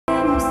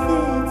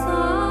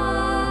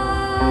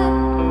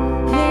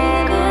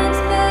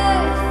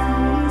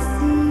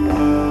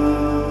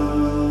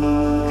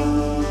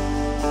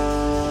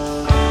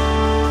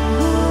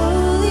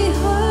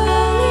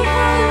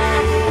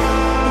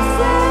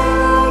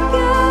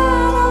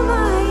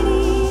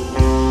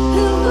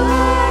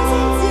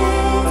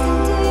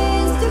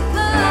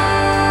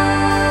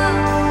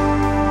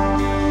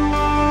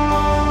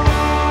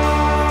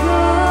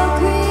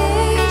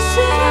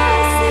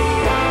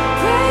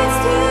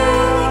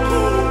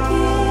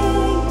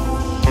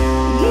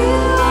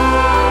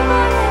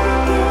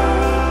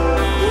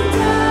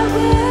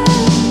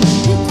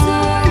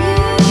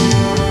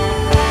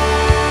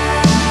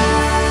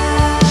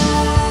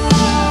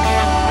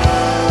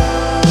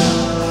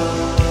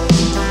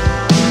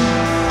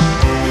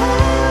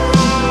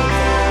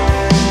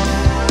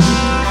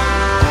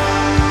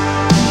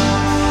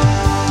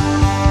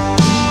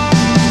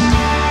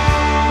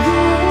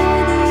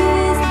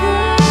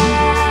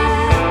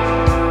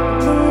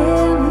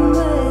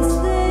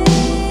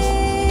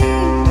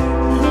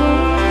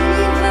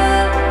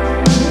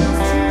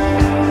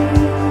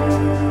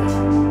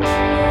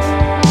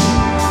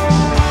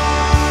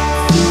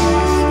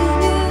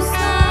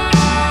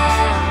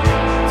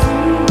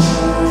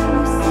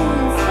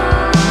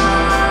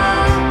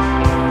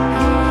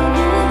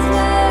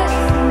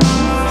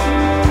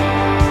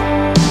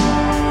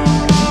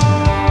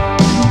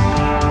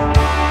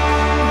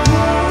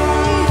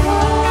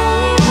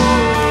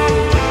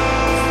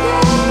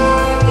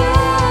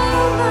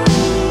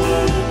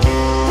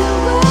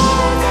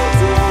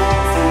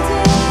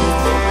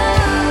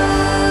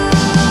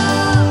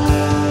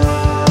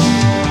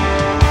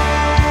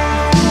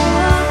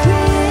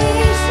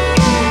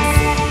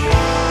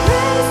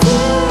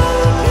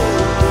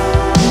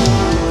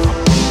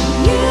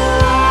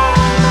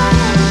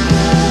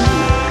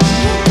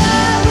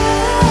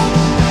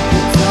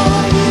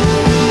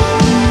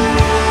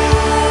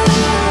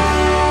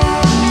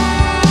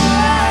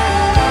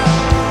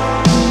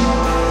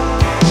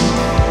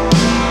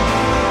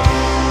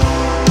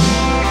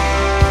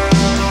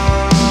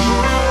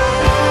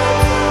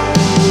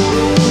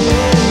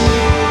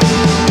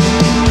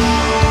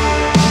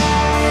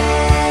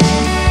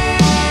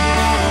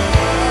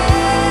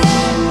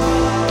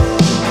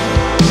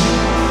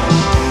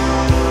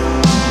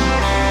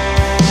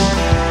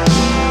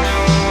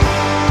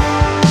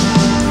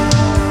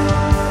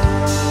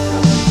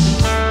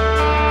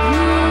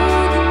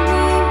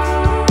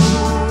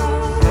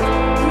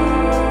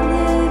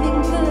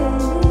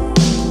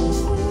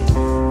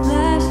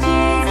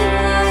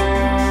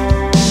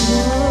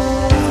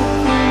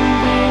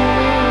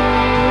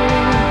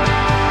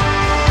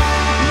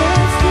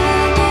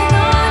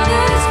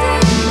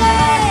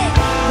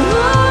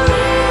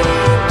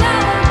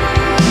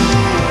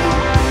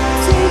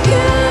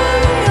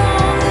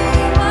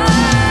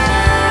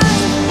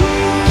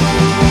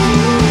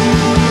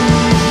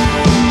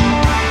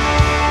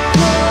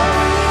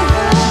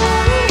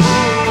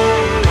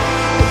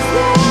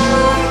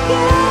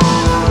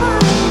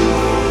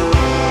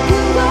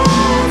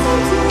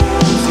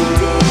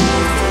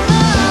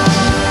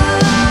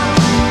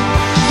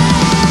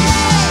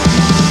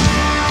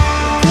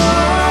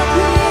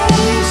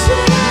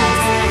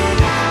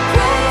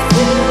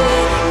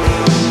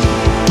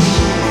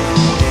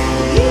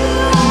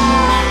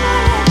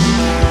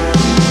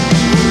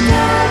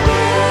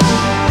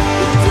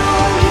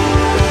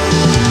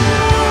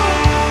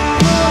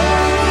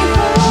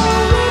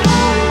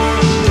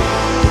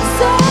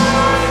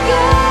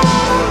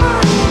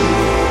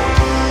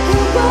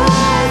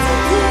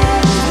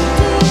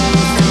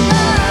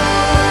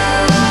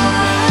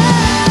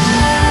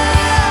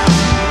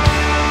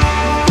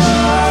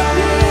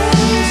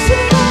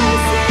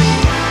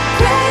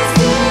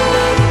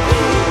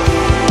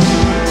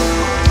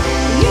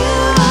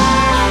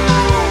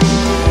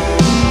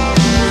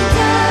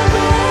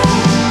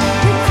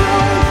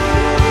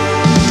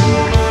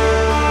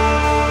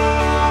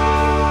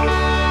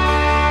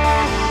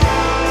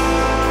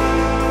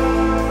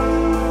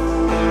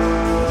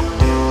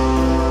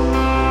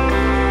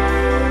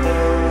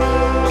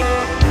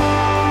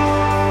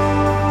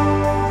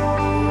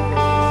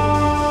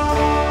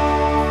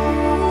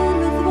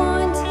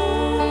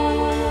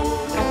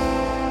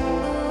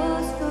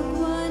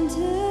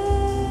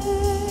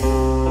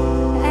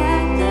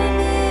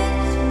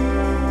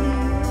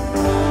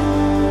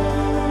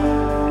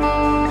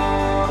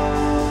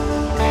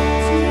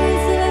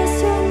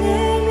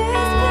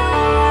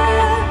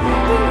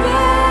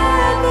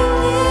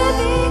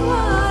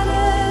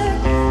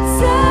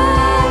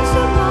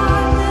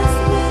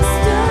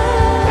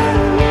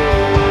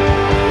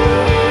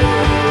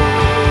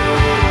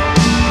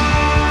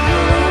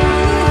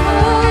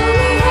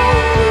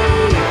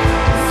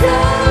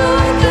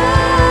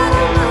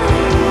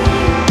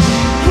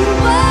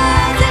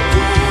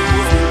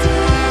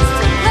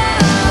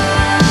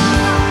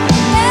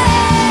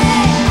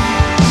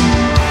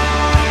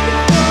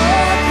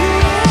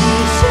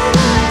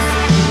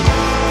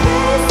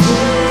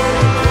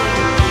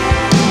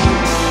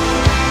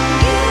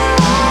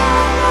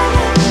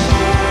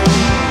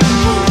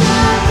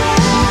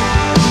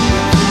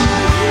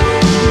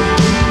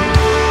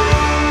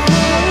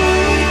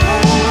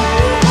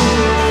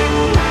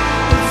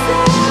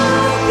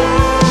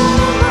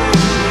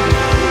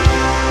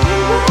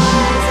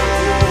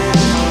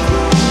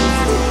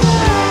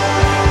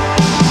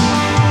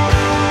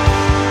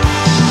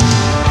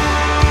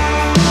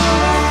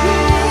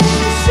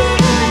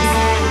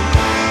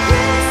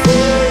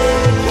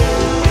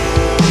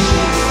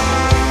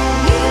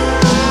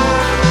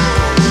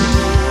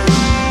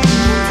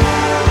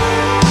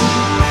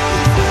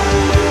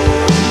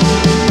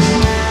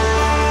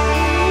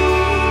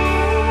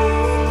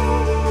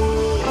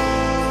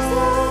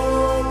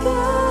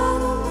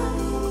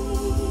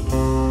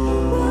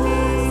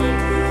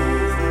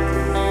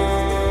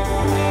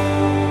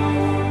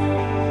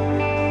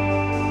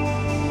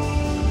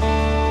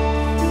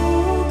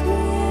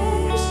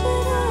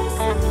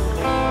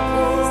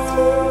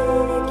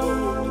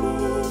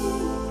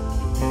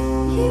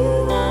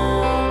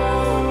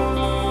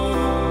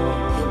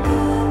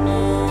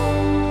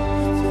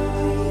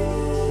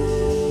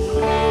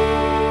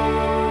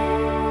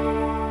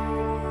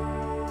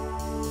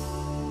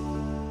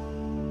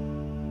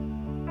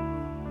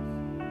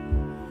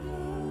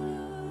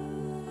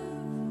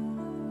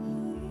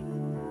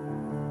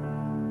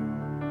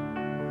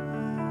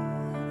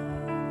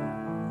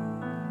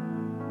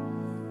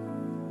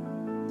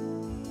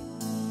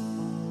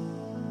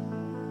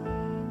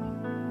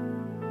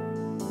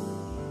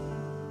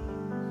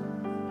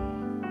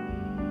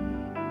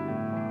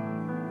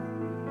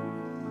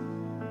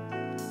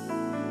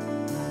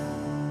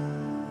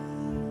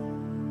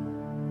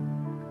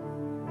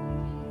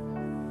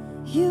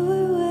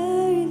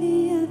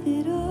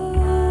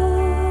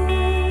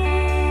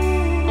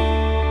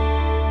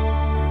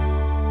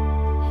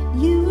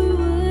You were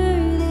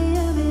worthy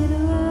of it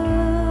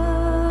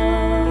all.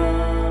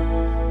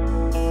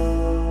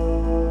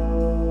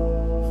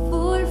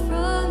 For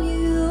from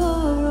you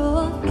are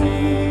all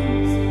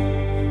things,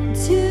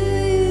 to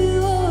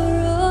you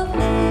are all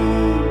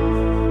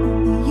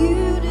things.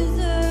 You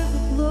deserve the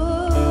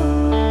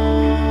glory.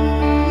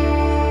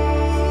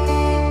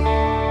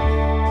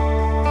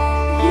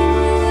 You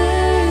were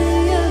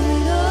worthy of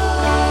it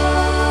all.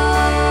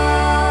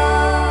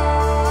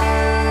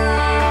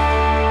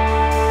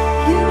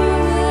 You were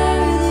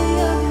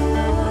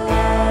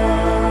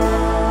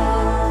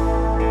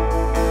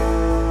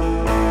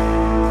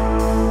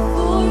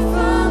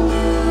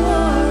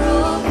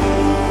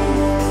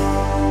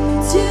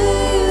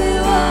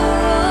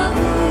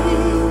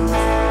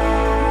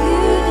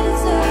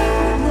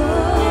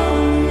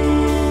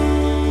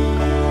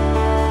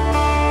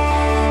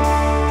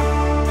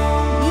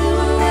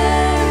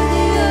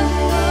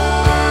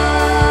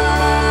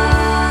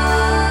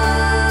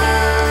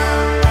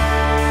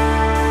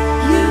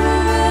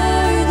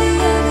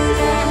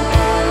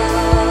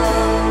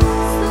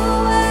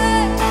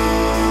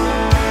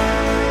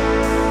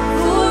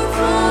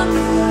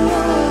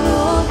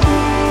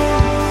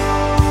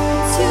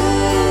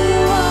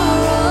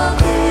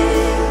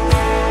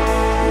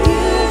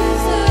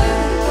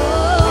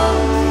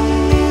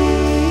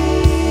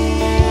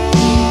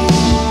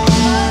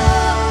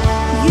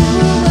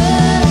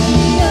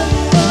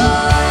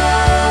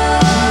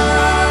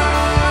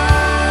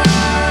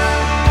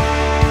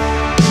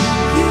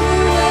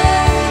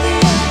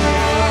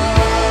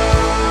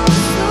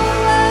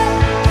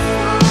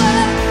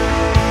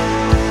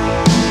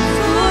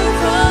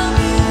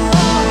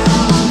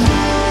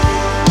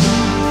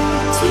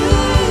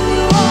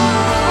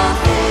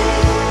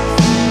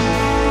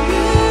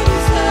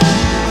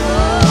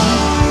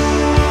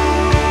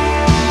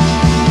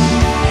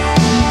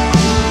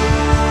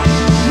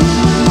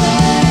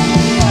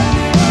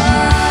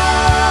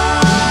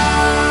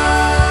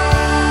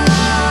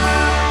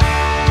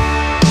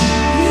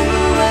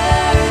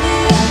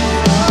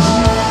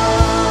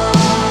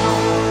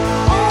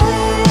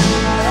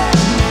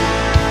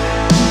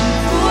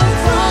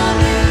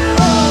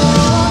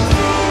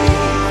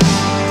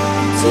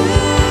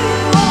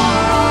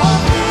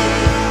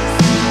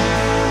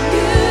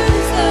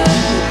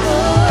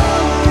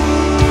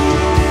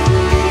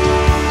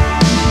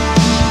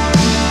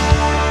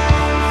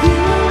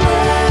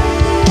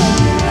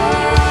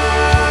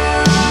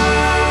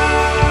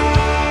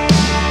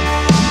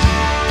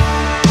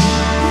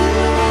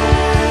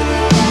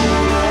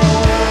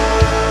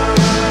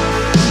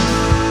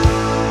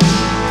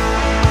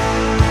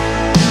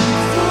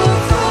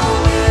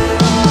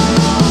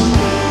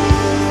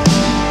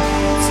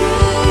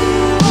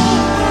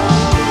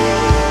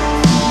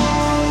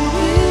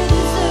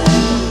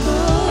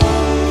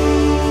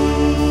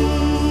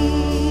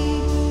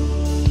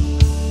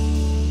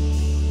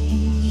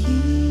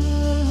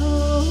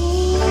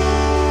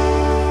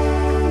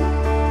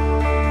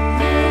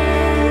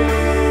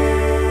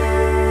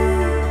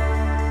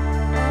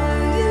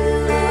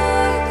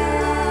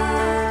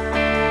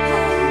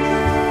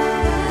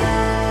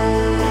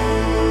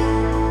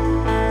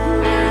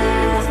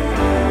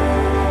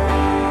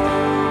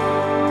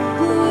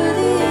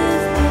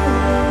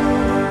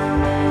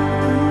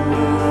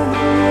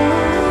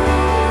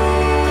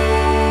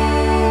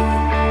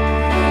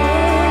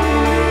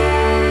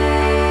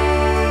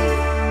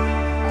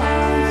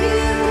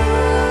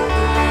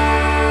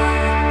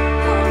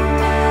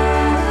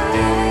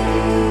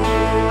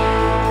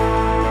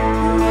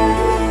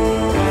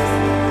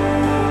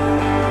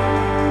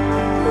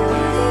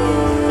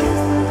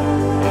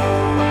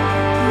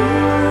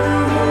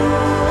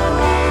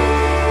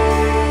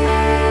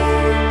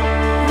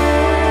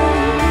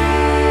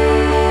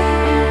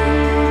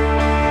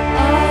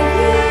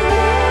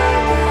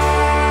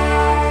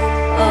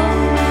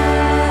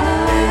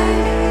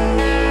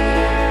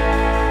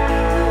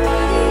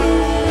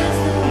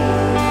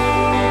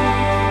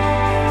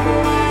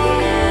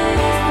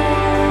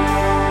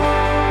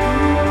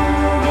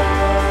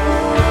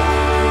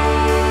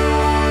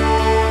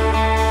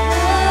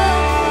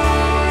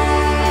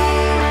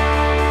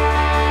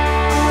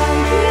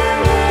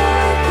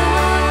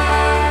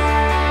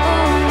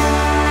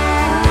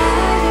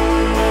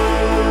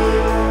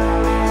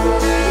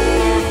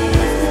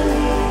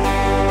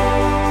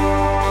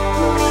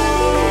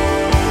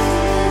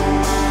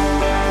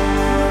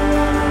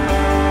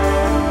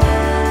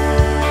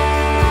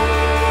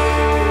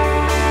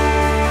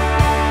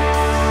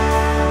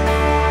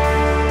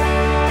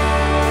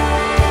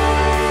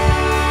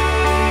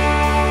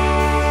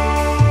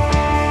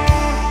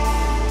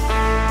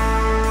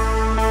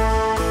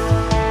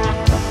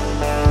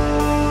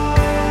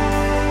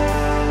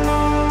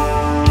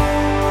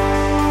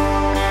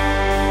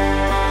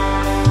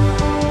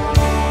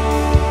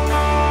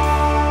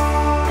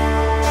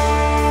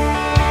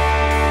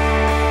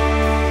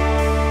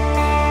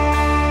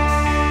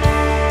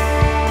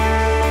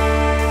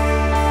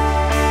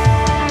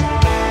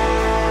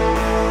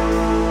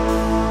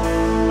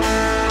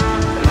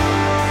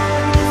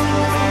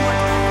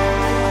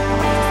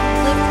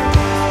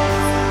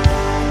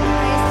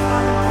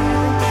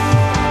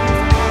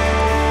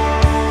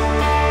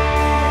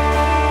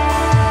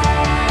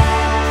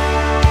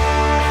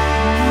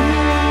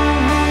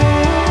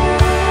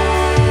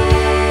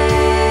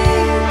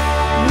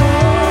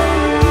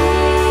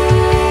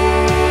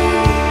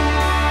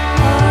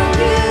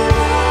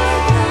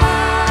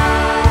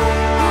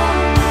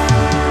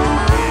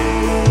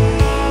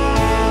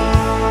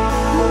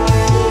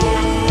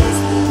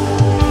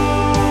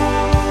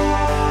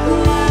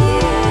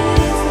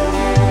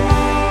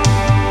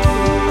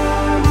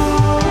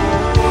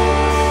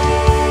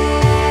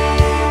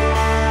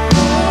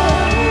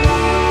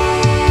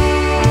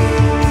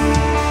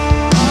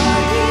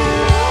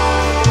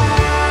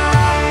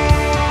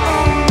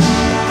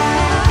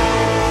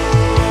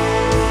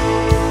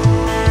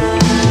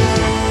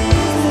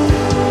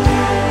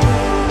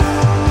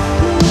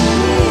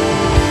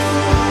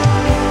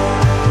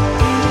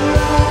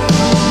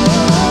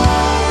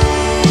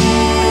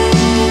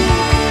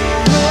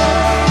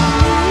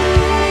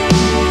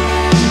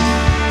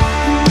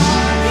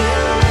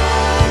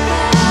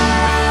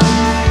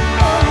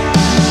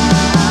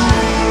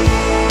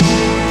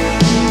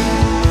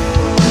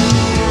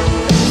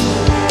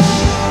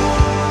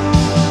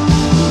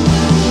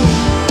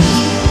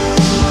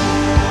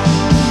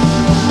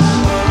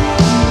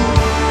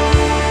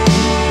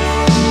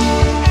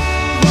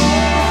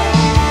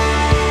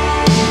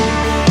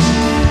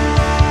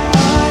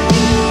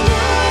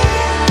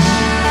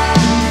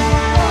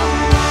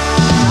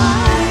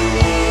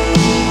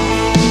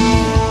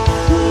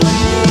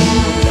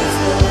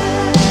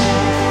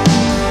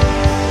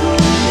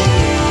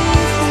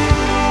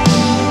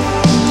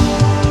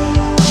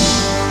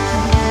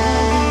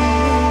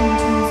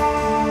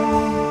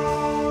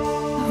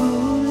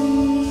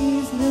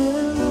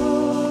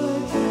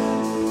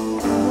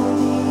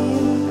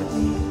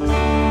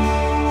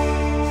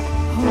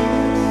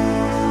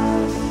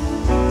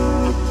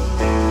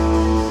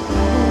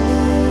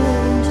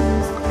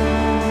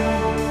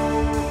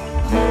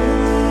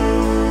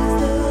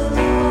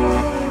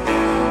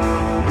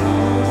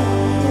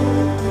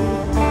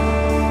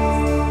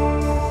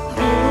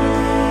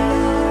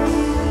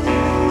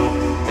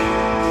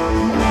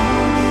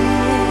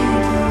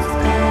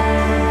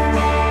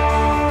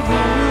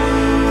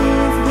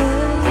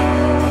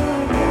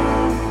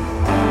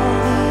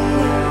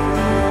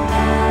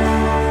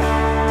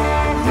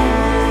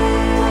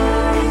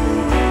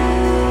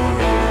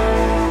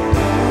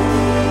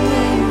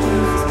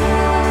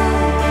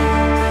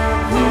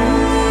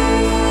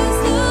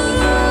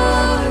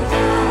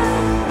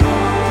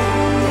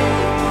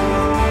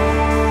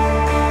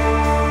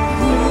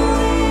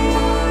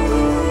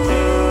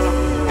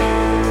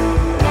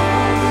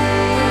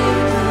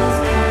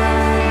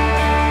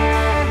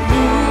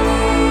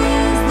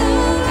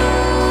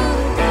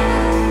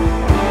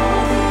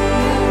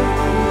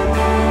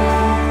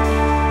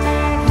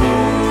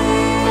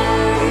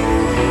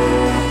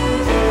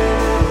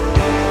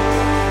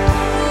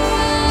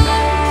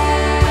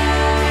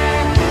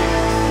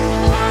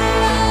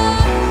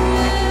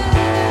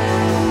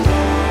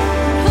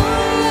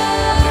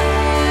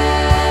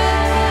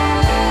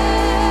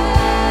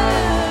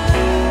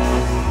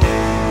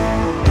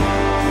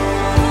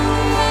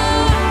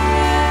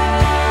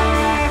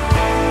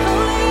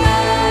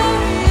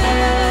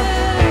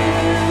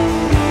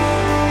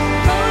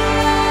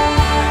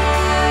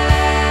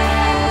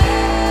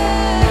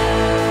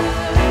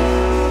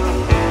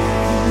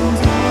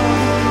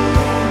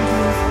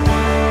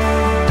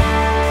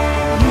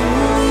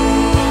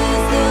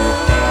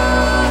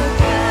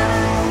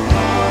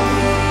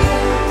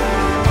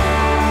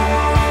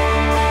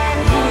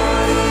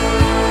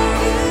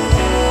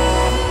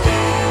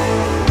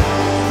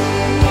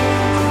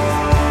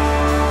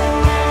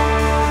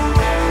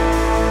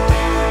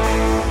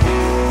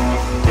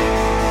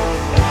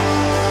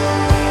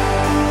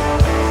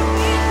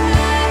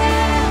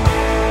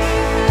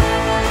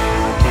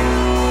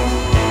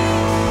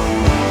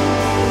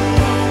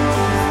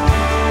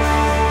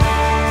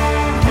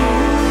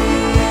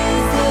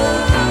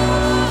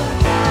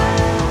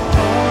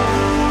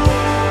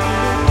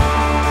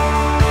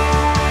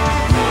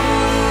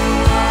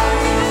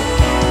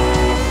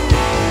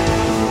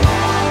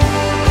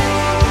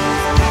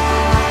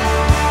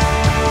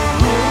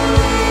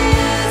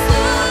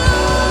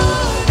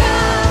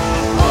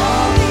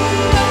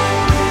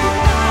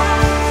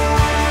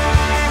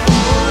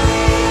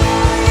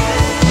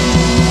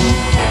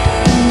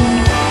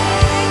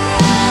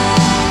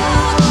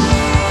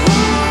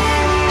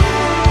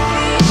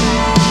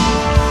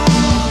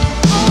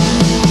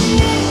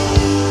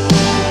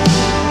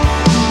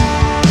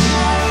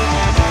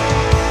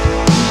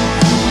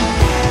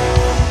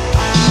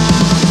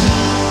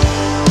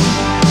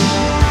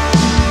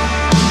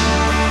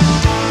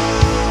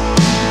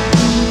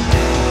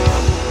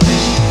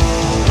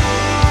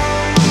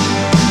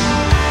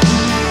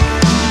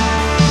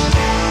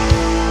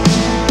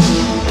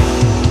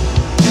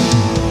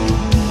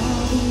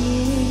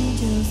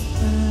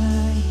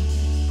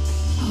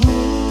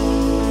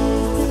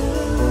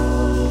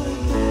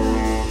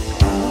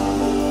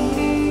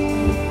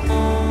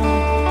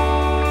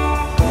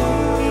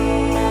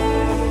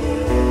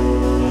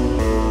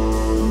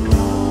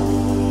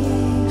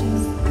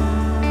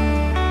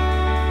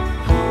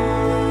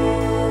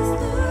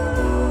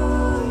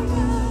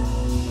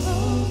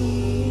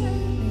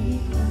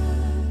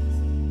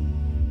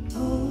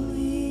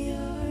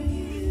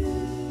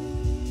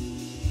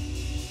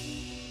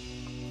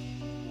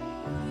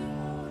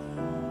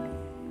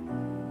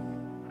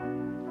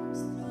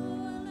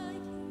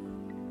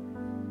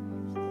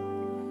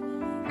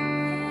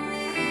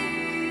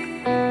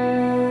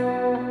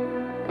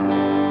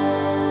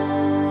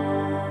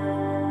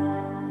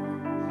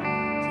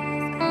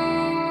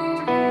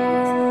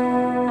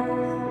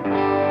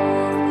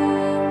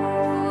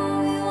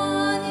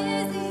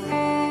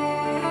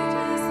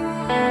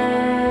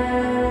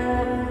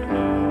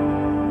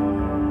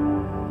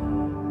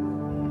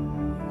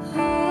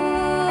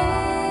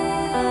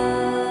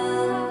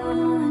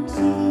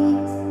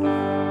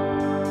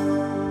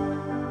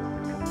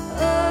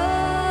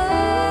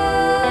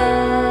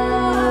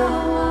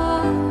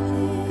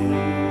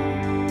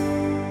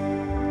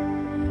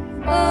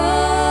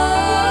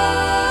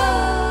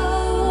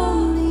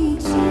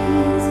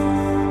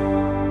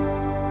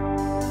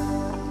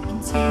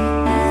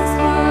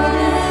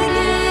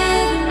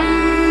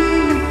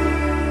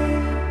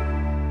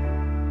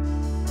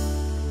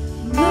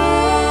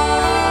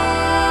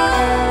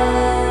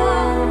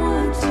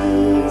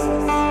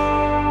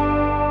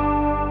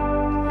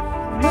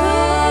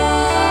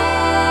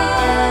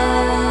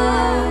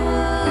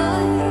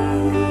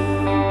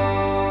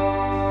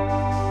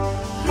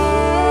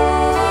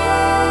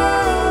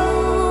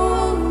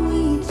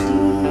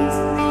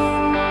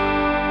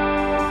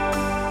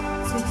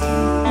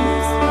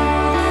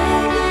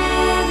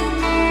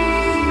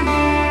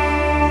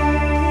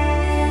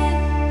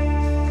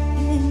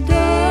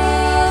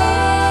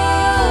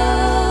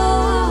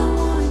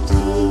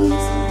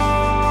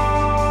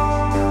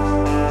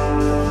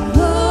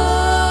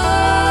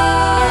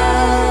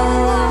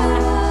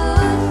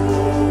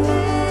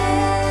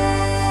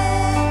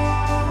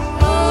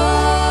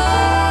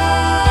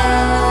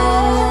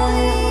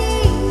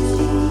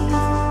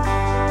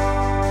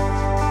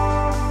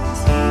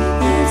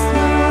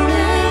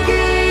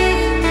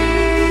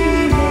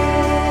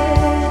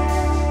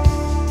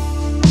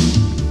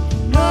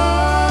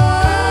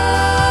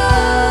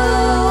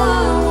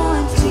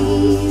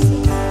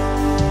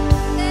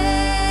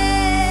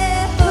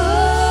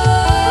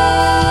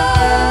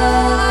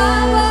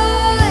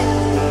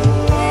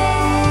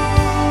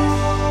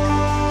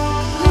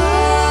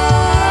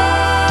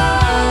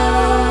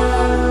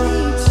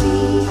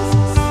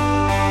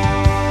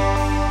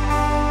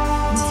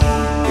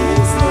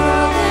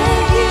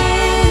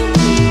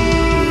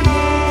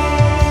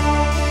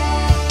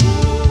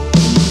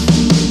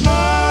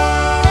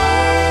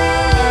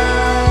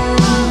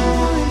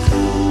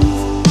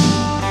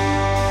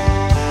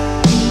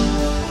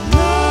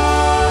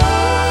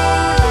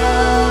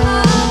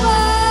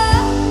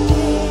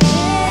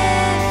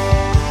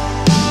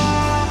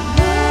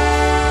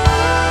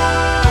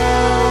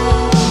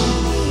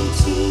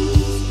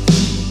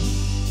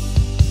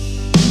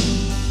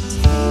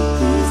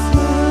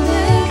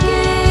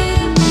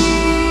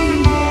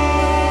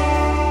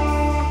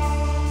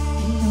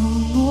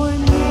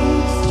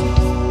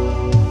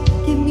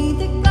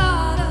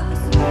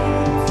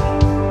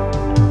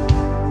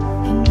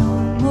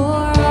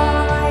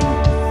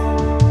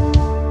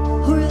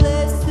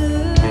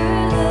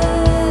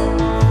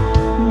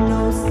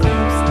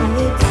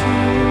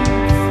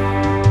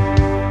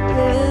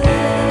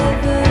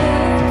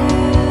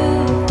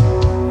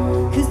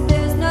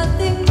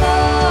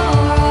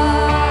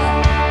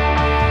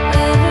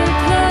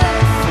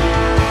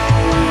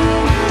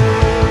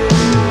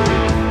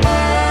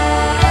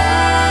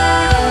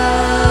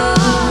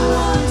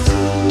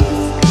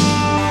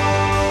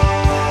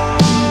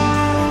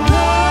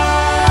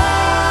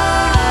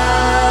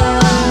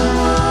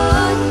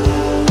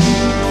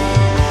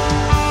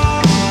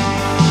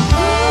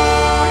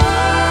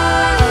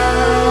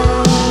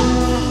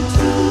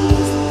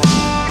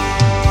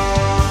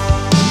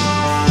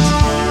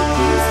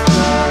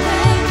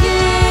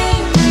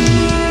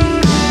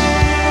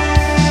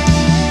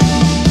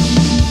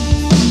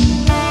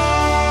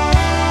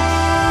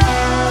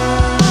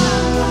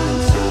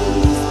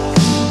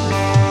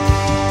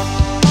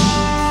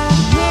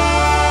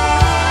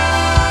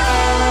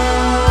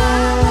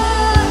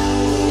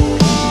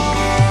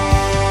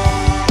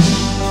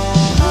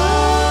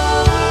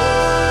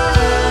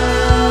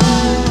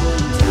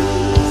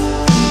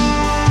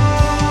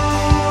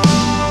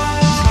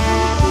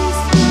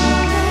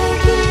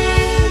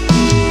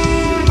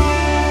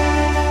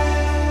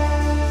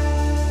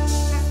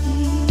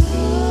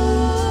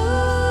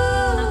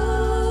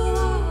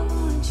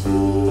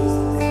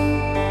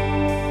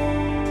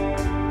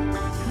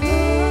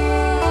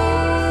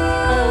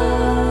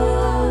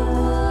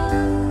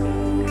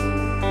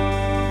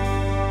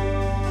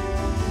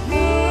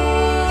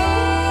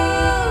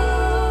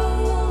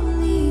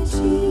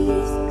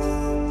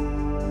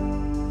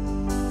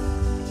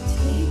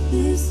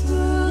this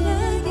world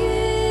and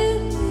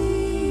give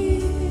me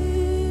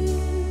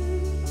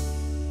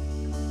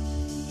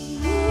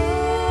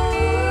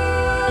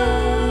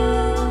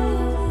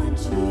oh,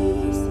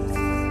 Jesus.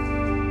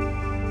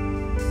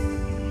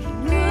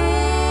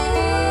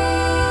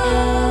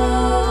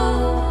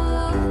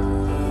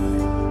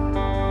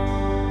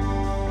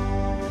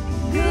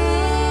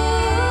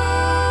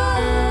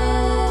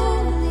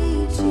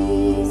 Only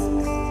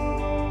Jesus.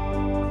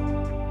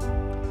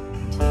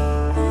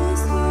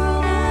 This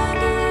world and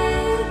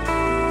give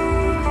me.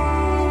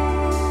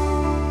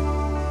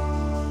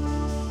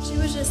 She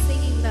was just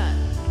singing that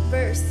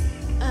verse,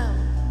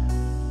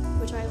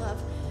 which I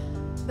love.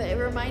 But it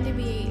reminded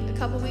me a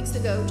couple weeks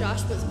ago,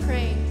 Josh was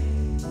praying,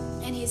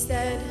 and he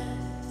said,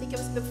 I think it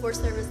was before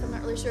service, I'm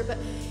not really sure, but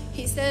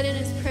he said in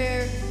his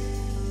prayer,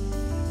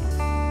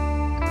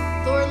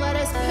 Lord, let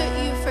us put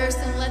you first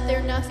and let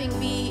there nothing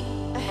be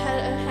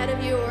ahead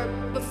of you or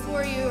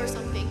before you or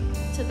something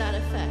to that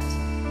effect.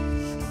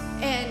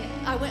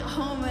 And I went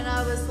home and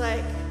I was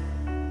like,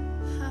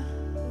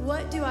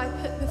 what do I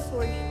put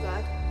before you,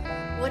 God?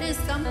 What is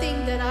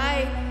something that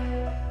I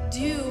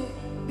do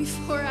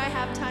before I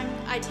have time?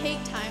 I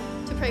take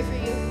time to pray for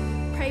you,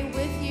 pray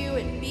with you,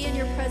 and be in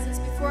your presence.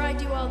 Before I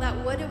do all that,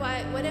 what am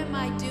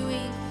I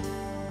doing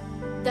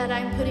that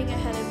I'm putting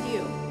ahead of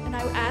you? And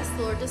I asked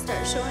the Lord to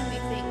start showing me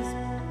things.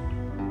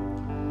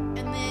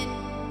 And then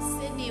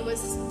Sydney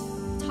was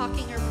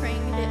talking or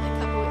praying a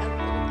couple,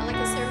 like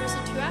a service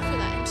or two after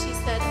that, and she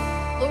said,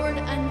 Lord,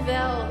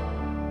 unveil,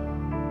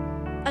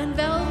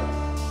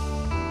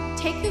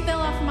 take the veil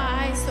off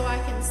my eyes so I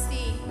can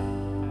see.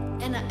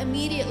 And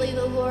immediately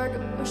the Lord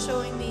was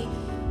showing me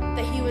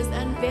that he was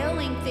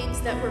unveiling things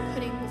that we're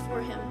putting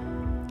before him.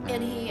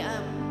 And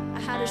I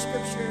had a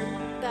scripture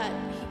that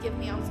he gave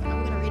me. I'm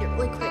going to read it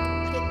really quick.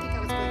 I didn't think I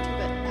was going to,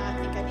 but now I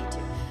think I need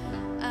to.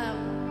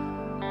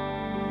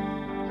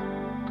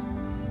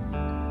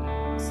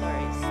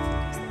 Sorry.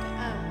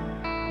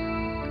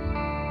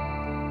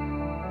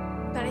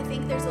 But I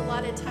think there's a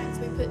lot of times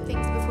we put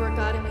things before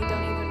God and we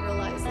don't even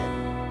realize it.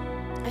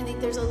 I think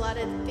there's a lot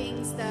of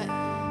things that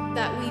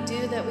we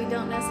do that we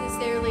don't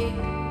necessarily,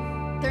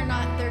 they're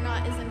not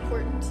as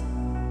important,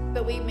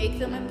 but we make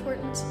them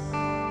important.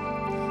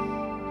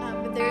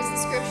 But there's a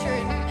scripture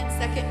in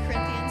 2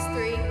 Corinthians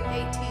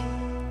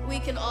 3:18. We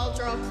can all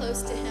draw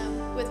close to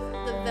him with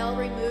the veil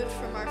removed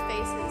from our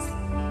faces,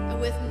 and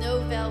with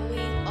no veil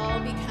we all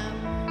become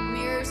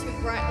mirrors who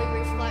brightly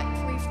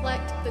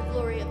reflect the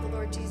glory of the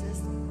Lord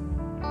Jesus.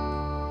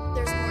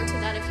 There's more to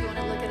that if you want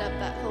to look it up.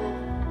 That whole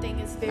thing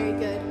is very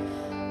good.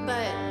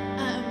 But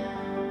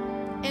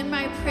in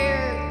my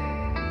prayer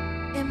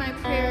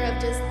of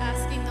just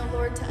asking the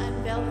Lord to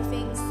unveil the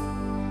things,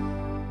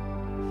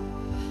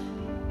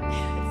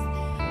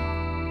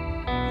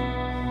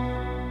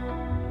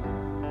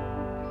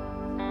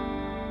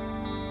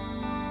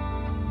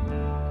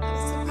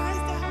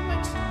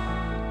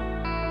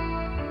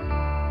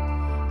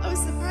 I was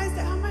surprised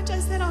at how much I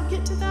said I'll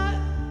get to that,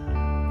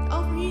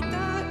 I'll read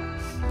that,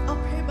 I'll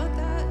pray about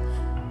that,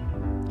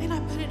 and I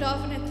put it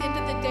off, and at the end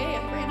of the day I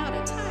ran out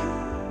of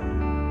time.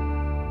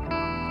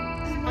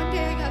 One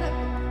day I got up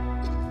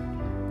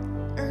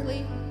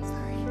early,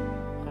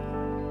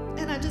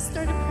 and I just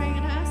started praying,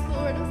 and I asked the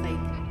Lord, I was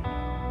like,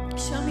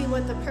 show me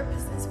what the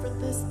purpose is for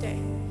this day.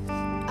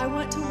 I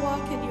want to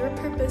walk in your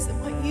purpose and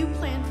what you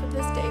planned for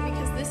this day,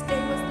 because this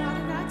day was not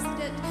an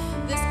accident.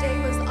 This day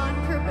was on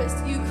purpose.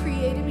 You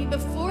created me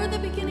before the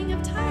beginning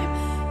of time.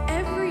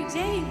 Every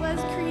day was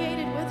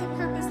created with a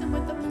purpose and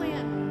with a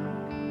plan.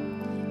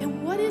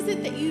 And what is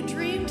it that you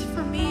dreamed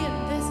for me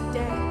in this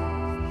day?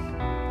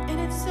 And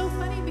it's so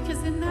funny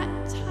because in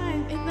that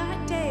time, in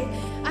that day,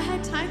 I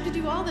had time to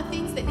do all the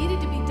things that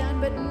needed to be done,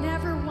 but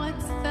never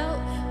once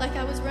felt like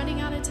I was running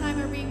out of time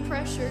or being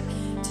pressured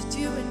to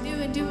do and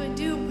do and do and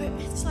do. But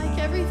it's like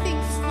everything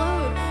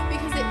flowed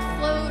because it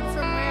flowed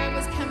from where I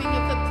was coming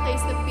of a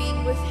place of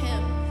being with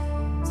him.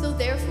 So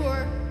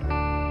therefore,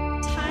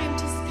 time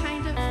just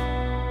kind of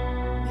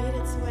made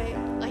its way.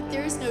 Like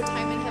there is no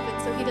time in heaven,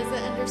 so he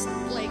doesn't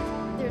understand, like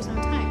there's no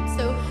time.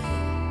 So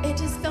it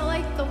just felt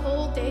like the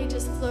whole day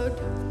just flowed.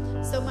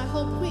 So my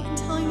whole point in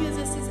telling you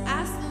this is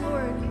ask the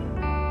Lord,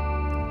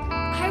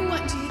 I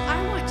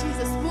want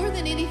Jesus more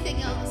than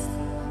anything else.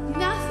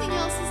 Nothing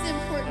else is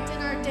important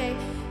in our day.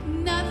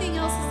 Nothing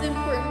else is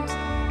important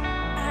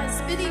as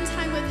spending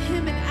time with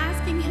him and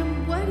asking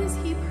him, what is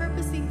he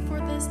purposing for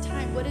this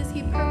time? What is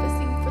he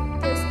purposing for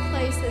this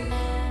place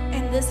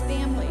and this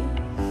family?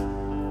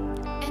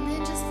 And then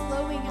just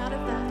flowing out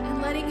of that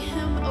and letting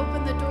him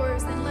open the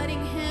doors and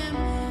letting him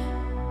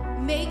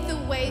make the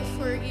way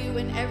for you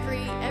in every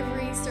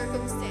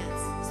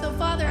circumstance. So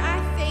Father, I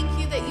thank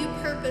you that you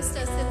purposed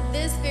us in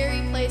this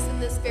very place in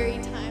this very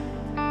time.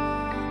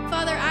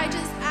 Father, I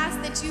just ask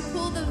that you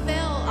pull the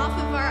veil off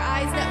of our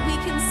eyes that we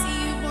can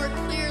see you more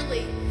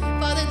clearly.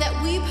 Father, that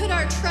we put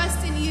our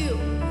trust in you,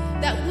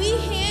 that we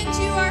hand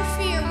you our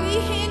fear, we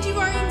hand you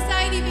our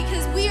anxiety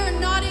because we are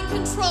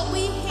control.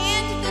 We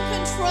hand the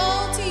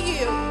control to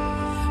you.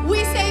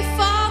 We say,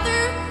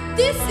 Father,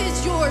 This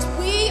is yours.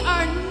 We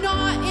are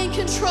not in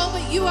control,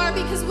 but you are,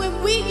 because when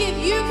we give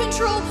you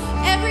control,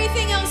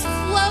 everything else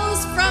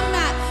flows from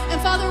that.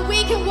 And Father,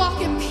 we can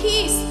walk in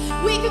peace.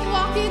 We can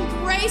walk in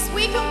grace.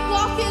 We can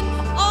walk in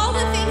all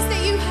the things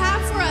that you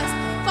have for us.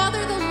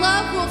 Father, the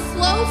love will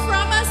flow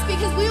from us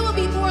because we will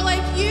be more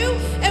like you,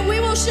 and we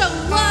will show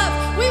love.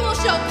 We will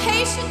show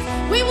patience.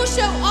 We will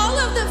show all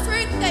of the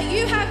fruit that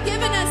you have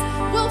given us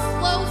will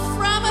flow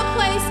from a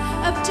place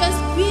of just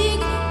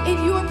being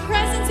in your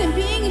presence and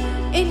being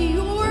in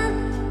your,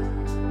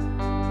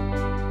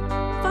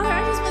 Father,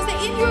 I just want to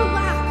say, in your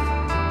lap,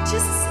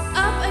 just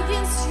up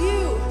against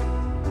you.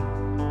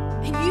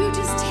 And you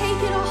just take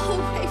it all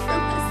away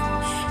from us.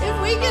 If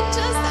we could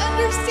just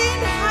understand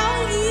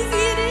how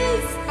easy it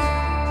is.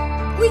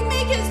 We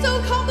make it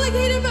so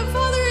complicated, but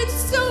Father, it's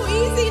so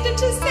easy to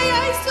just say,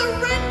 I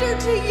surrender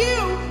to you.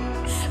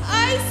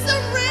 I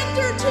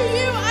surrender to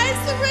you. I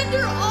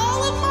surrender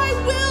all of my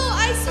will.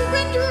 I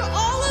surrender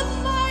all of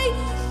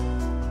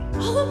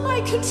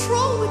my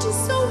control, which is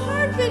so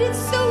hard, but it's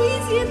so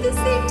easy at the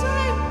same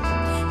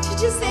time to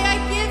just say, I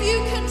give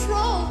you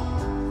control.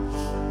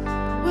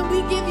 When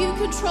we give you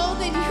control,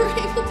 then you're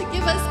able to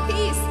give us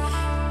peace,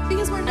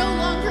 because we're no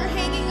longer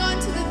hanging on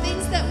to the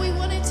things that we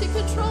wanted to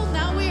control.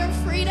 Now we are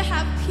free to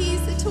have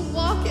peace and to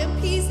walk in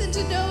peace and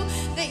to know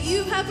that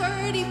you have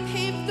already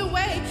paved the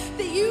way,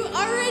 that you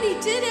already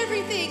did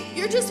everything.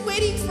 You're just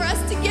waiting for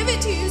us to give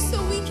it to you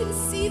so we can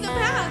see the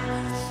path.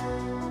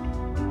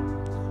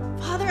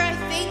 Father, I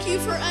thank you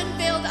for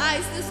unveiled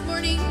eyes this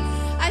morning.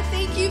 I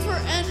thank you for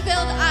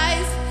unveiled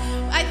eyes.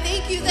 I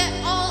thank you that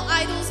all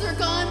idols are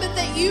gone, but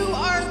that you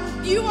are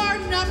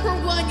number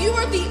one. You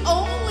are the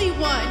only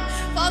one.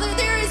 Father,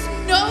 there is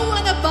no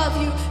one above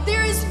you.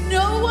 There is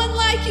no one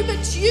like you,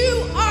 but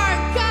you are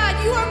God.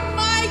 You are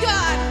my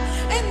God,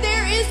 and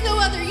there is no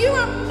other. You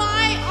are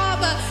my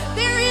Abba.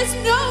 There is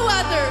no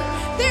other.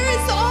 There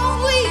is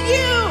only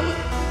you.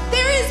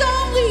 There is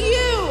only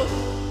you.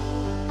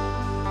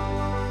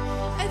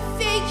 I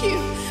thank you.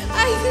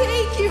 I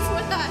thank you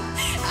for that.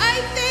 I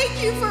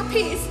thank you for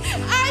peace.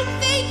 I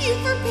thank you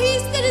for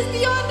peace that is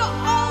beyond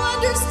all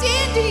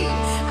understanding.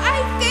 I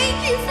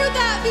thank you for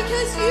that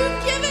because you've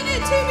given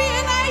it to me,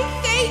 and I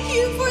thank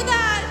you for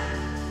that.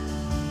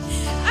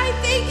 I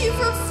thank you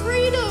for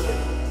freedom.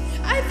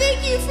 I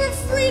thank you for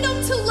freedom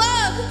to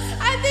love.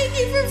 I thank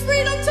you for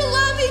freedom to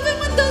love even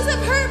when those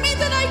have hurt me,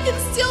 that I can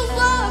still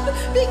love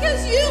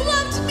because you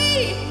loved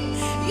me.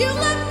 You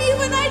loved me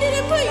when I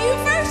didn't put you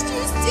first.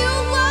 You still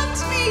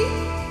loved me.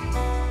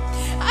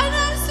 And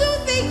I'm so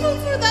thankful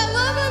for that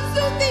love. I'm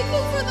so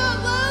thankful for that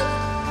love.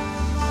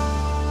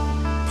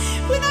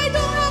 When I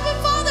don't have a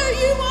father,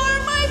 you are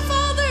my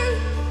father.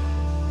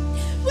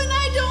 When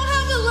I don't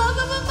have the love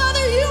of a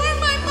mother, you are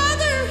my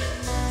mother.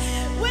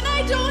 When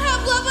I don't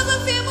have love of a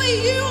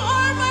family, you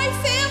are my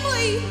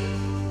family.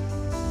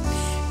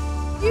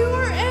 You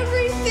are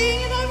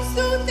everything, and I'm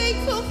so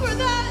thankful for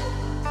that.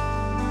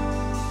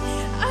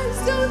 I'm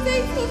so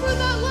thankful for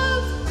that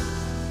love.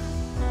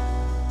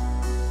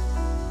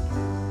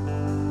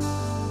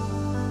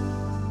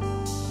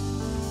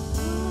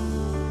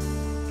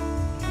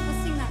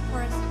 Let's sing that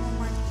chorus one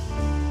more time.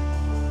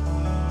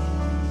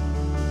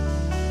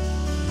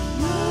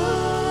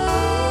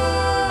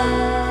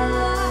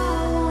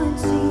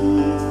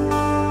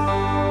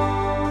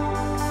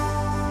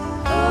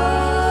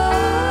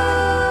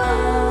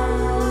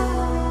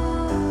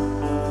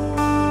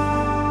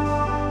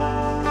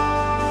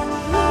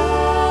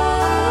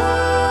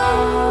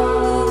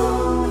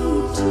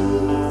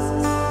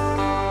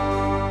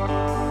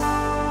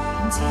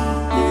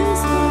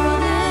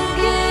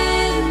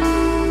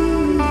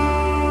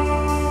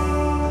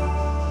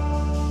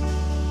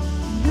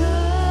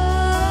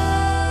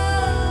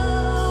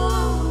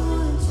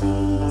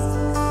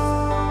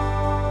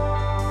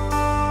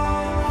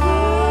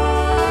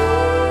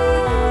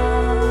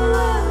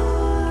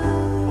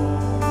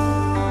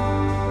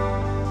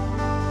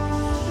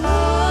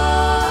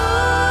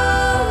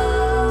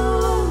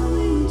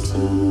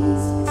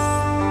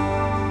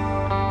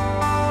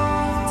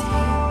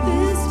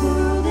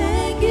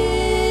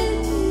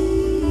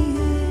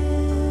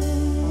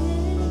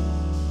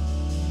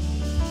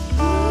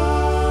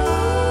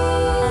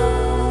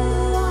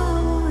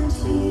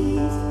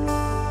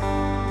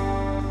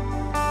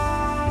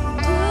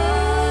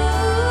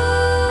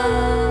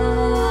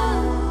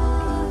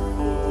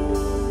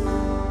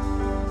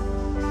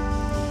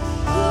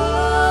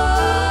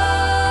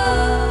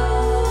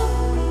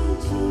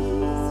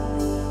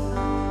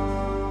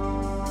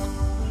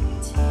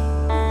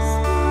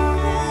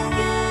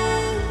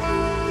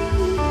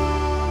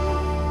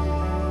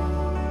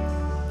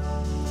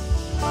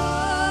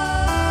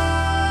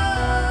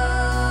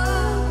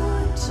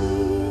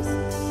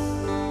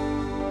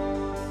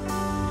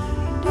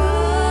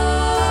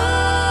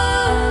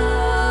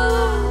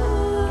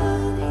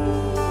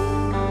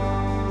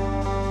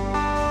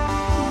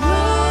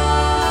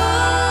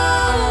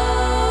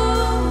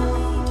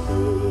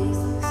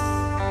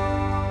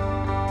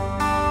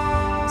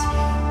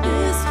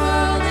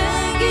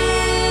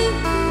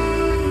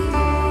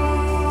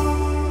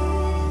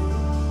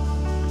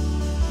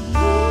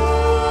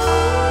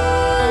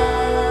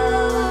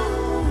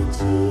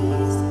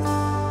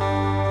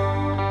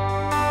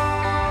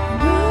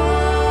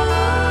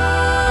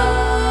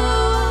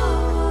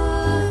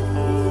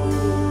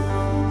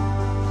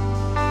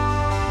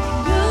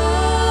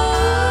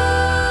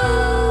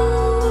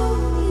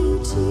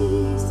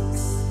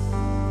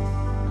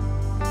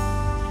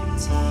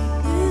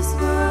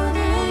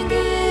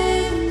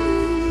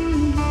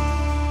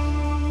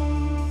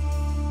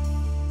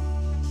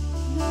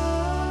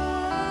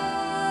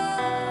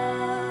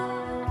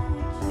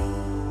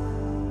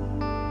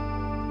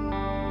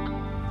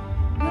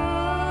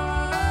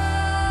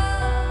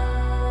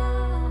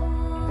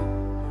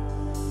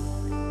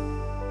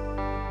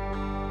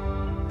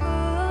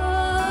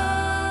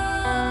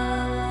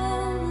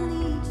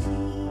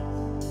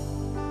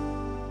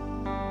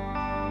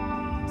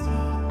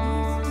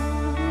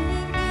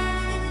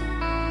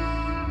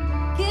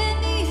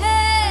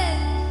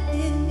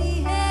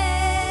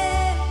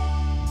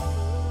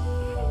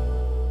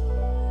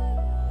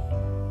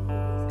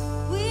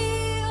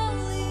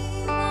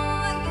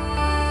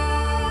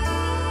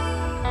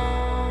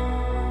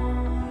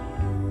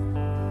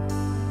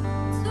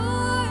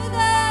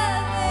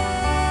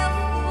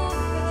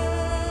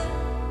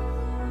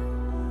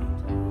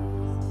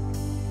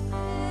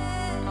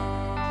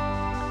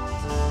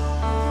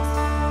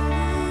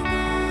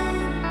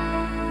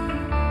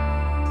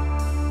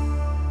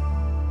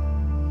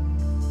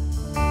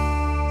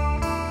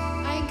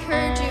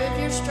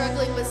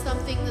 struggling with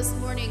something this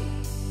morning,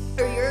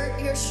 or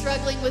you're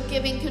struggling with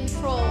giving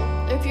control,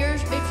 if you're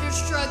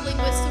struggling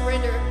with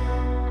surrender,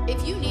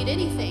 if you need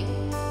anything,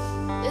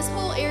 this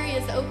whole area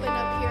is open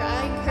up here.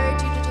 I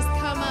encourage you to just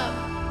come up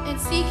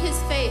and seek his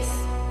face,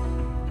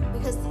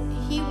 because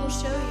he will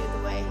show you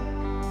the way.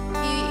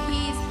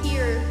 He's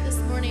here this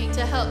morning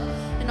to help,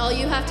 and all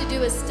you have to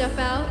do is step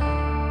out.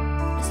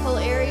 This whole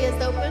area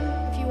is open.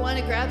 If you want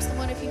to grab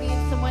someone, if you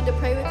need someone to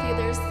pray with you,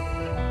 there's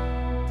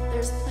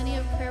plenty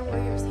of prayer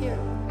warriors here.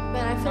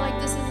 But I feel like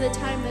this is the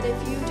time that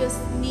if you just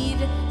need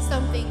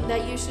something,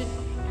 that you should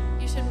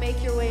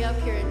make your way up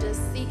here and just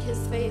seek his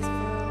face for a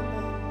little bit.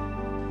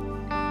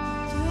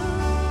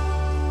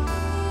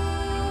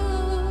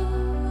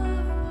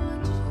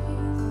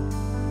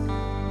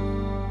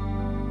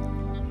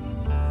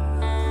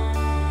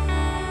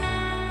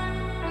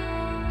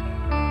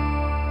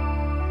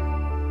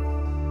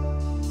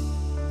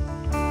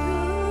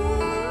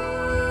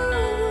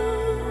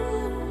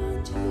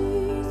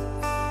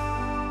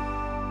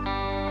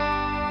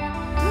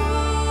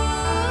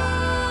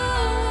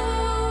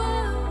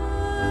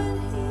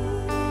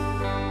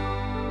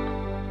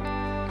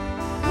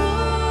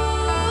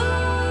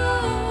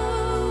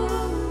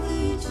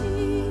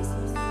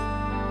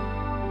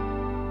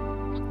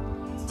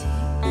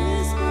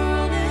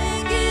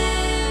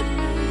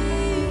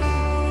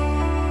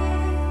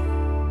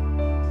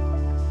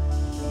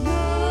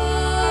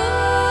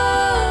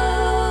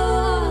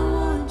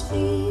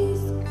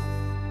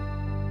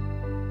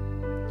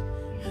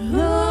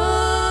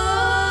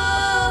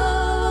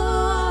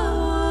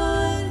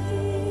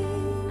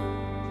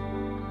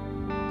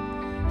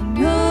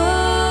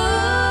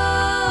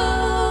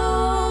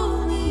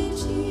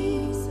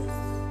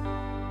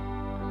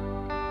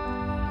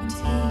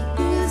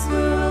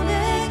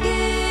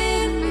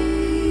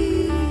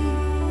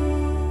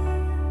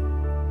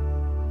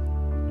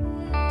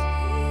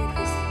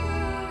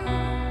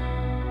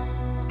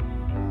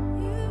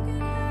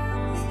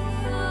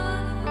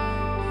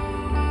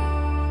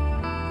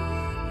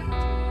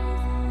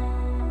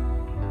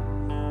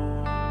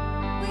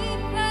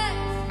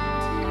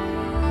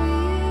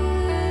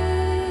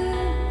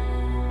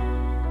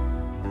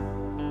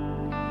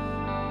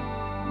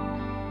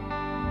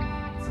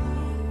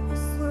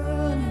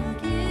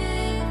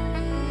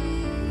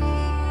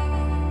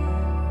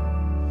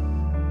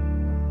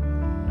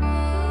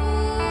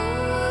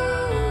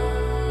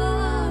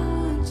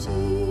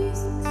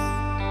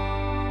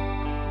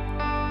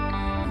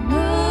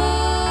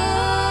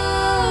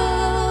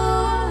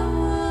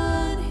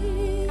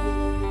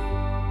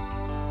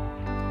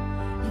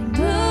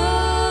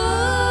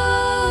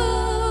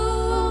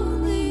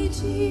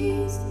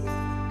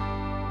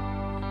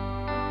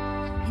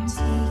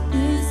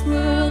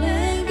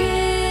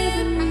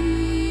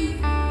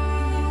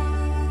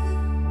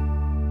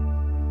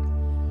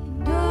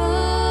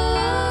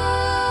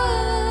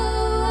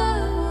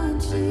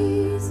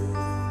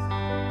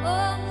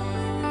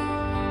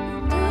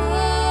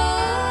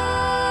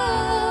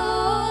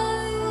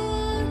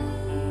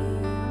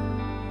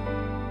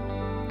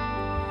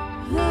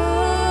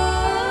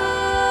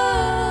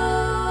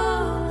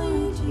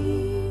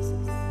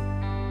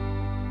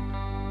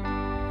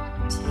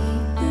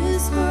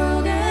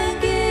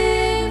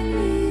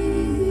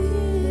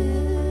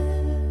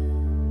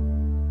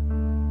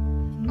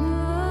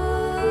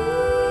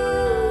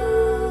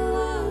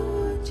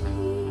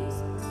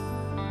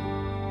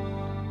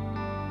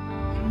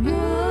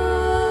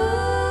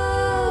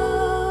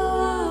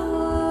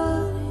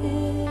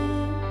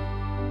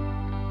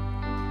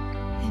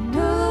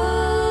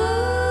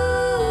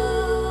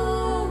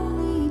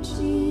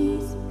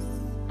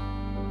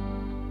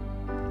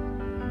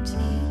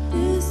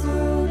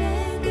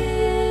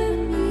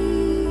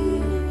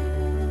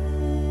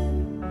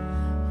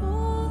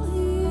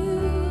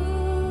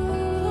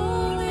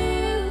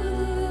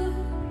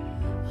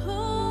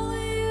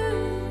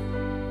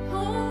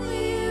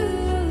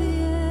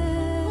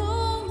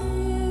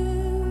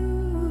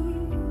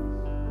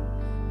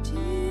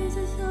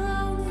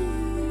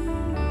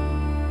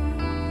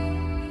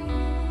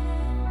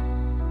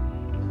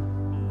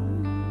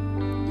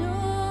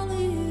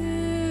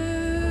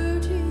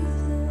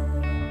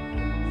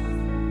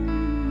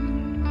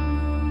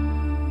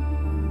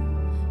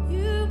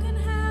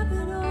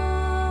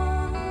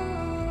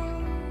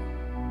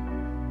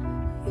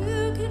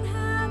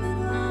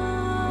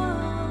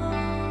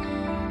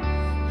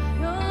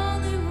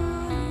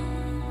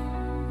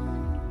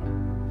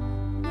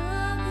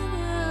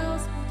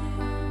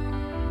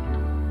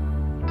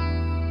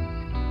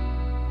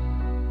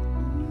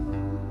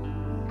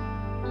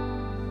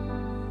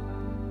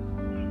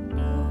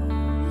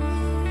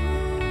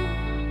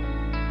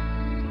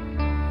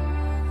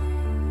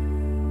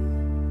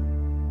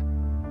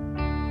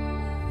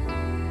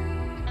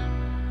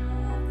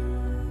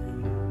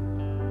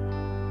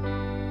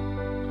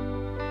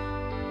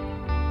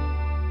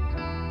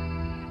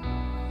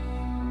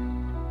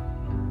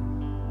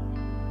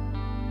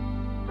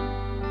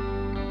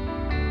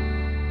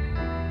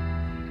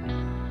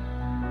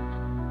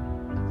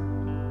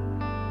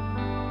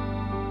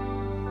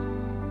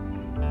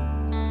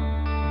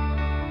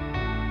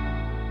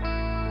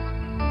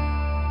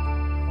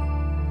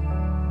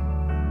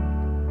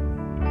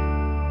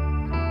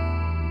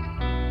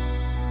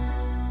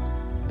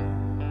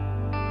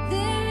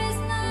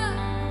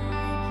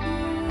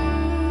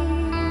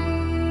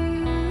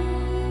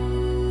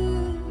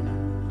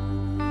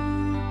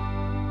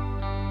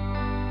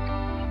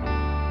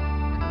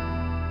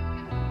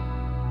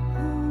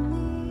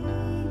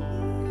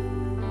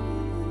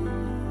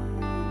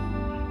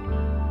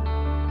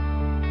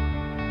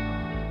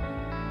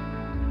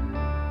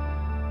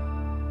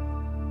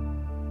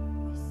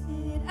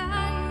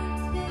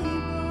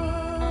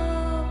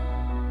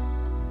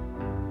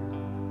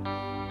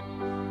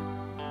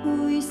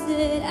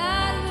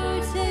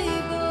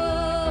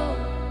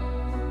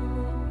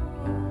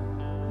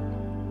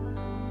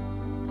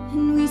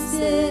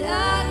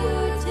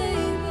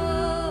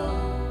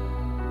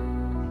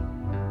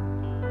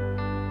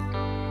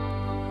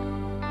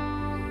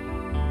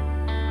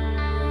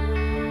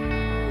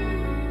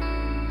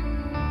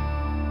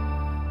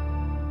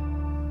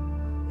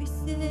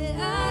 sit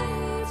at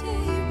your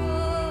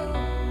table.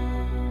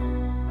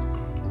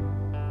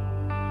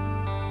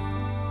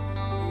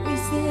 We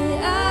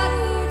sit at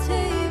your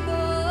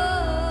table.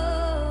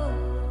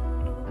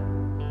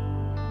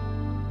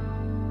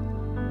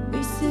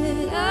 We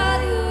sit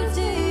at your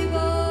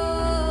table.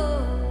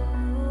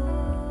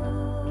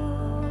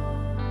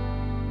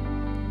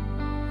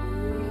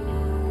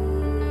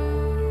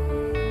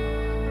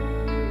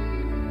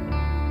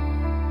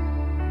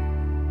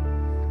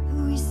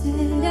 We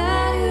sit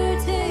at your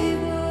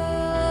table.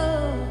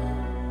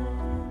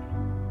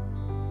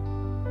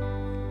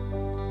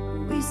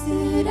 We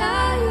sit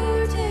at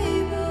your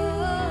table.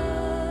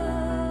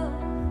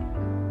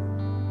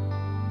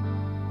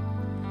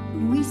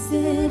 We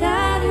sit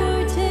at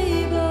your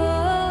table.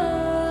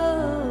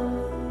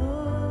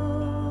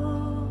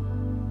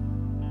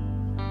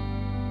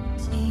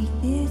 Take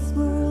this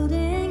world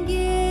and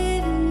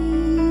give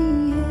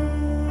me you.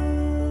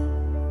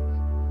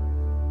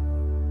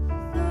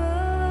 Oh, I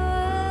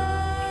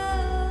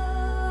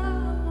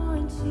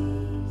want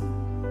Jesus.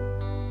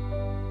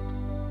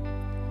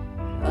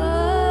 Oh,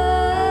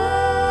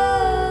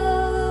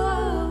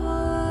 I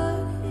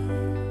want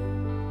Him.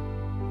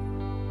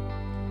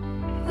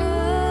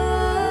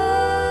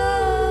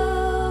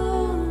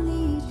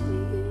 Only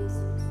Jesus.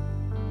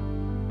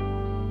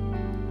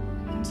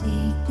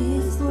 Take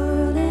this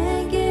world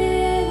and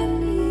give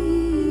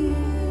me you.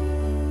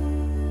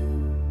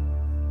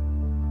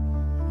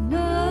 No,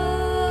 I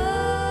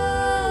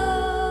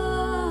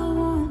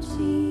want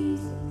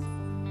Jesus.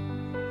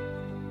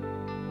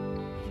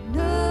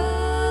 No,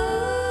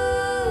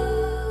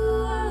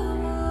 I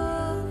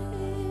want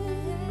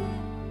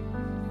Him.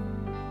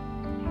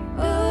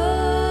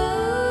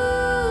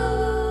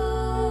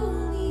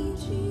 Only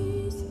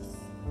Jesus.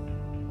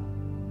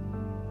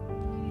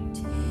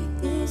 Take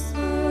this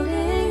world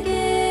and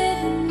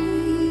give me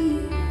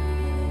you.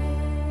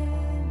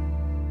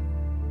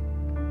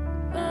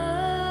 Oh, I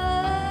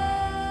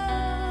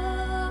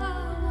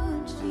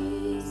want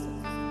Jesus.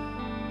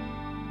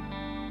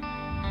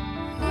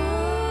 Oh,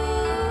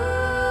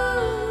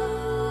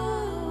 I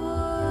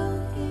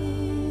want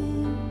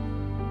Him.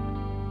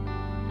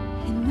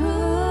 And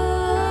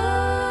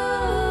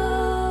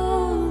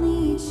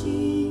only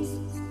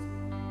Jesus.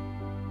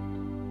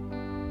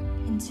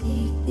 And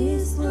take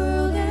this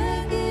world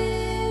and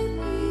give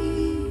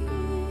me you.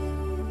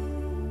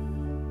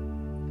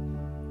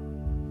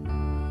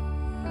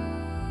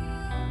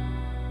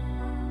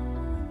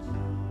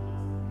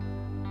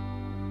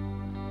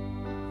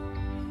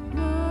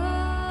 No, I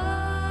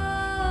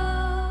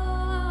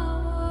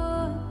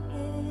want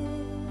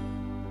Him.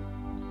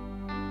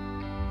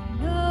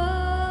 No,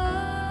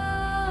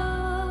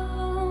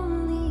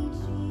 only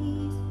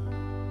Jesus.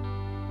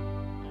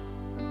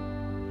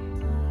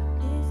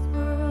 Take this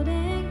world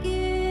and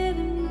give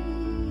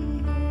me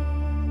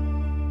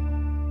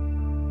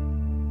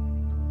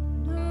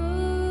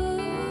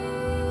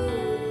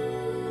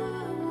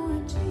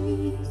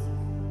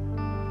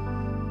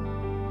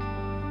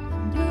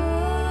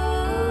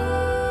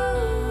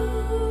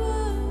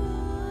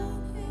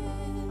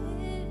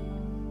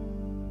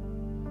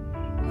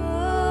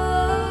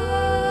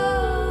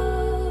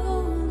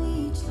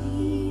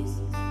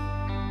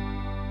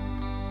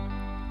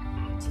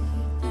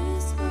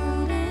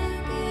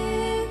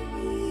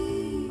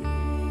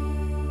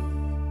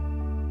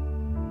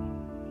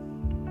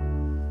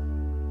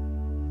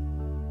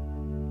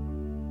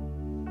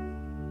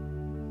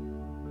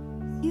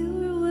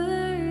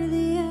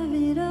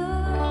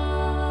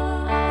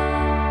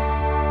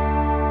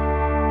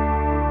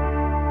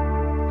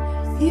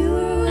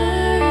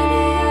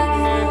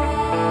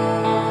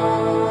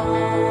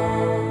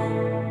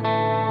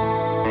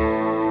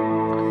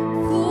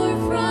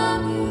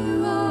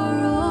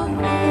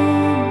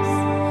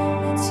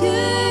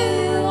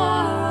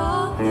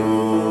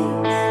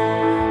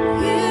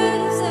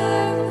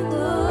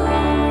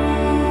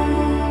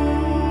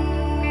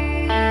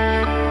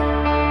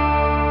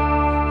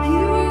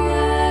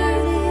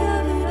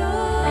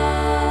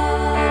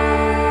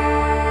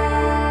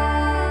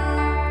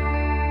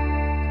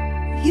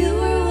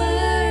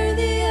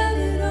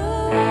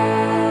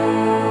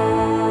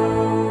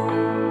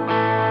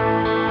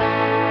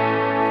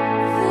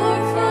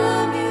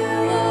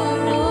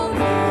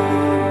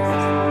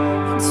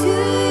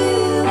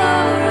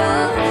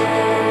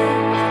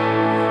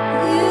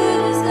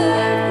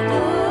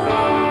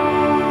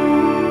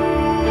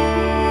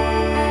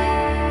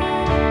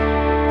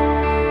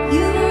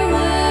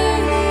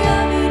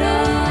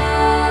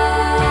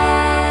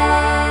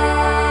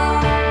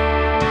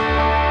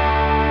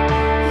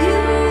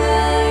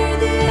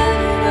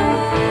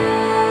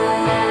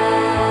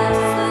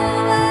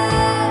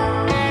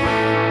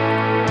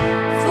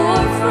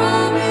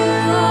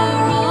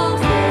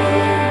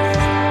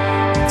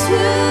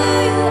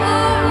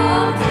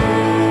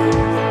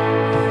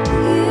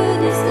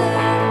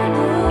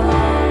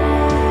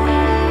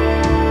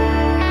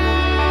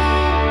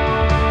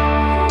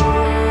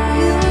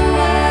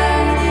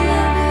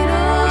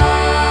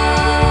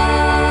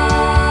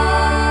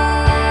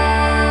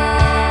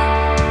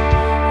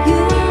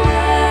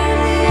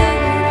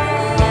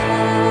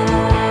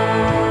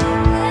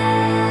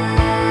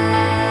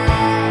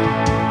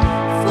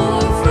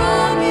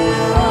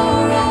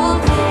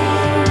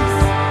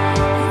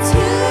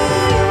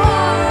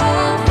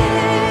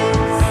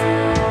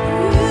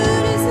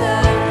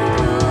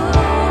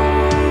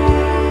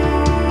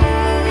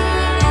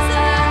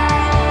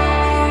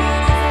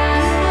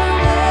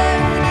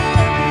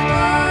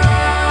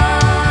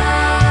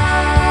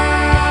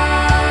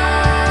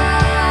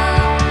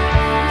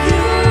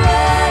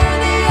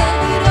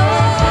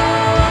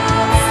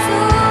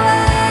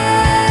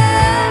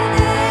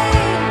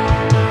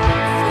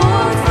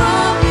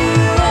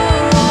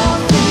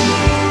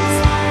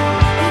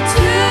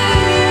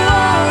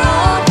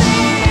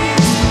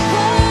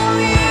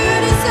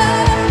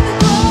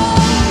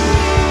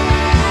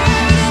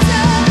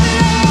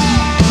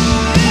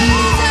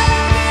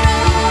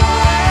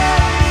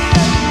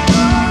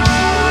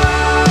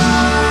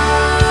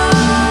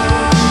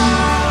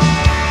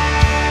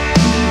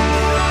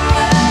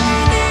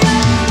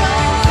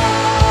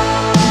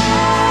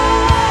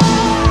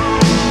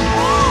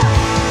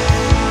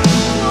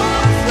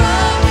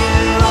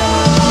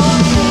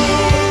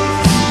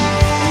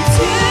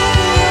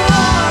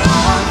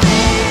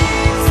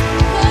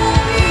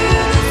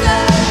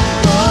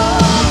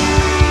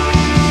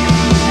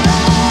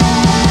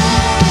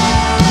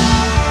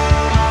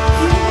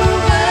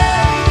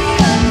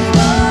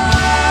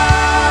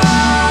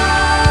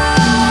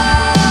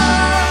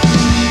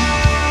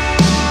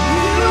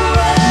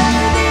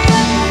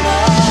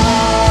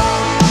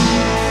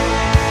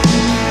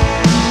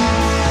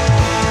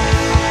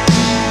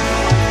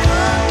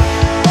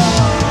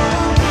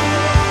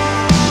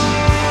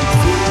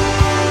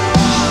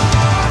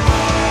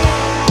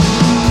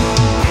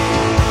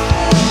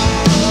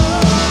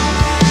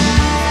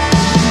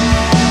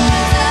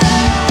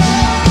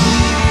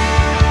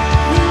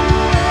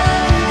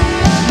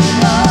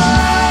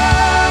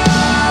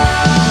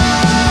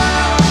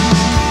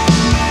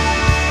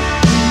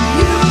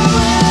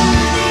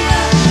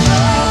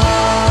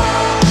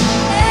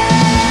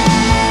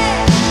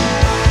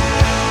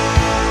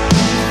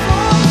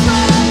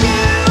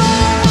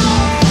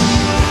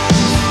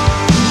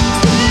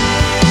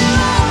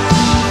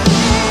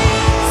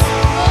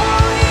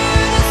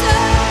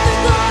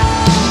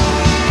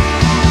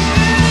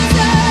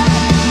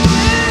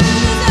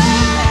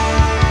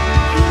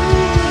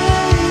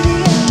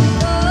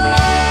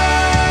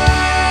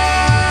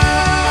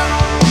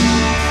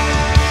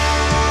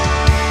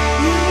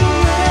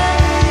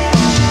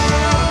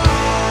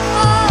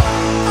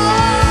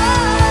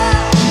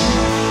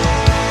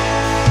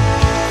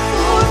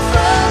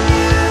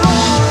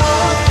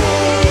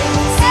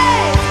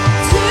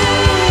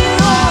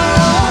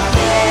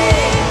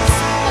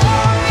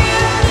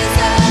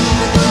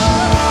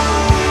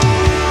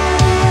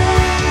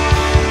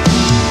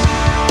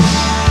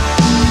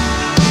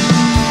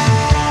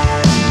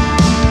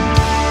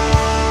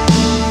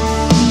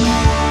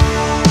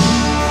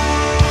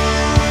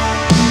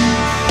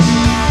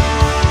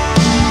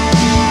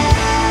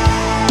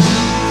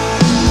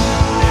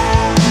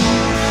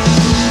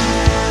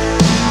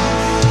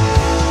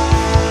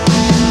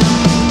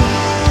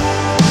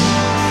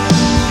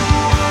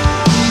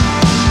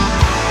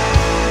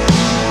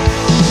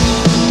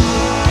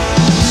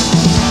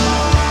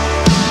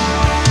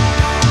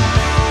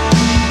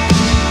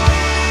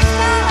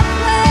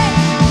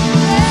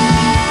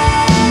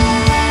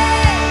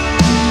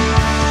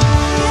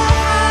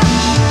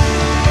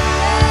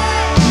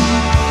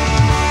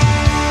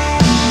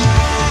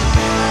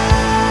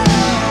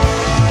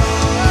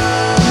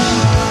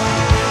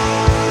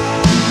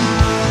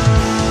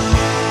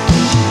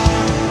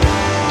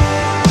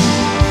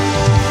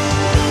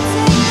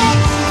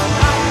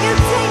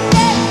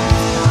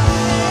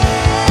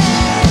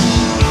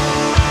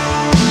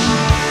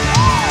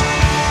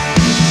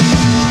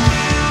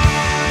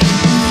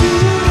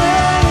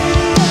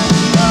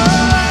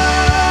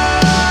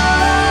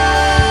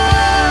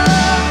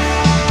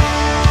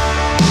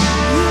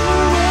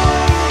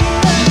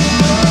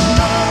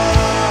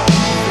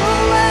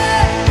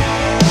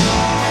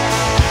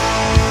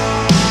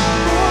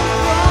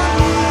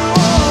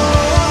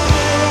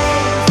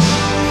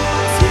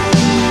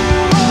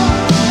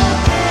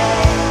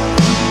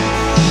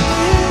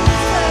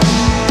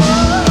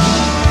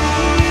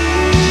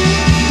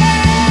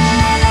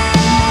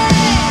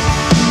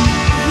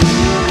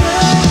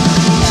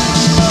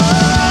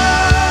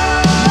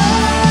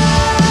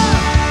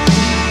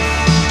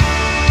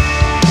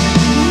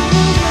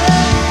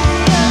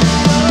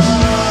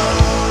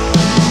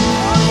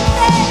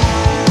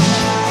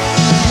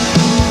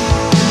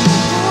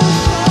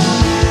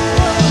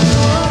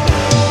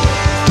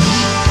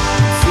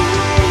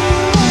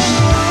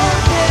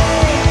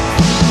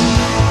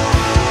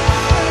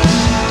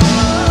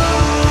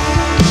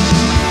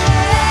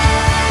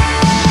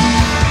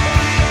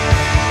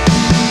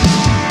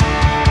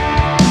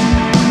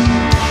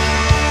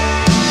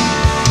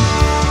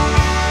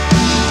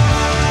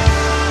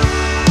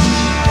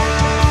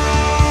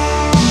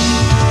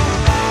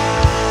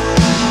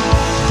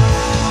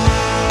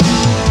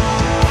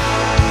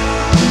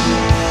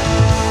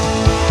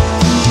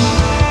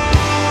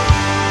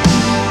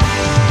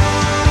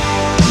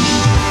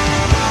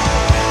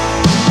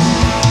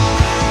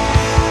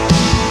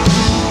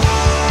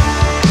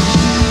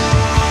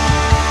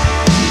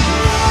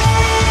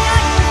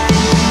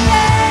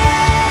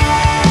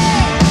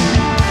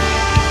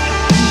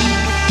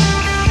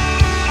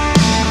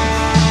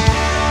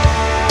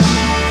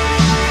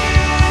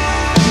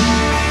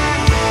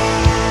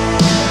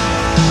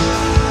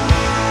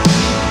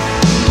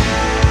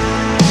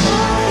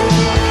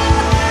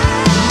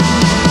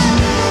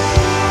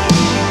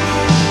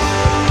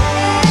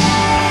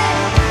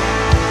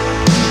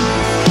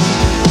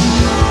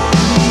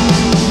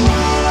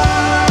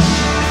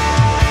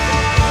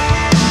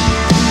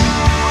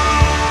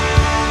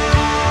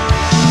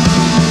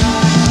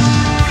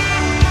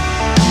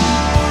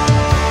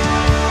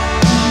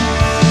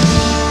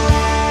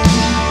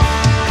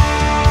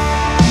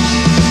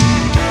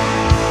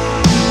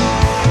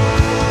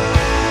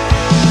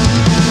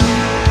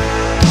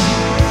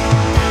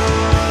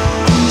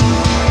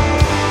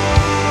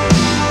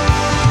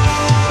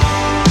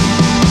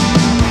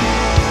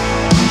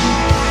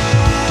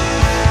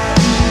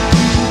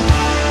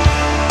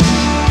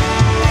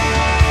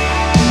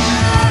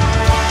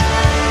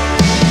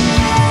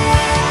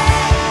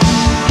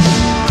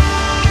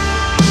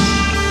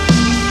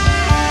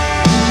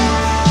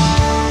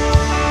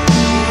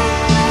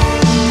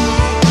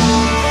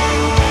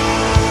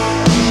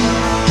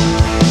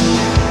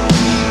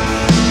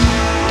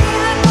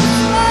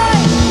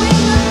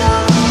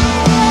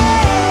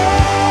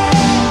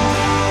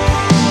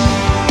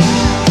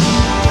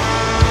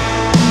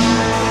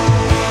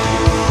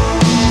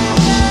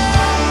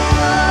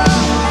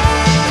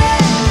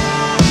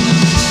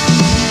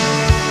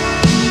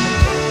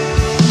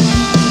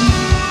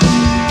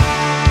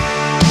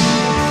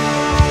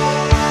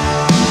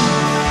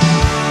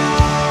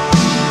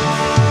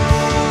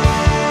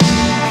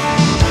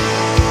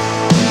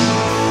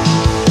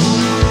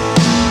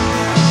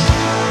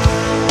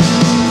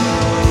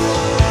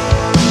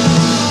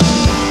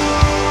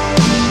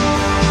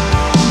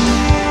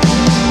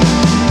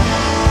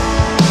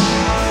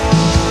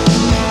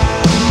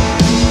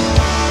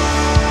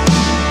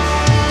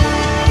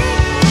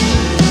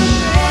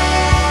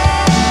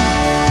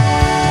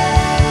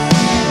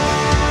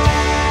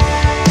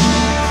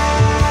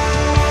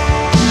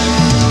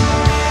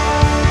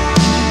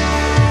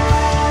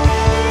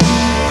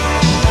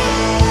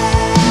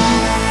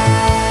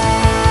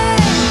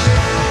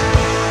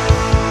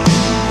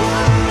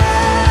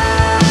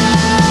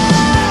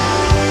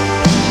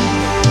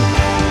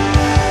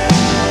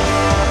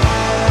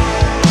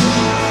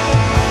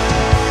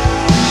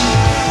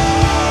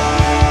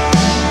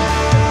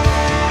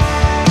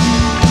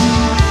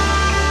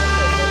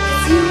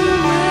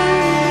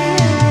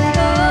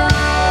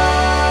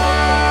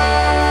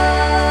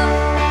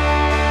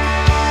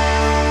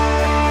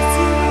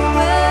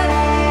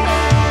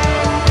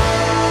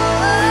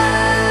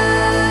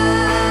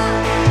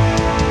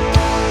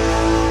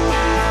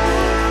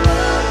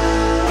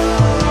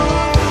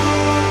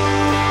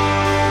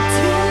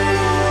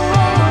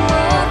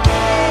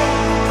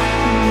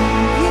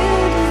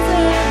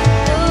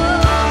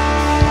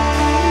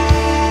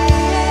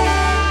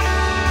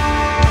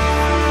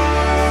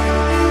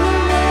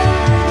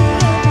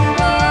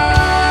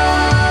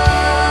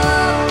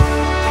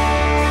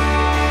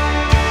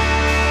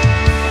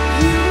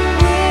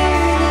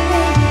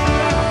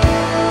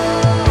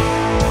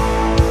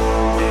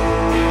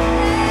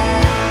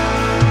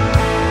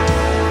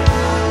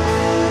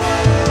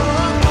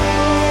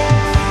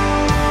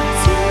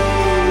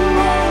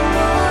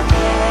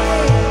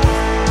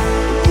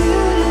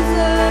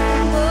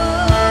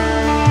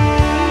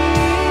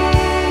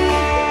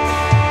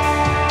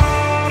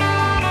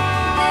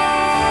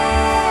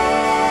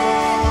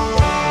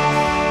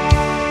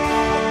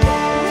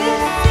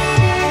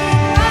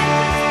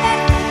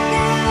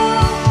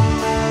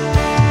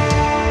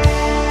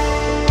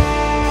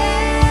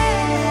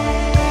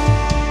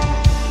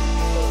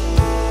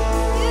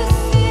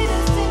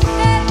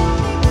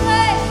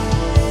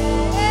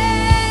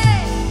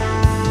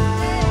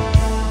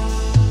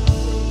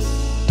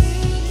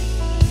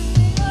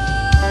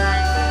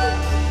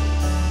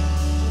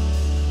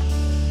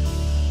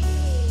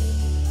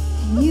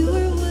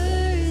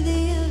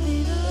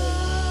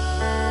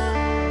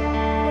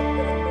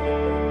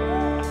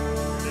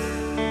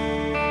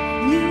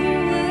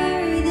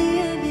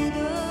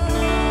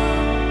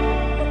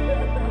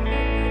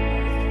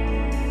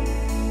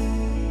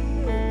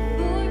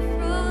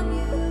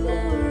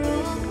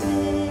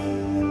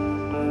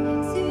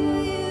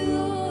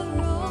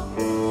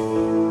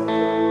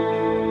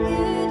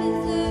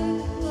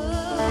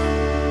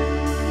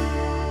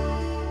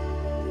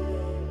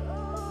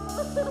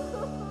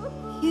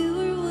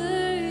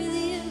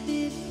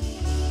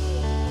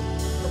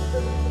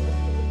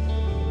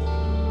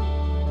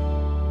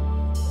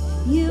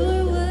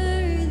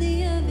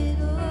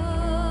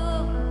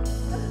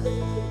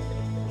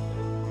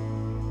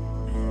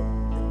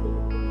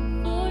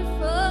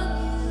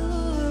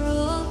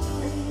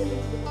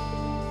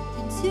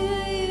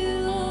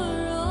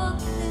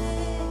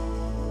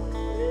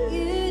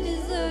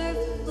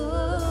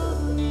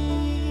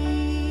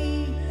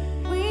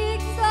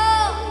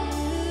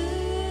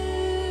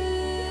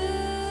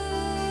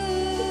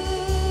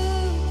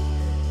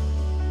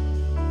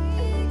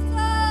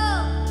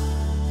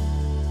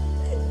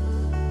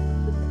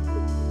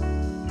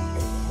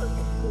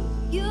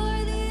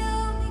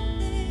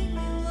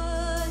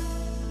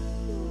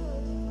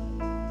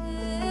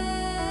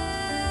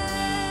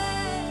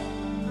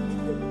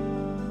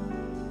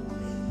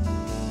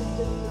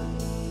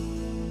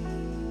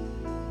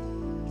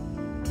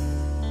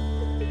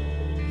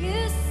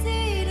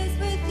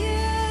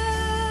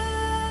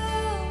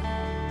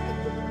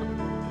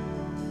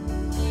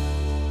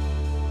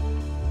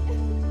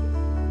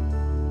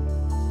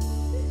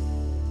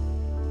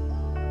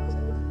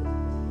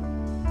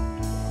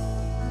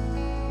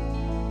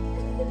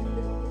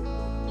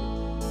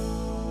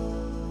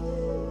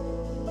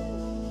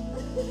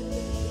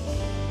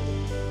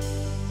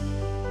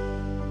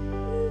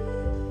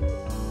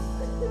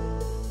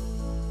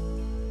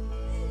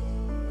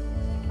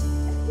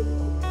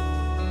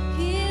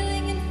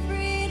Healing and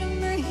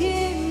freedom are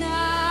here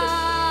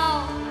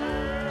now.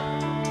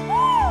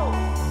 Woo!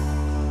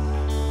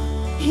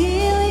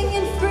 Healing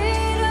and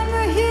freedom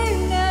are here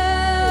now.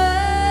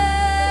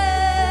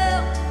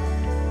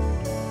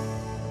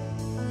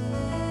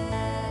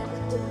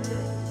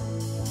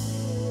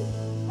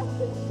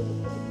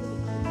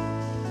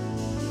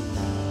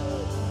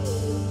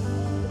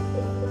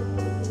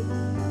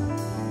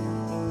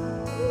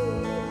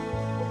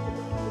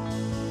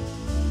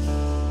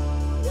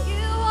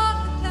 You walk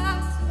the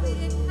path so we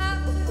didn't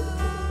have to.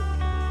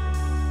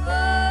 Oh,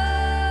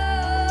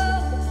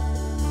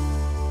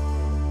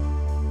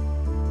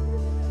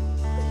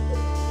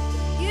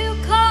 you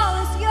call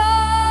us yours.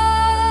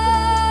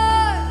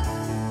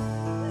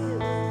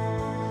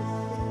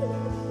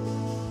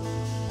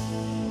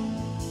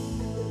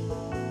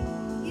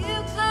 You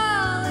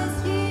call us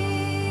here.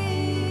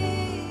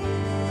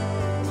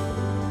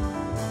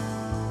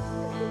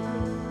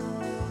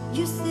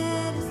 You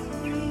set us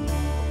free.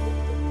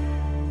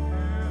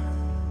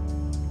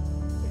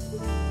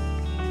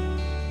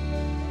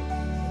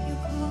 You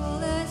call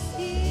us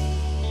here.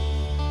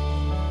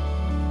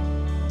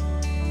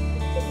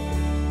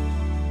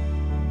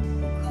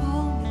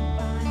 Call me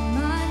by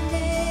my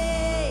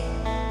name.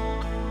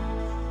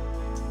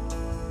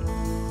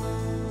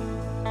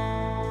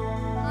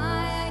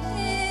 My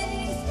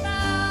identity's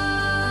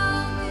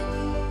found in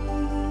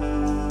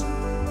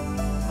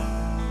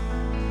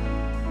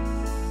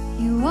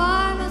you. You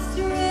are my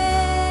strength.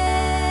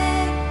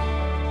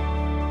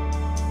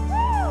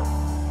 Woo!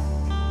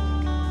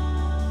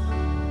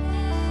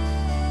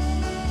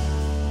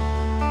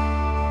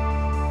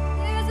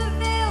 There's a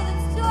veil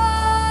that's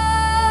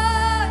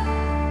torn.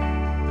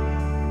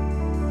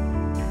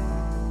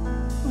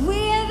 We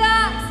have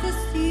access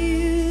to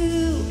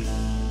you.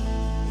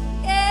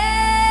 Yeah.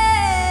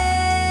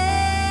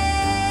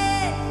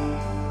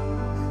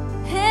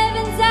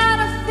 Heaven's at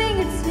our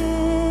fingertips.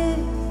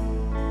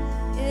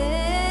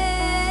 Yeah.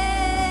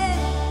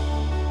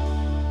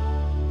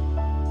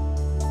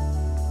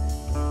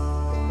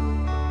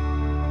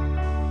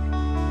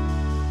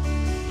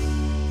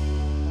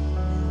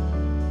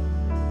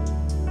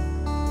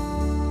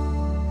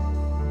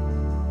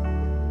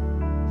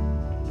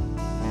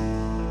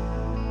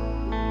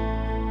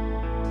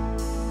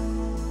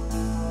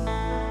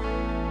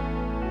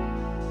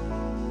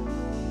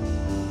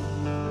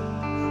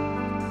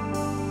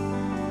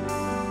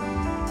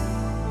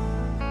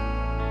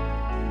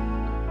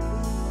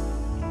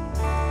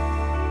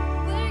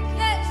 We're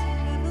catching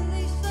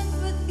revelations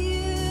with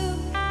you.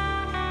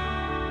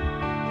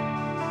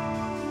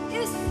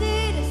 You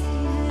seat us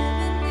in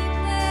heavenly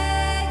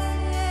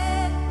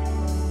places.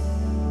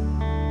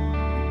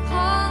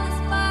 Call us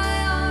by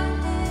our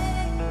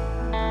name.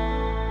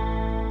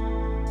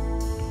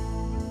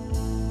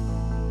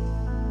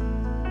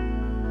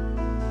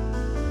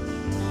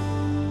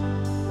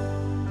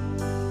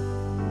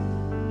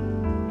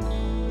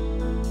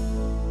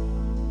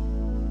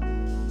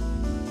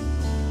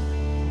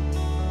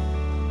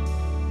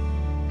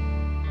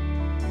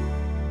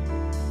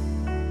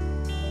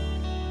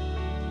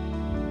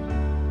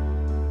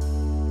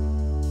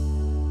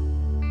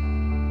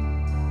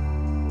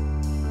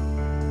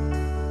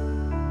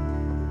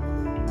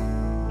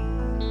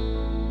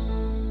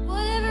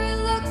 Whatever it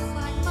looks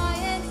like, my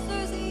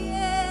answer's a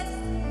yes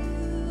to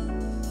you.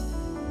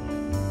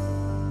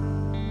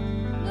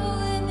 No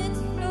limits,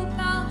 no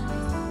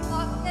boundaries,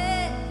 walk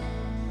ahead.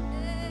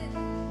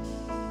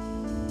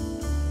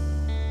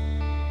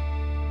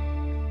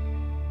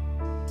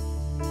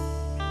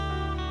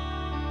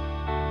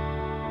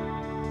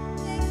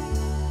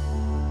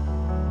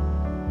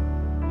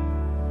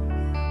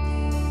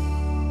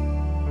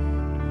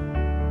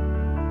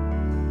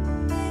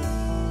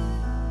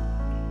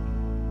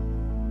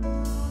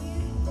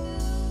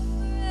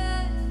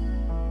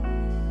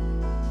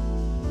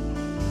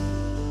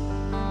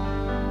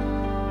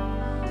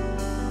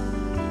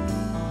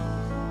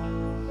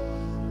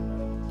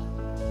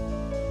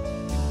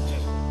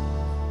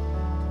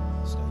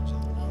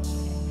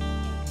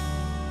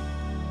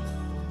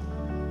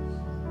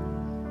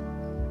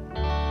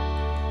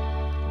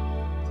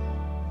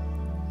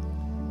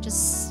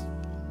 Just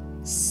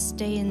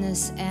stay in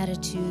this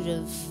attitude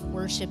of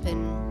worship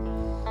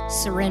and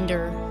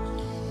surrender.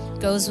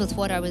 Goes with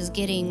what I was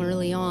getting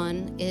early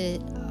on.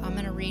 I'm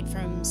going to read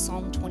from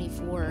Psalm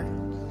 24,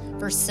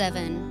 verse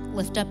 7.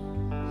 Lift up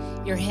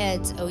your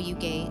heads, O you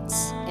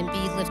gates, and be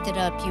lifted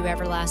up, you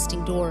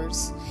everlasting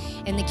doors.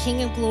 And the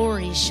King of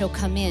glory shall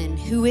come in.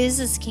 Who is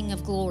this King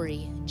of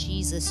glory?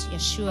 Jesus,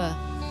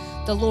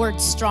 Yeshua, the Lord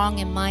strong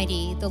and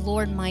mighty, the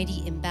Lord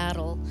mighty in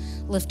battle.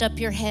 Lift up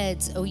your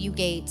heads, O you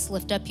gates,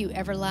 lift up you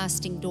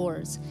everlasting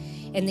doors,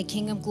 and the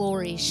King of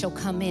glory shall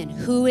come in.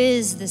 Who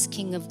is this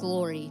King of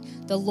glory?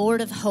 The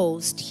Lord of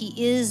hosts. He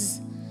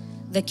is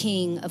the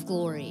King of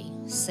glory.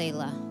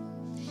 Selah.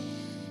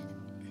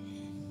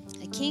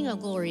 The King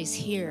of glory is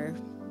here.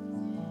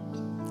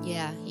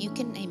 Yeah, you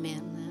can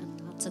amen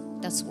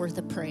that. That's worth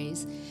a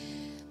praise.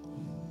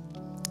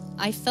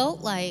 I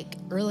felt like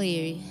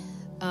earlier,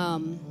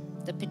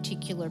 the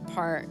particular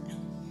part,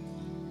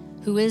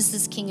 who is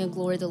this King of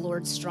glory, the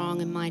Lord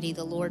strong and mighty,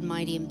 the Lord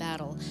mighty in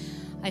battle.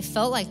 I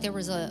felt like there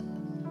was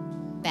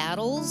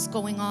battles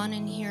going on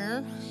in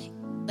here,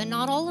 but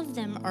not all of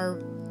them are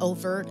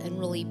overt and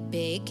really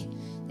big.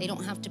 They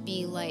don't have to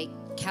be like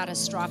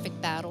catastrophic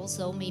battles,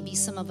 though maybe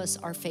some of us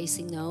are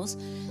facing those.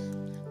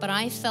 But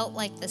I felt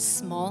like the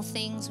small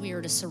things we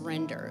are to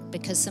surrender,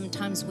 because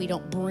sometimes we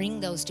don't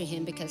bring those to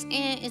him because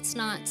it's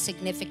not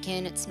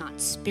significant, it's not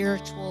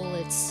spiritual,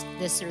 it's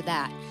this or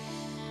that.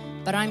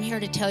 But I'm here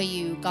to tell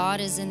you, God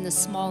is in the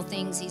small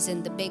things, he's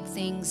in the big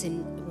things,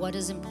 and what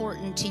is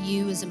important to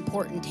you is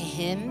important to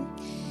him.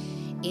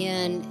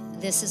 And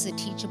this is a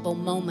teachable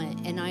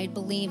moment. And I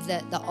believe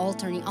that the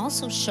altar, and he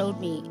also showed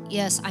me,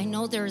 yes, I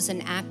know there's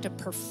an act of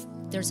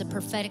there's a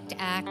prophetic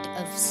act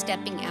of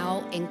stepping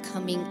out and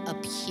coming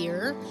up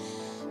here,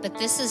 but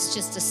this is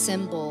just a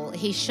symbol.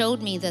 He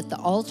showed me that the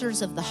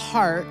altars of the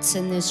hearts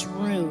in this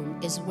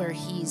room is where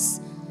his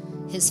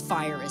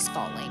fire is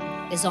falling,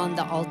 is on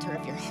the altar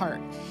of your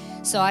heart.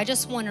 So I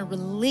just want to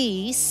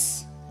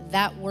release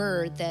that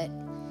word that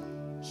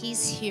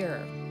he's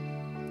here,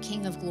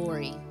 King of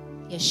glory,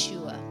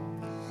 Yeshua.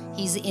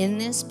 He's in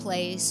this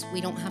place.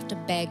 We don't have to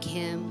beg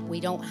him.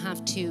 We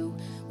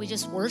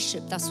just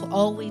worship. That's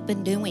all we've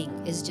been doing,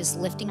 is just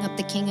lifting up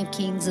the King of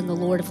Kings and the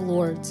Lord of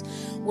Lords,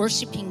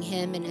 worshiping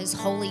him in his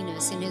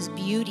holiness and his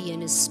beauty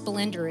and his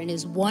splendor and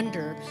his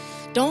wonder.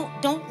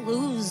 Don't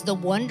lose the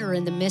wonder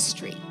and the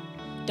mystery.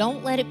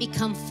 Don't let it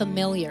become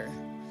familiar.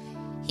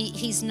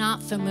 He's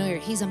not familiar.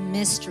 He's a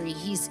mystery.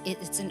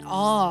 It's an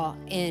awe,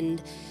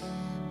 and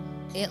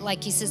it,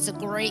 like he says, it's a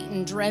great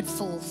and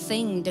dreadful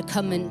thing to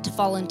come and to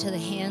fall into the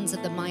hands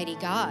of the mighty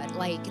God.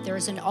 Like,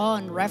 there's an awe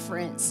and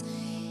reverence,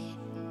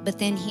 but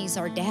then he's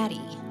our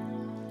daddy.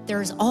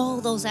 There's all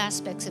those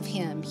aspects of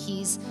him.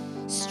 He's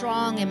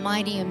strong and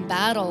mighty in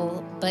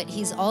battle, but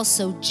he's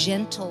also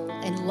gentle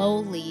and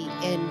lowly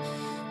and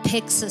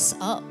picks us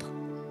up.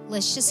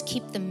 Let's just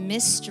keep the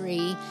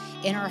mystery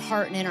in our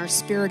heart and in our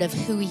spirit of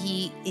who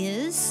he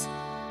is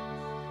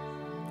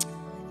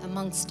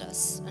amongst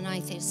us. And I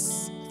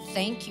just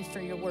thank you for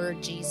your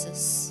word,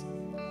 Jesus.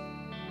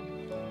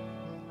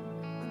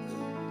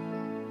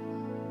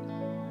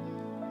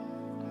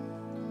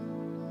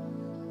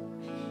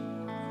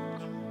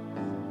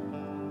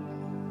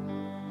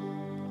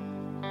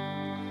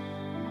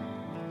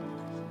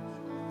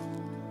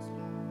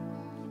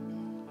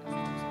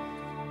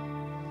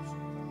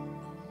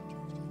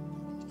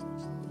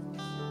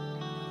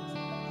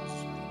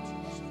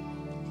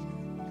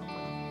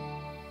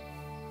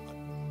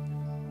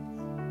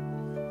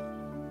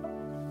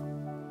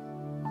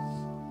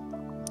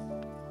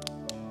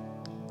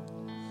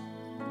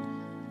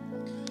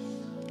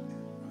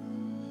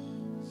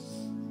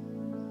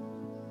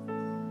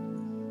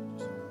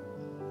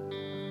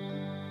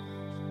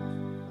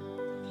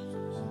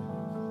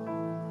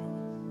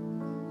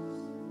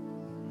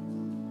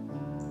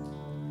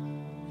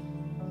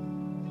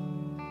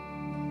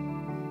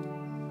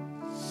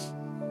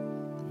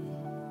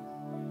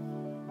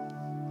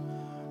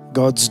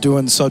 God's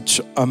doing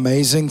such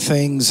amazing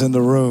things in the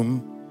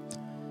room,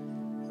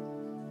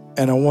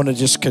 and I want to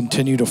just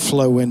continue to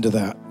flow into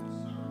that.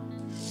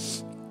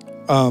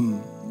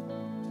 And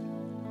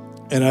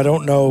I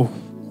don't know,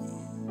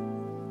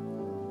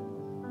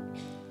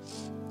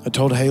 I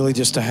told Haley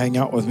just to hang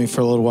out with me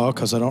for a little while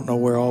because I don't know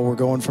where all we're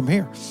going from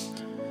here.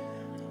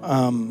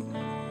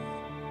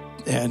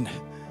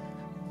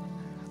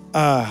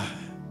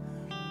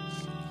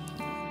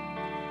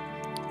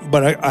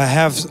 But I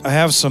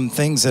have some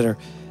things that are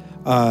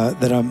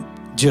that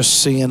I'm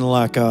just seeing,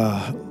 like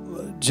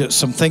just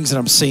some things that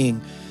I'm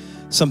seeing,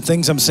 some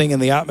things I'm seeing in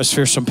the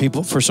atmosphere.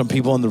 For some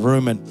people in the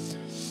room,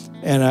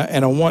 and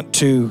I want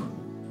to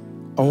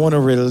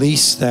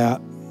release that.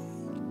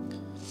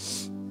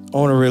 I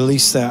want to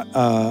release that.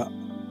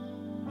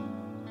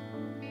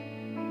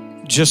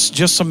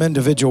 Just some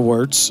individual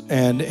words,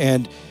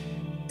 and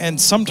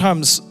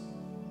sometimes,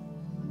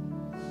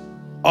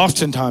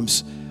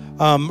 oftentimes,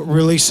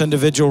 release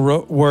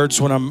individual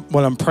words when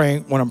I'm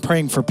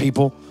praying for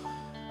people,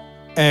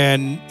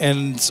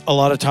 and a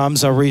lot of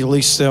times I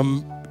release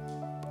them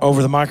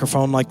over the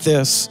microphone like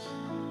this.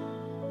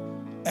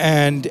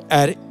 And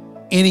at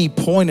any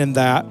point in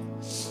that,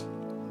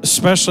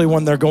 especially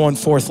when they're going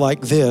forth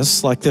like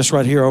this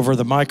right here over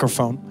the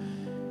microphone,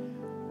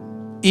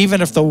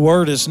 even if the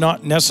word is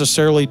not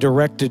necessarily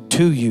directed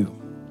to you,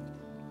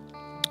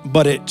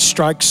 but it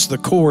strikes the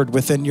chord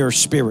within your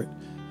spirit.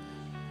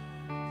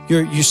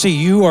 You see,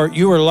 you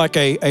are like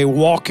a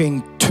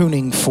walking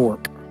tuning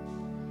fork.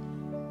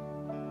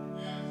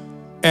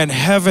 And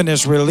heaven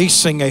is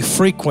releasing a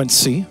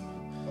frequency.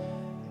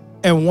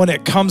 And when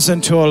it comes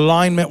into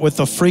alignment with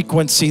the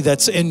frequency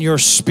that's in your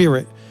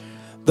spirit,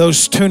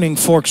 those tuning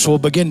forks will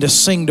begin to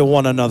sing to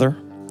one another.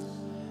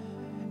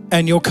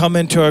 and you'll come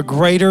into a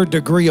greater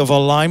degree of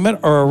alignment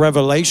or a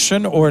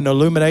revelation or an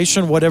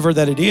illumination, whatever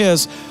that it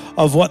is,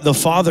 of what the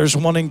Father's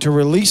wanting to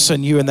release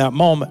in you in that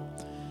moment.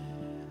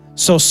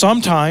 So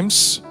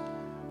sometimes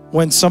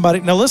when somebody,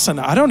 now listen,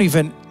 I don't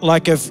even,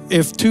 like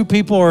if two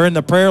people are in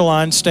the prayer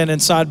line standing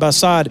side by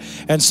side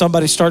and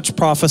somebody starts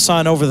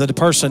prophesying over the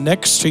person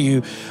next to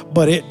you,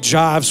 but it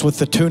jives with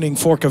the tuning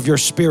fork of your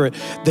spirit,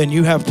 then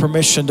you have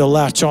permission to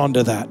latch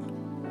onto that.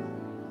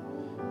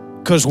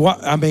 Because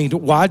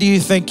why do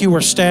you think you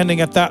were standing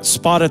at that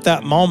spot at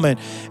that moment,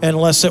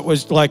 unless it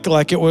was like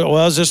it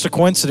was just a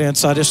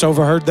coincidence? I just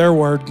overheard their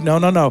word.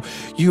 No.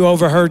 You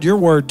overheard your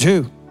word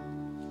too.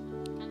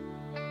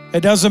 It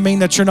doesn't mean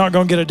that you're not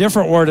going to get a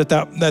different word at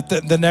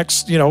the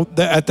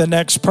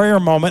next prayer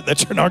moment,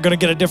 that you're not going to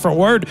get a different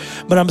word.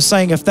 But I'm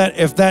saying if that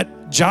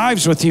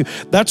jives with you,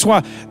 that's why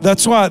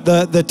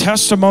the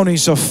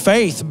testimonies of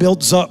faith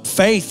builds up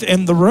faith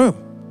in the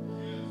room.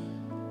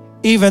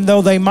 Even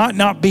though they might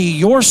not be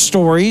your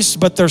stories,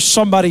 but there's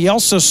somebody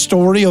else's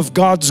story of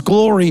God's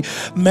glory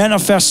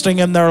manifesting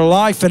in their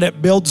life, and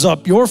it builds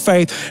up your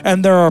faith.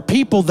 And there are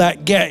people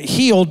that get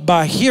healed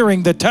by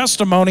hearing the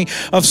testimony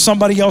of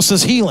somebody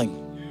else's healing.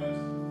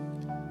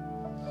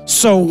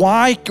 So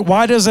why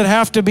does it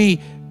have to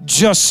be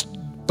just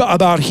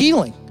about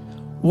healing?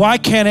 Why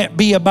can't it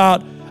be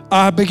about,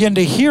 I begin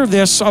to hear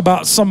this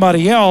about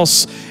somebody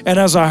else, and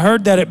as I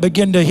heard that, it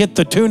began to hit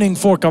the tuning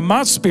fork of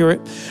my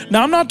spirit.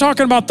 Now, I'm not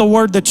talking about the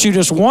word that you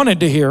just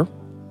wanted to hear.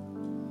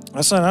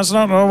 That's not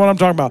what I'm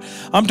talking about.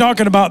 I'm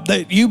talking about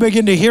that you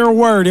begin to hear a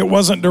word. It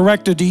wasn't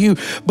directed to you,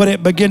 but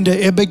it began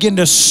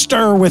to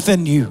stir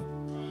within you.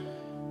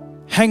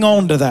 Hang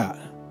on to that.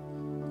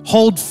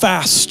 Hold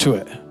fast to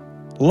it.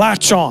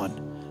 Latch on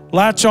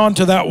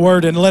to that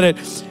word and let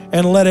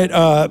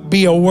it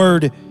be a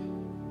word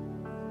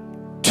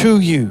to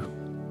you.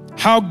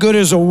 How good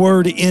is a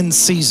word in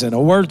season?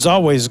 A word's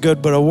always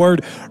good, but a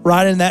word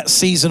right in that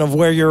season of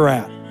where you're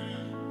at.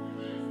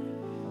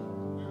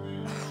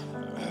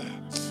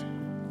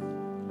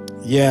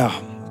 Yeah,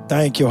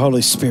 thank you,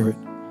 Holy Spirit.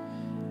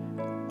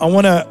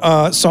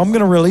 So I'm going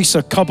to release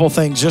a couple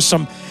things,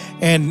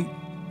 and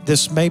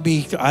this may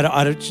be,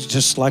 I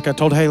just like I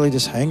told Haley,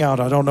 just hang out.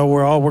 I don't know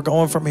where all we're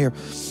going from here.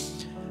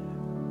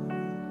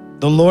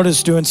 The Lord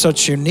is doing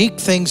such unique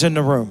things in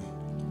the room.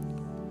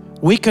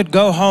 We could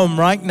go home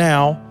right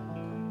now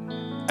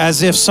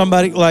as if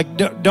somebody,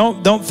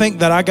 don't think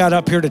that I got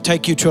up here to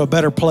take you to a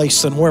better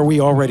place than where we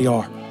already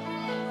are.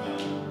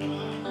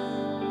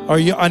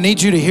 I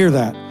need you to hear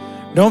that.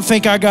 Don't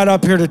think I got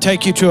up here to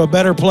take you to a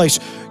better place.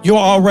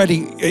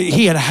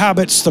 He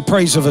inhabits the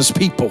praise of his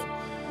people.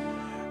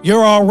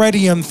 You're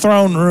already in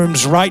throne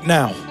rooms right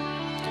now.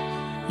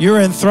 You're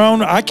in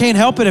throne. I can't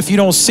help it if you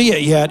don't see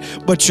it yet,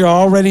 but you're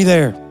already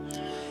there.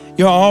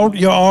 You're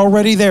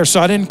already there.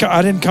 So I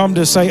didn't come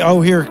to say,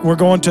 oh, here, we're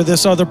going to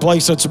this other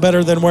place that's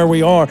better than where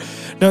we are.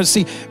 No,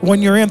 see,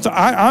 when you're in,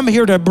 I'm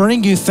here to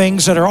bring you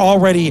things that are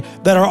already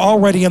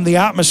in the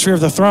atmosphere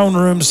of the throne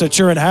rooms that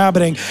you're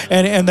inhabiting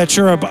and that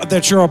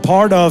you're a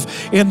part of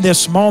in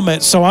this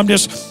moment. So I'm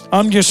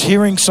just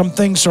hearing some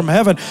things from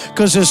heaven,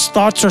 because his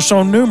thoughts are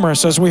so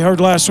numerous, as we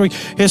heard last week.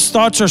 His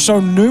thoughts are so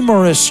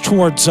numerous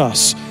towards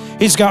us.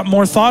 He's got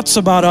more thoughts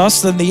about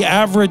us than the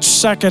average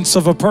seconds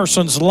of a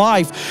person's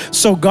life.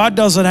 So God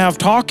doesn't have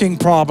talking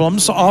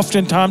problems.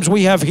 Oftentimes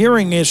we have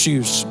hearing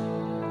issues.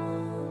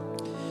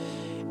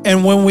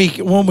 And when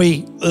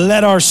we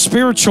let our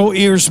spiritual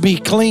ears be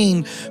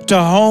clean to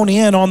hone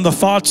in on the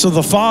thoughts of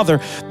the Father,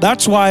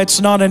 that's why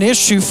it's not an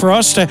issue for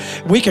us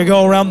we could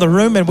go around the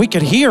room and we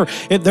could hear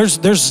it. There's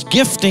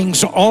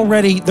giftings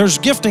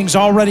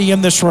already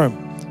in this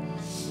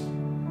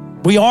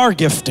room. We are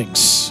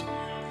giftings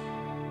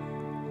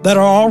that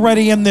are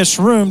already in this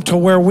room to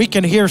where we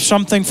can hear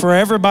something for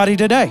everybody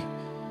today.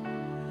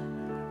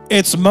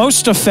 It's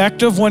most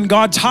effective when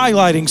God's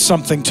highlighting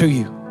something to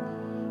you.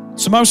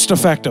 It's most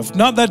effective.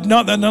 Not that.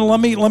 No, let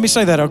me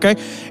say that, okay?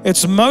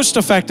 It's most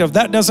effective.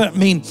 That doesn't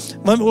mean,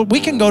 we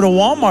can go to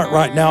Walmart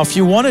right now if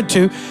you wanted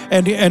to,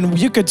 and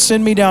you could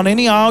send me down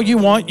any aisle you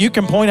want. You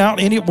can point out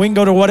we can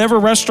go to whatever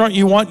restaurant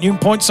you want. You can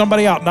point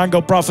somebody out and I can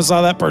go prophesy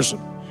that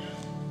person.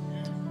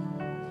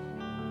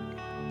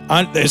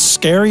 As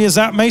scary as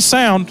that may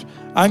sound,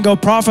 I can go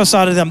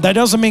prophesy to them. That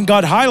doesn't mean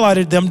God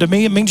highlighted them to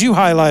me. It means you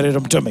highlighted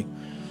them to me.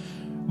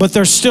 But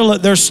there's still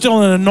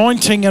an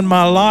anointing in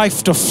my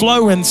life to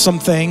flow in some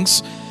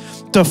things,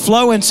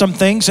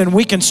 and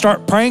we can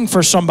start praying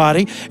for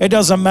somebody. It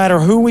doesn't matter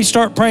who we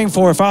start praying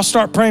for. If I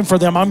start praying for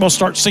them, I'm going to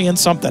start seeing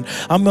something.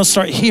 I'm going to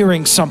start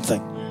hearing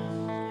something.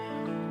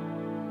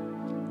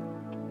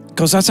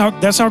 Because that's how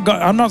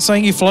God, I'm not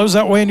saying he flows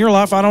that way in your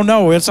life. I don't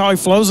know. It's how he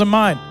flows in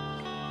mine.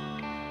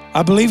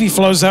 I believe he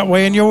flows that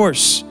way in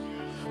yours,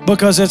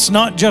 because it's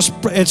not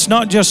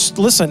just,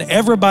 listen,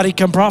 everybody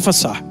can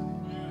prophesy.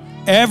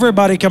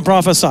 Everybody can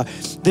prophesy.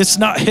 It's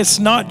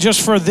not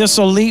just for this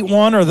elite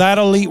one or that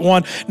elite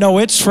one. No,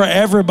 it's for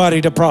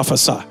everybody to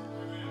prophesy.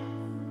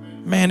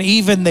 Man,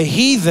 even the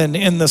heathen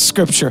in the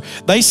scripture,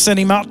 they sent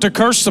him out to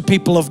curse the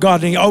people of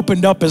God, and he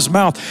opened up his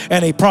mouth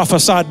and he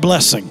prophesied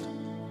blessing.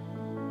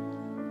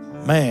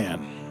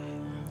 Man,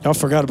 y'all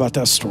forgot about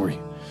that story.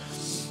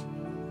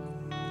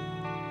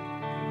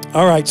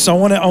 All right, so I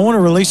want to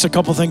release a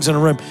couple things in the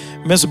room.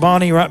 Miss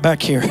Bonnie, right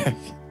back here.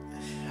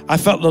 I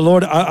felt the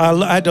Lord,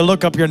 I had to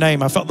look up your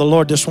name. I felt the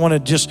Lord just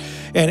wanted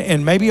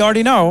and maybe you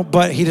already know,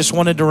 but he just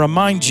wanted to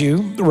remind you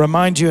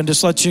and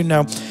just let you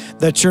know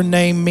that your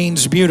name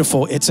means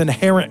beautiful. Its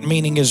inherent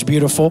meaning is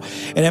beautiful,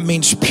 and it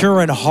means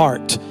pure in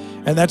heart.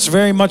 And that's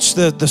very much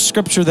the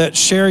scripture that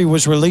Sherry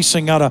was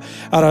releasing out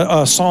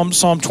of Psalm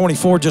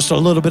 24 just a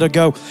little bit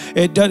ago.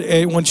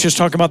 When she was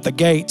talking about the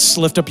gates,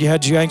 lift up your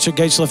heads, you ancient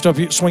gates, lift up,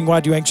 swing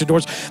wide, you ancient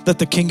doors, that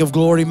the King of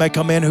glory may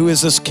come in. Who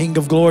is this King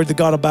of glory? The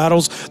God of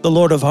battles, the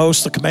Lord of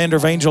hosts, the commander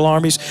of angel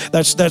armies.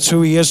 That's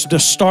who he is. The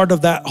start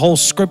of that whole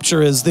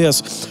scripture is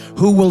this: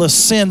 who will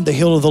ascend the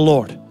hill of the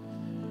Lord?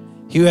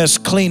 He who has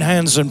clean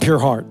hands and pure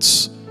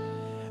hearts.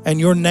 And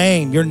your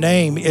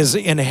name is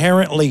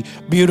inherently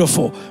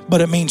beautiful, but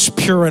it means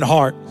pure in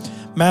heart.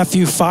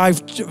 Matthew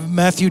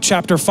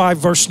chapter 5,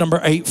 verse number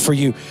 8 for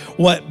you.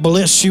 What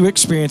bliss you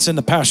experience in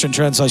the Passion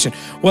Translation.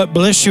 What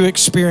bliss you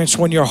experience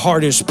when your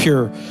heart is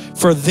pure.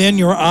 For then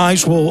your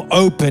eyes will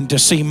open to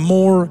see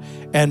more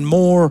and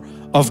more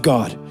of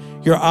God.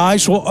 Your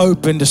eyes will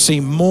open to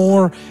see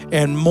more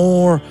and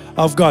more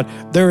of God.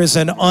 There is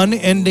an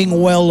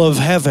unending well of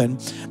heaven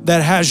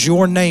that has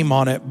your name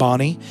on it,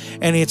 Bonnie.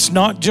 And it's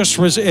not just,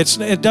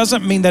 it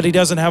doesn't mean that he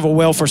doesn't have a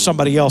well for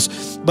somebody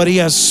else, but he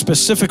has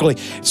specifically.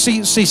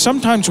 See,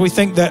 sometimes we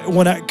think that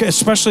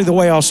especially the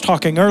way I was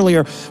talking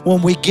earlier,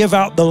 when we give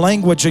out the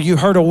language, or you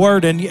heard a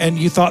word and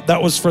you thought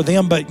that was for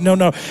them, but no,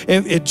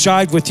 it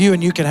jived with you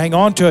and you can hang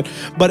on to it.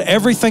 But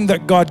everything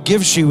that God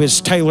gives you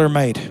is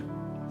tailor-made.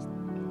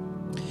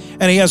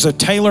 And he has a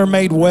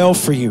tailor-made well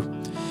for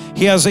you.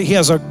 He has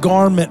a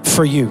garment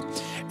for you.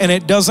 And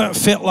it doesn't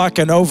fit like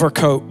an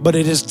overcoat, but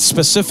it is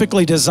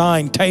specifically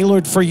designed,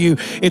 tailored for you.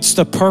 It's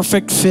the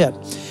perfect fit.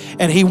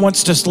 And he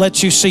wants to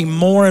let you see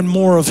more and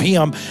more of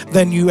him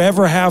than you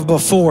ever have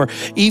before.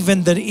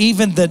 Even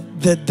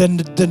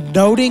the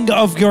noting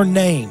of your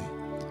name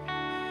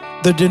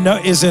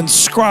is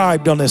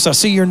inscribed on this. I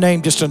see your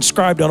name just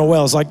inscribed on a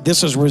well. It's like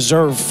this is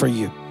reserved for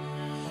you.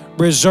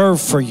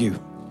 Reserved for you.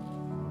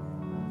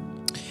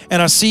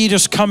 And I see you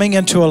just coming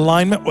into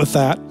alignment with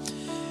that.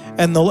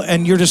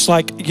 And you're just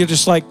like I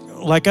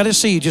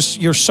just see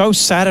you're so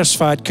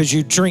satisfied because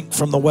you drink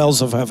from the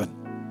wells of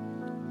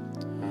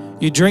heaven.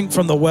 You drink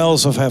from the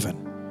wells of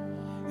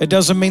heaven. It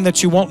doesn't mean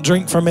that you won't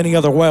drink from any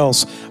other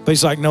wells, but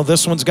he's like, no,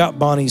 this one's got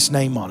Bonnie's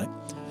name on it.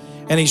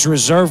 And he's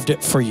reserved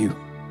it for you.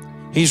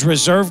 He's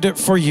reserved it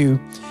for you,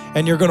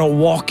 and you're going to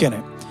walk in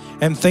it.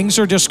 And things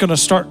are just going to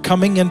start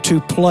coming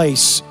into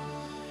place.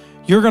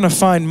 You're going to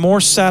find more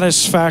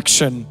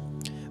satisfaction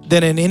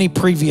than in any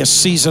previous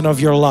season of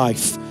your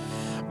life,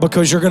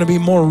 because you're going to be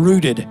more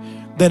rooted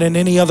than in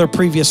any other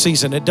previous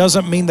season. It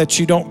doesn't mean that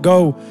you don't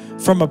go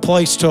from a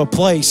place to a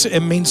place. It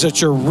means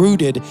that you're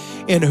rooted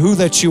in who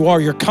that you are.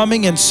 You're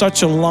coming in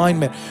such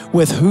alignment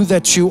with who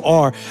that you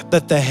are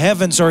that the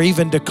heavens are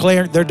even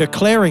declaring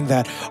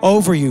that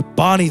over you.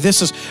 Bonnie, they're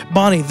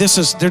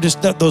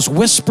just those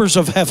whispers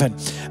of heaven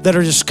that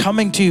are just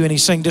coming to you. And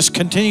he's saying, just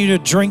continue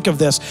to drink of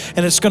this,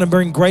 and it's going to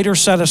bring greater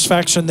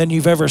satisfaction than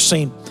you've ever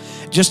seen.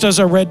 Just as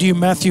I read to you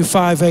Matthew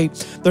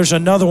 5:8, there's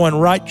another one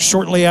right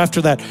shortly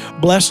after that.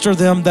 Blessed are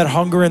them that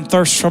hunger and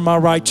thirst for my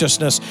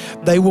righteousness;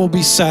 they will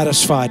be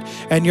satisfied.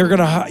 And you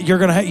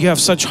have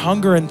such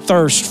hunger and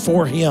thirst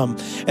for Him,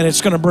 and it's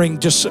going to bring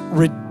just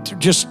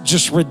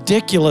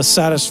ridiculous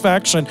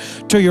satisfaction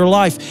to your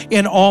life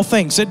in all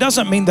things. It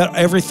doesn't mean that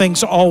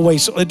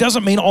it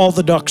doesn't mean all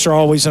the ducks are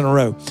always in a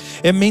row.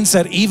 It means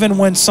that even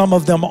when some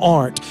of them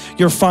aren't,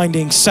 you're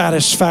finding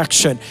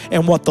satisfaction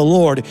in what the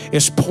Lord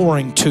is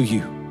pouring to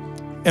you.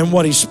 And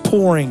what He's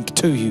pouring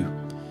to you.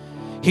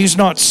 He's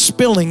not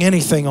spilling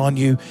anything on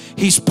you.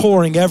 He's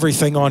pouring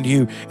everything on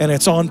you, and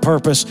it's on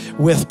purpose,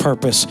 with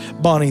purpose.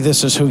 Bonnie,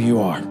 this is who you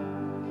are.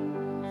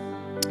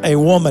 A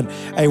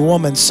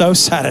woman so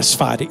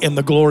satisfied in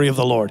the glory of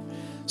the Lord.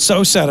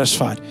 So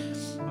satisfied.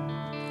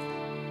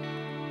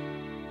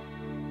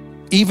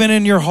 Even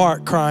in your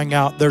heart crying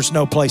out, there's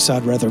no place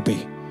I'd rather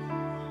be.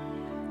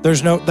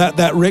 There's no,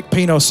 that Rick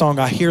Pino song,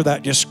 I hear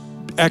that just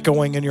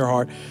echoing in your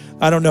heart.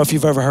 I don't know if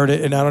you've ever heard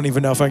it, and I don't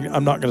even know if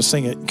I'm not going to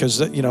sing it, because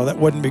that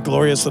wouldn't be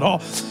glorious at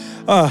all.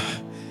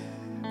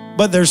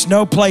 But there's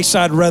no place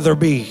I'd rather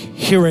be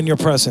here in your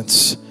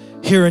presence.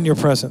 Here in your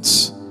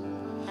presence.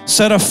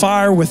 Set a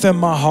fire within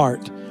my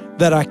heart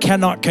that I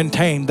cannot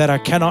contain, that I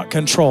cannot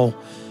control.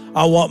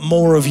 I want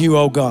more of you,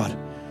 oh God.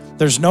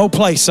 There's no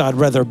place I'd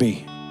rather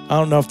be. I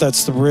don't know if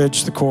that's the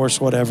bridge, the chorus,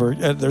 whatever.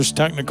 There's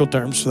technical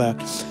terms for that.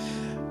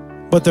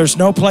 But there's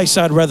no place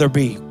I'd rather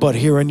be but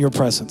here in your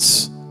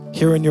presence.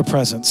 Here in your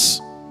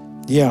presence.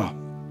 Yeah.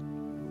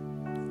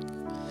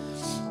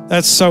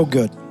 That's so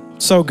good.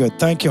 So good.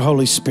 Thank you,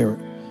 Holy Spirit.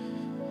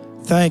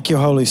 Thank you,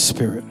 Holy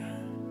Spirit.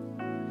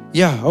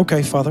 Yeah,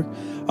 okay, Father.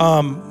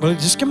 Well,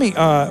 just give me,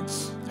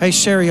 hey,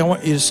 Sherry, I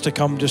want you just to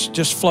come,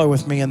 just flow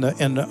with me I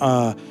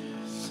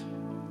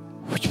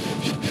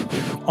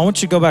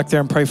want you to go back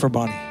there and pray for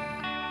Bonnie.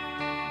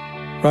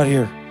 Right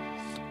here.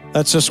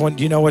 That's this one.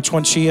 Do you know which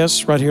one she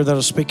is right here that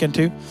I'm speaking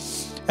to?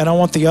 And I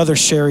want the other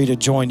Sherry to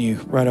join you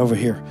right over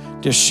here.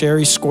 Just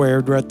Sherry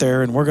squared right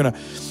there. And we're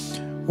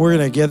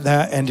gonna get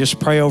that and just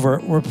pray over.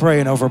 We're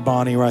praying over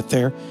Bonnie right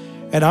there.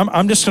 And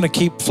I'm just gonna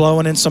keep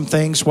flowing in some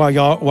things while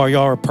y'all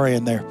are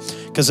praying there.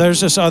 Because there's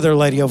this other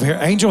lady over here.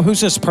 Angel,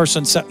 who's this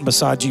person sitting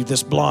beside you?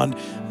 This blonde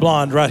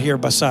right here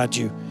beside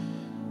you.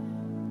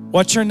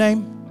 What's your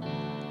name?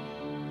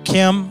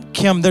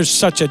 Kim, there's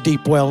such a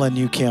deep well in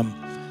you, Kim.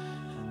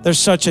 There's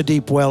such a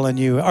deep well in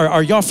you.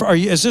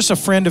 Is this a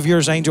friend of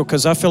yours, Angel?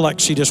 Because I feel like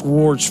she just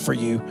wars for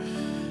you.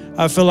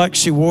 I feel like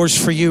she wars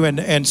for you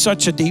and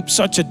such a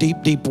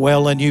deep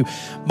well in you.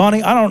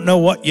 Bonnie, I don't know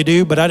what you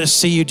do, but I just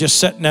see you just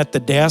sitting at the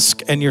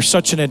desk and you're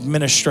such an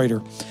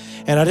administrator.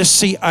 And I just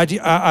see,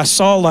 I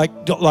saw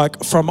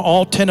like from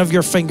all 10 of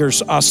your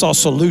fingers, I saw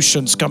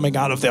solutions coming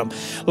out of them.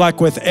 Like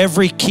with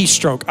every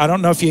keystroke. I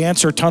don't know if you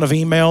answer a ton of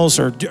emails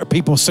or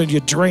people send you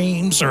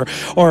dreams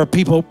or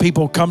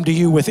people come to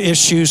you with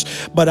issues,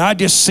 but I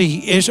just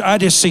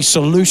see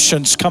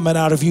solutions coming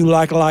out of you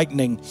like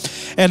lightning.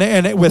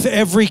 And with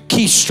every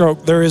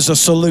keystroke, there is a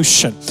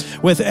solution.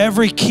 With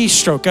every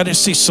keystroke, I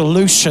just see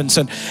solutions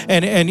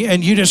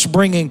and you just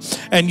bringing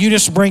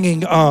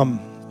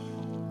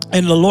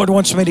and the Lord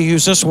wants me to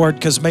use this word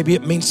because maybe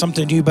it means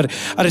something to you, but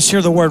I just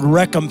hear the word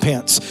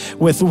recompense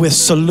with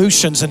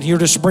solutions, and you're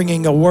just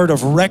bringing a word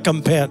of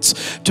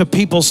recompense to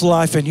people's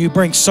life, and you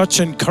bring such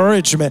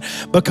encouragement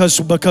because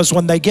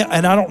when they get,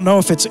 and I don't know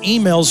if it's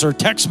emails or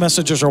text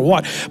messages or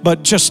what,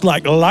 but just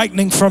like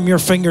lightning from your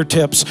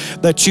fingertips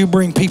that you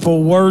bring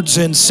people words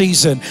in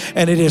season,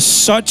 and it is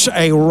such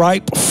a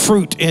ripe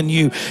fruit in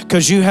you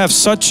because you have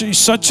such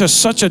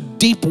a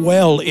deep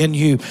well in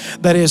you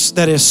that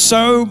is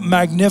so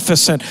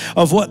magnificent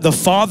of what the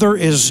Father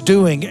is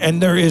doing, and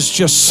there is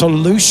just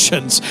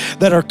solutions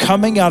that are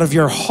coming out of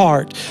your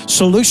heart.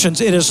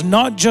 Solutions. It is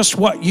not just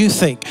what you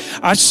think.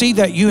 I see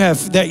that you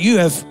have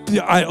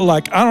I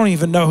don't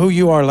even know who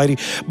you are, lady,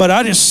 but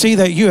I just see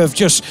that you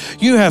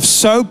have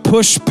so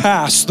pushed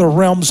past the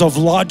realms of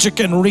logic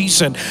and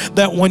reason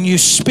that when you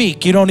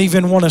speak, you don't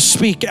even want to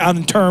speak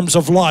in terms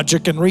of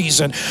logic and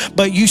reason,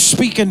 but you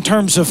speak in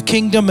terms of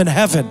kingdom and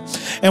heaven.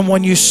 And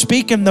when you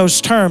speak in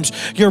those terms,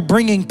 you're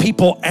bringing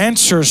people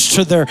answers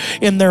to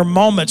in their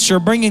moments. You're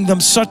bringing them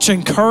such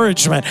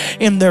encouragement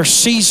in their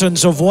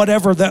seasons of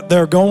whatever that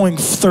they're going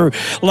through.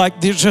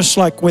 Like they're just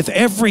like with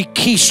every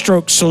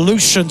keystroke,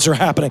 solutions are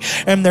happening.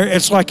 And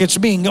it's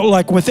being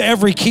like with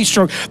every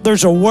keystroke,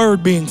 there's a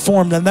word being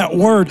formed, and that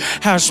word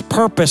has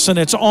purpose, and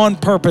it's on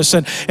purpose.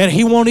 And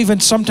he won't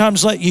even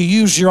sometimes let you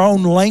use your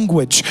own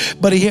language,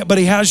 but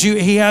he has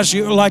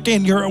you like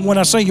in when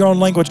I say your own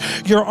language,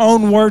 your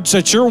own words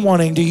that you're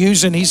wanting to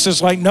use. And he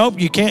says like, nope,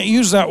 you can't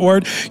use that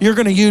word. You're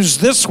going to use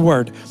this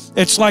word.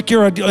 It's like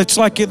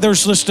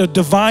there's just a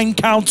divine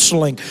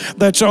counseling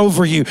that's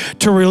over you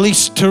to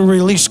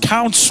release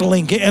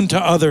counseling into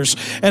others.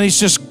 And he's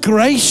just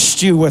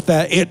graced you with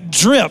that. It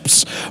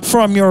drips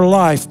from your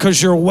life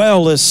because your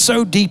well is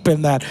so deep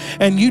in that.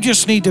 And you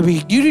just need to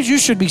be, you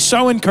should be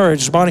so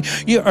encouraged, Bonnie.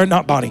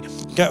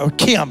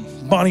 Kim.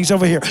 Bonnie's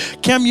over here.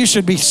 Kim, you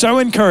should be so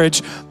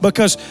encouraged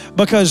because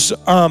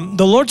the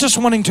Lord's just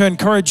wanting to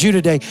encourage you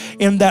today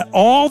in that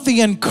all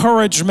the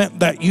encouragement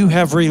that you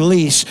have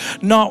released,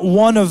 not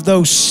one of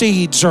those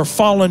seeds are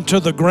fallen to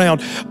the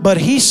ground, but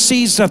he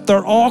sees that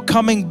they're all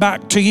coming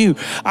back to you.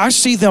 I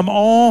see them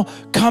all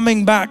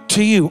coming back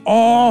to you,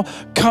 all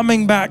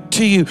coming back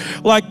to you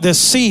like the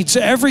seeds.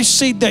 Every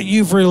seed that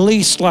you've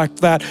released like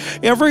that,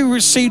 every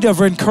seed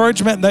of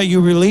encouragement that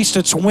you released,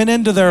 it's went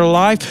into their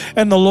life.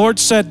 And the Lord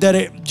said that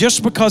it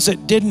just because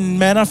it didn't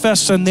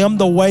manifest in them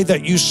the way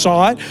that you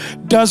saw it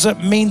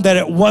doesn't mean that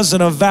it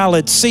wasn't a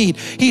valid seed.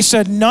 He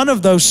said none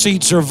of those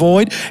seeds are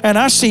void. And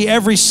I see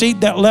every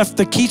seed that left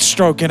the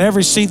keystroke and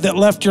every seed that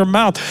left your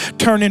mouth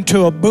turn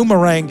into a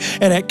boomerang,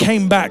 and it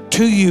came back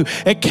to you.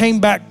 It came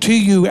back to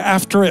you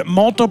after it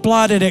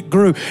multiplied and it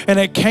grew, and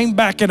it came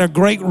back in a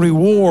great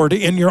reward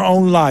in your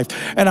own life.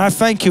 And I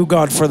thank you,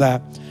 God, for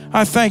that.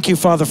 I thank you,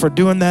 Father, for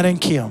doing that in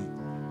Kim.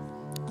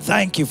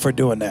 Thank you for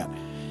doing that.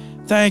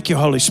 Thank you,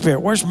 Holy Spirit.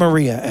 Where's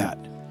Maria at?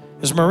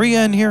 Is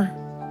Maria in here?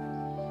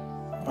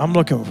 I'm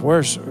looking.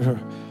 Where's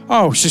her?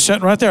 Oh, she's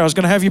sitting right there. I was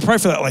going to have you pray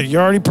for that lady.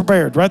 You're already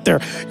prepared right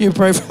there. You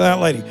pray for that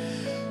lady.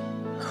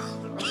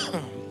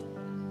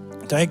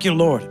 Thank you,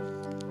 Lord.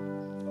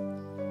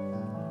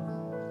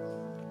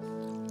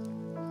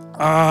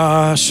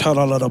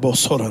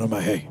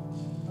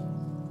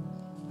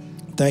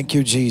 Thank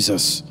you,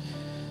 Jesus.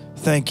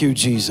 Thank you,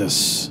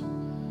 Jesus.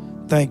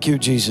 Thank you,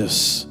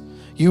 Jesus.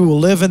 You will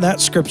live in that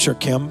scripture,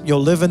 Kim.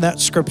 You'll live in that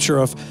scripture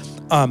of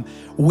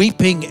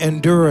weeping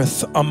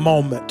endureth a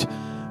moment,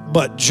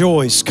 but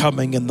joy's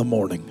coming in the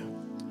morning.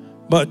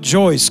 But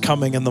joy's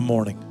coming in the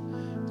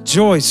morning.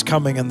 Joy's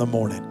coming in the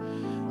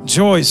morning.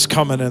 Joy's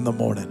coming in the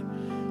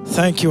morning.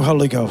 Thank you,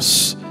 Holy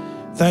Ghost.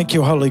 Thank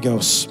you, Holy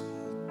Ghost.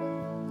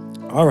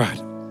 All right.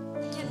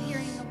 I'm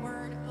hearing the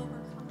word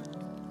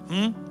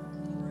overcomer.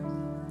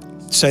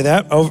 Say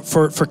that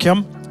for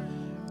Kim.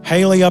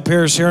 Haley up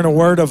here is hearing a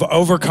word of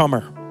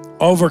overcomer.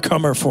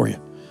 Overcomer for you.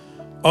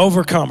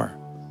 Overcomer.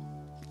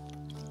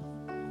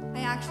 I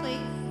actually,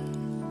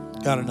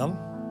 Got another?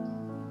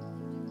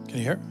 Can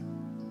you hear?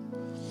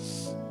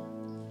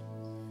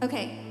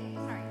 okay,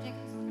 sorry,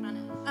 Jacob's working on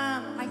it.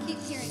 I keep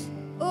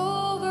hearing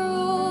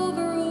overcomer.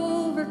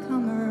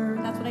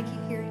 That's what I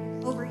keep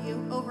hearing over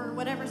you, over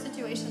whatever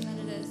situation that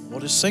it is. We'll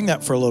just sing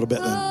that for a little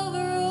bit then.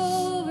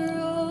 Overcomer.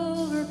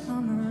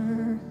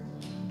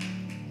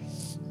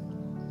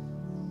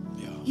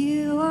 Yeah.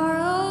 You are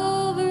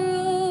overcomer.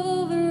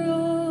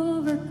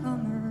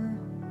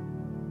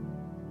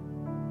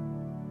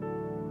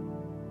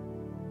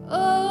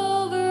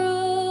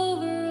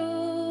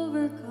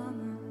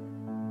 Overcomer.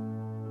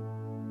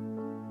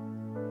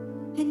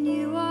 And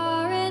you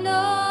are an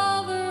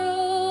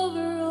overcomer.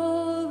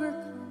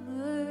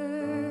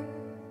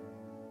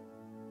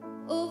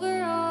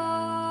 Over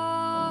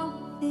all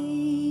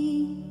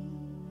things.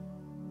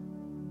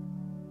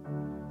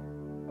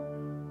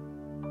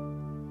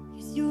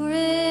 'Cause you're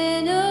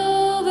an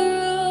overcomer.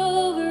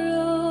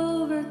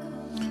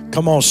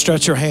 Come on,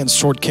 stretch your hands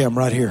toward Kim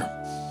right here.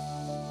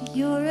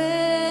 You're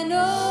an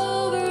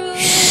overcomer.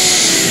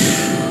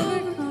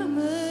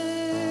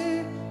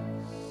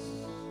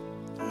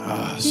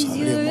 Ah, 'Cause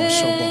somebody you're almost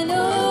so an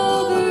buckled.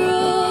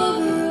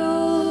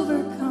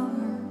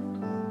 overcomer.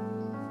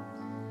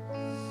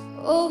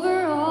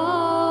 Over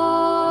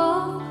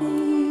all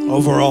things.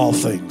 Over all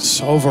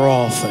things. Over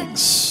all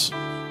things.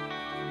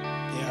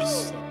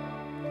 Yes.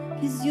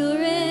 'Cause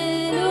you're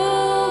an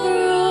overcomer.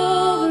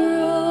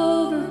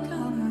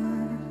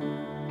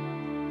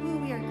 Ooh,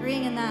 we are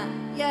agreeing in that.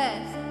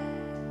 Yes.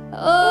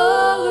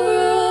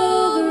 Overcomer.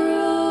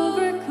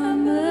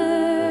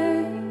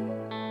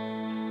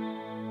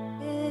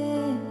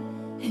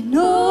 Yeah. An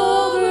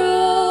overcomer.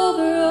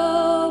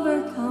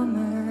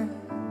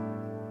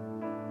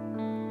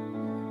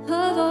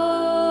 Of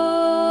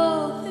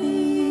all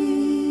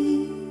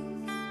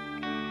things.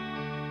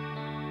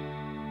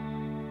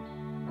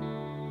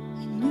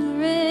 And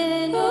you're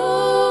an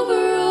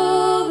overcomer.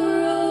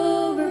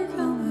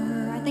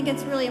 I think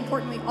it's really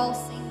important we all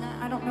sing that.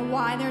 I don't know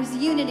why. There's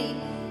unity.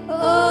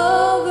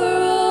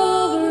 Overcomer.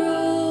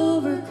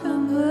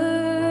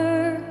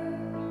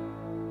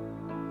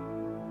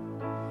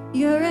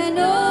 You're an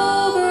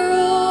overcomer.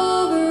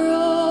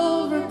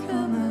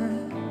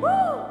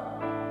 Woo!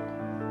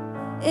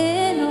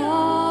 In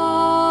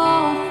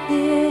all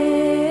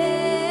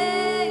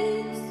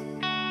things.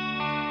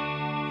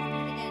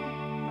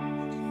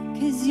 Again.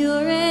 'Cause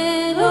you're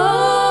an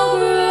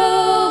overcomer.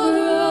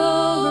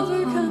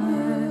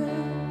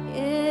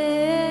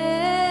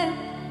 Yeah.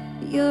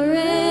 You're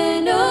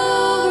an overcomer.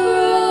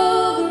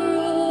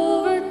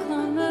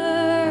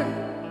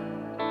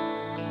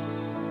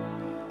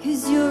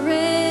 'Cause you're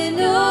an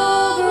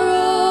overcomer.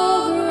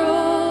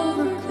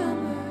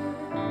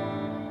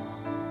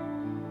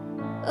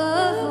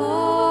 Of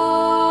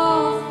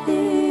all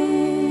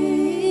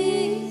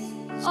things.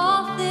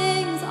 All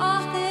things,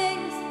 all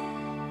things.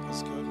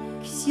 That's good.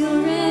 'Cause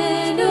you're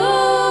an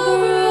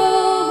overcomer.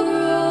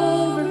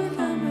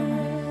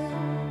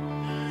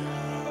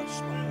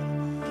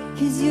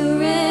 'Cause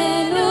you're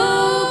an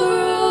overcomer.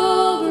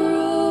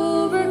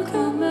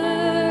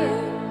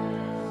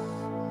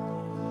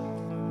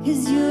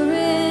 'Cause you're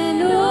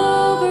an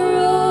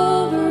overcomer.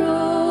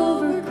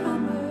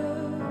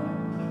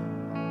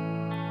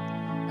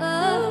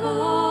 Of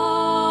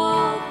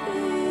all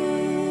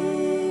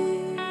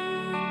things.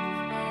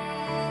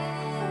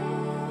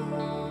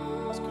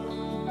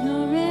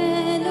 You're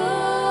an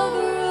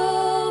overcomer.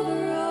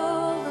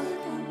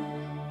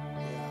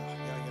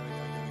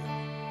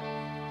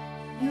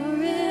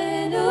 You're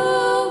an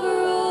overcomer.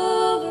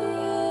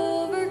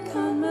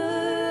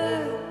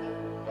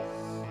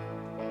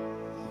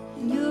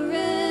 You're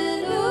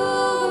an overcomer.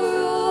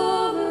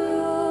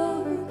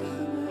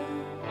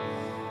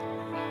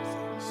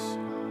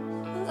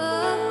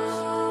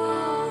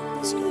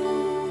 That's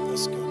good.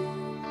 That's good.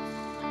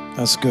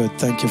 That's good.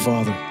 Thank you,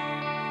 Father.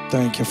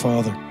 Thank you,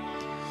 Father.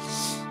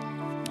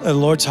 The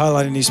Lord's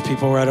highlighting these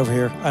people right over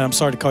here. And I'm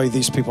sorry to call you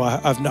these people. I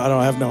don't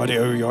have no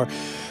idea who you are.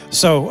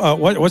 So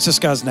what's this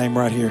guy's name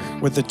right here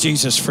with the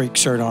Jesus Freak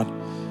shirt on?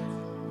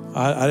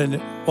 I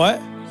didn't.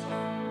 What?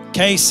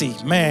 Casey,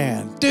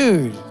 man,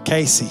 dude,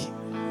 Casey.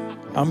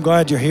 I'm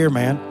glad you're here,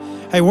 man.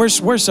 Hey,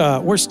 where's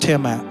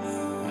Tim at?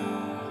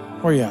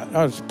 Where you at?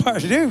 Oh,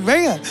 dude,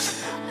 man.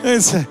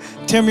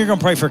 Tim, you're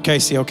gonna pray for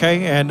Casey,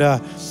 okay? And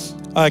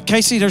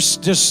Casey, there's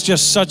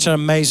just such an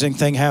amazing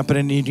thing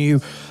happening in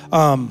you.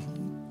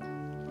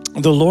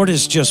 The Lord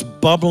is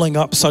just bubbling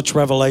up such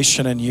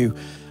revelation in you,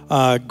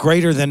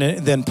 greater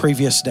than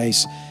previous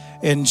days.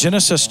 In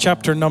Genesis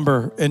chapter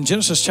number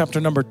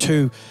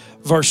 2,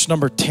 verse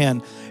number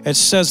 10, it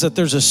says that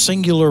there's a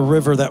singular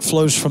river that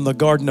flows from the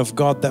garden of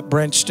God that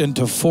branched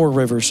into 4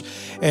 rivers,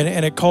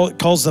 and it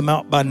calls them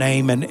out by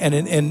name. And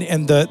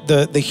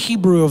the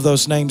Hebrew of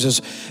those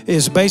names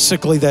is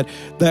basically that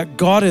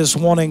God is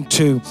wanting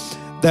to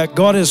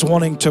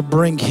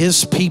bring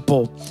His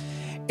people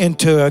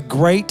into a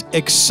great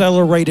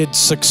accelerated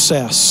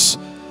success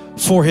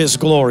for His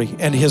glory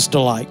and His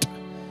delight.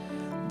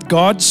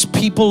 God's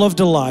people of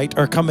delight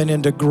are coming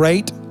into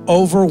great,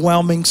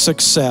 overwhelming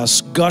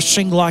success,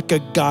 gushing like a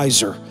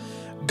geyser,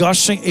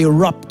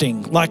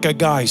 erupting like a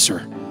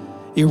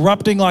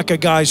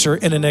geyser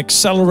in an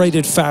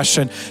accelerated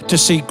fashion to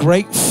see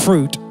great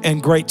fruit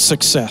and great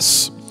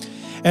success.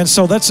 And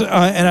so that's,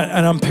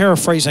 and I'm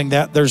paraphrasing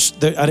that.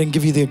 I didn't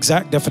give you the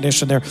exact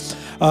definition there,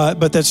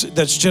 but that's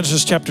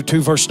Genesis chapter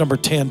 2, verse number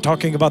 10,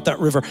 talking about that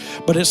river.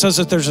 But it says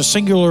that there's a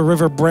singular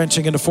river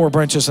branching into 4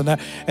 branches, and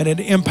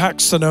it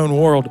impacts the known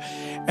world.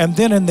 And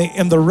then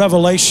in the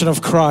revelation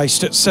of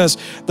Christ, it says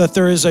that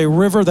there is a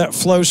river that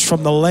flows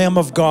from the Lamb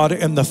of God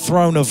and the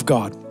throne of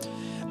God.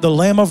 The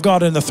Lamb of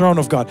God and the throne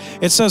of God.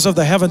 It says of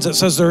the heavens, it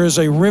says there is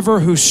a river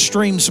whose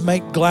streams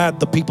make glad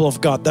the people of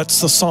God.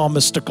 That's the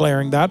psalmist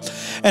declaring that.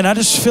 And I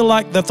just feel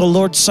like that the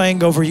Lord's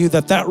saying over you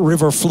that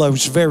river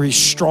flows very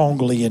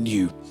strongly in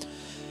you.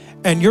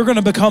 And you're going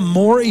to become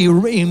more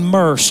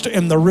immersed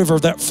in the river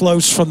that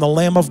flows from the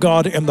Lamb of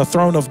God and the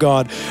throne of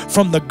God,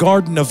 from the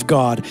garden of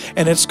God.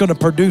 And it's going to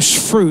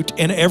produce fruit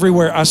in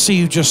everywhere. I see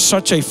you just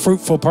such a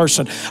fruitful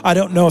person. I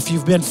don't know if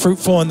you've been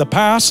fruitful in the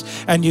past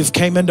and you've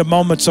came into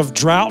moments of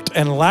drought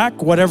and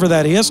lack, whatever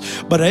that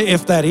is. But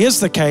if that is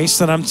the case,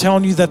 then I'm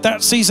telling you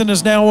that season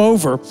is now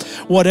over,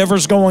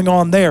 whatever's going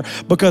on there.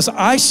 Because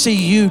I see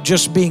you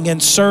just being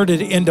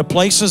inserted into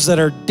places that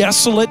are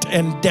desolate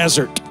and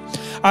desert.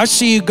 I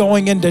see you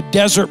going into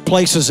desert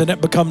places and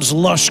it becomes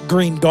lush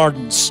green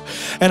gardens.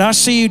 And I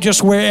see you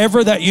just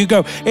wherever that you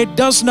go. It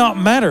does not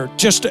matter.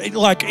 Just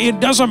like it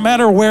doesn't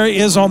matter where it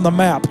is on the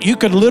map. You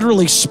could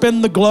literally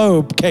spin the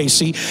globe,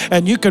 Casey,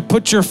 and you could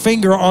put your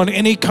finger on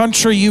any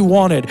country you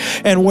wanted.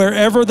 And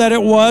wherever that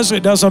it was,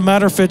 it doesn't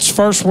matter if it's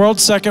first world,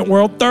 second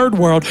world, third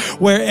world,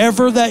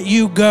 wherever that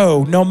you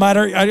go, no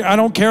matter, I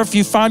don't care if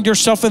you find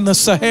yourself in the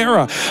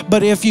Sahara,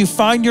 but if you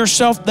find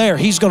yourself there,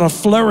 He's going to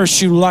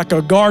flourish you like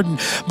a garden,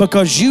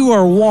 because you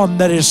are one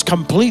that is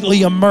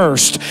completely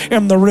immersed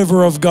in the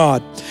river of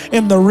God.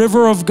 In the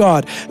river of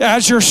God,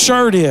 as your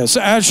shirt is.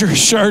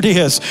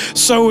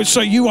 So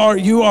you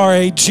are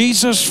a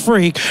Jesus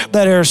freak,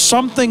 that there's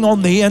something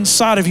on the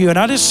inside of you. And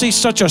I just see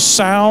such a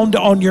sound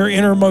on your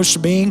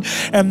innermost being,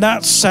 and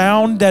that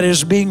sound that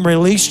is being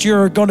released,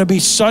 you're going to be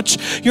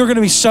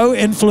so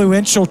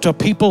influential to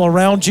people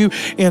around you,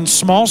 in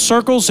small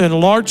circles, in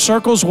large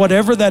circles,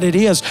 whatever that it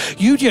is.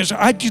 You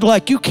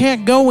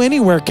can't go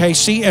anywhere,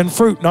 Casey, and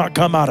fruit not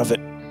come out of it.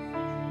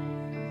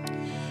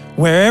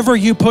 Wherever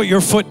you put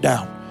your foot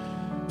down,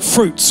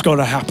 fruit's going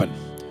to happen.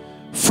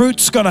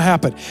 Fruit's going to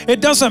happen.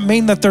 It doesn't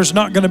mean that there's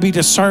not going to be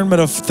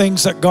discernment of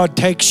things that God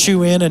takes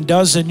you in and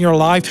does in your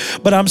life,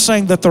 but I'm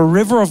saying that the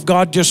river of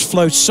God just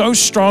flows so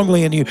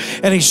strongly in you,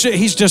 and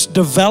He's just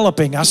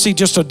developing. I see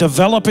just a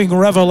developing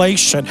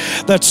revelation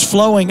that's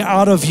flowing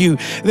out of you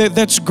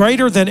that's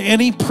greater than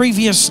any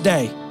previous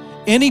day.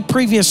 Any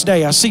previous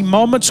day. I see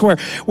moments where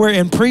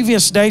in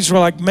previous days we're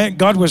like, man,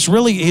 God He's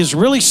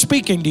really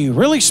speaking to you,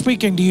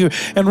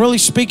 and really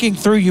speaking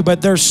through you.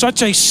 But there's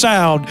such a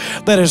sound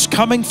that is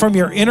coming from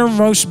your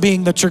innermost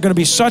being that you're going to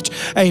be such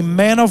a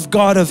man of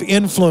God of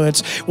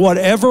influence.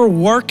 Whatever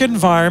work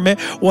environment,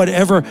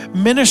 whatever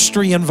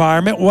ministry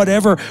environment,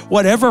 whatever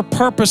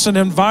purpose and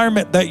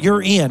environment that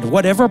you're in,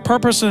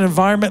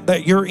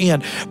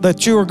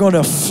 that you are going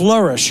to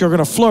flourish. You're going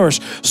to flourish.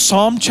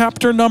 Psalm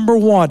chapter number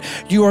 1,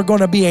 you are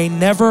going to be a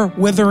never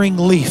withering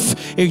leaf.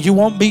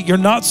 You're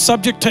not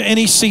subject to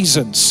any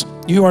seasons.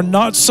 You are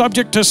not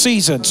subject to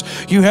seasons.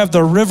 You have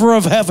the river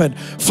of heaven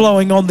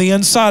flowing on the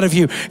inside of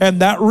you.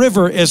 And that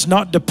river is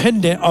not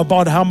dependent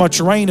upon how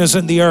much rain is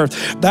in the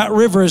earth. That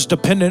river is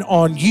dependent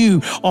on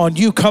you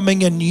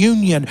coming in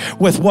union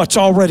with what's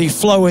already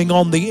flowing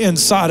on the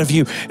inside of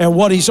you and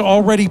what He's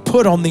already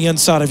put on the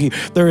inside of you.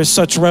 There is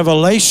such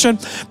revelation.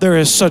 There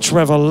is such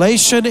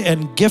revelation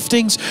and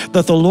giftings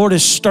that the Lord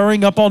is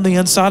stirring up on the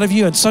inside of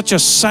you, and such a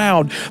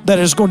sound that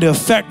is going to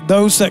affect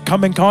those that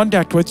come in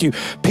contact with you.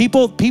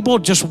 People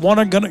just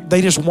want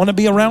to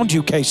be around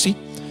you, Casey.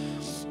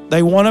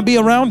 They want to be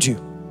around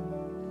you.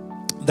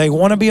 They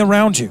want to be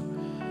around you.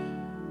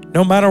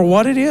 No matter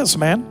what it is,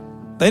 man.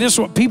 There's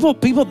people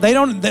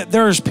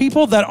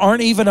that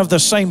aren't even of the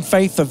same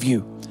faith of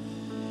you,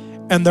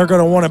 and they're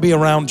going to want to be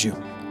around you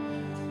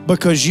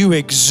because you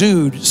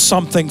exude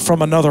something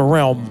from another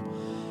realm,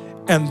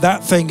 and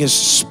that thing is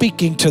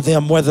speaking to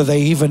them whether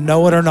they even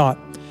know it or not.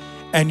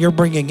 And you're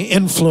bringing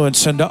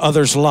influence into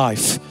others'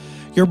 life.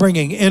 You're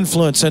bringing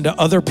influence into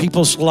other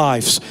people's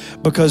lives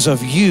because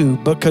of you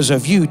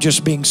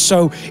just being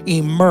so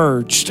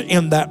immersed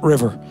in that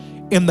river.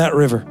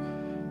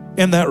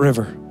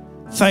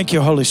 Thank you,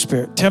 Holy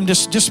Spirit. Tim,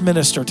 just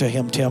minister to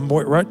him, Tim,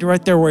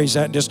 right there where he's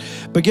at, and just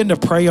begin to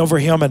pray over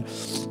him. And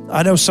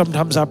I know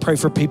sometimes I pray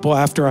for people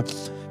after I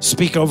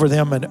speak over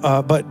them,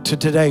 but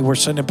today we're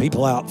sending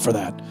people out for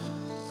that.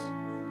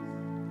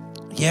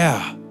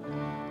 Yeah.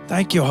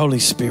 Thank you, Holy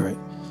Spirit.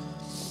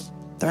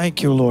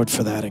 Thank you, Lord,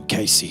 for that in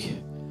Casey.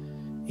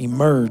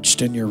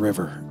 Emerged in your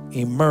river.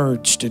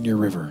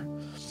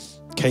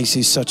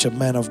 Casey's such a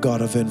man of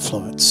God of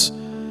influence.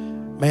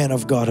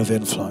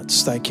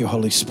 Thank you,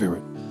 Holy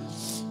Spirit.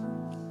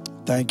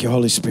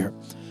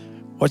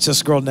 What's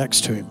this girl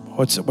next to him?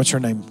 What's her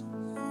name?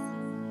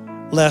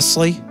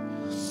 Leslie?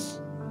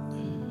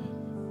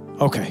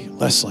 Okay,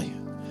 Leslie.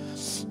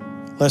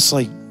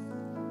 Leslie,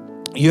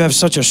 you have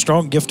such a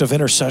strong gift of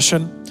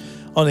intercession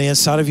on the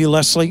inside of you,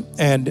 Leslie.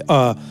 And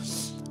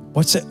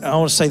what's it? I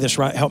want to say this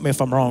right. Help me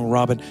if I'm wrong,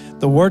 Robin.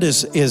 The word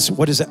is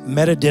what is it?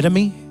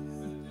 Metadidomy?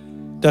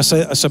 That's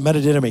a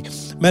metadidomy.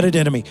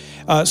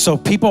 Metadidomy. So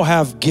people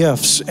have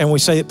gifts, and we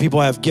say that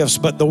people have gifts,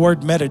 but the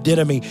word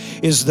metadidomy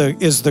is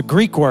the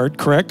Greek word,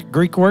 correct?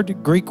 Greek word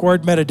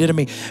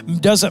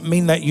metadidomy doesn't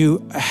mean that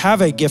you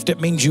have a gift.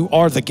 It means you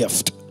are the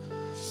gift.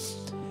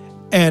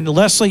 And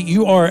Leslie,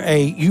 you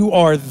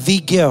are the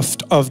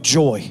gift of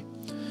joy.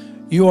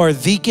 You are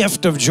the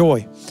gift of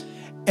joy.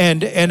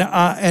 And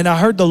I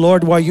heard the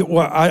Lord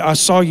while I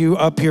saw you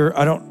up here.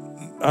 I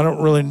don't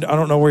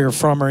know where you're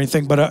from or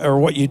anything, but or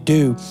what you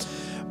do.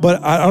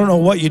 But I don't know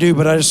what you do,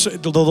 but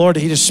the Lord,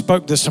 he just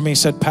spoke this to me. He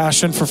said,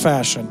 passion for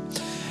fashion.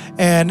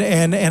 And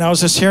I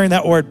was just hearing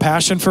that word,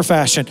 passion for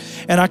fashion.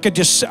 And I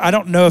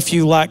don't know if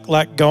you like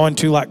going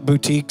to like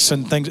boutiques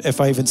and things, if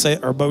I even say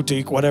it, or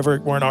boutique, whatever,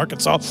 we're in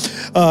Arkansas,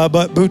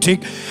 but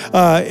boutique.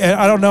 And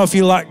I don't know if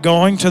you like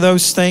going to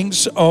those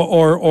things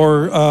or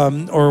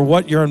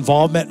what your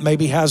involvement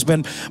maybe has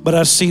been, but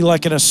I see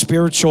like in a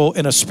spiritual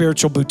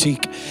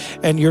boutique,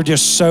 and you're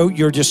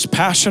just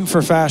passion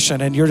for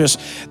fashion, and you're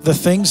just the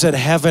things that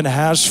heaven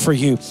has for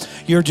you.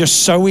 You're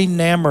just so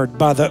enamored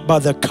by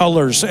the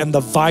colors and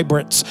the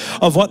vibrance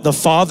of what the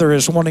Father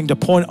is wanting to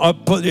put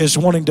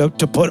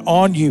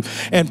on you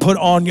and put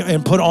on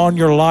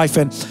your life,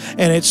 and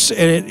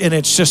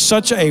it's just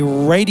such a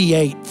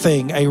radiate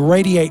thing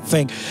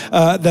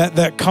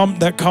that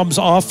comes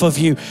off of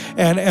you,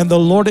 and the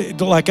Lord,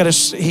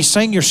 he's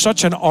saying you're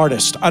such an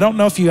artist. I don't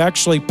know if you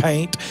actually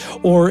paint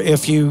or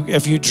if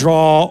you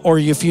draw or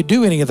if you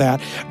do any of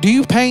that. Do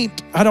you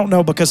paint? I don't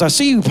know, because I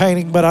see you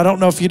painting, but I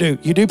don't know if you do.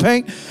 You do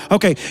paint?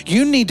 Okay,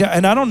 you need to,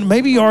 and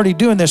maybe you're already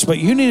doing this, but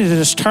you need to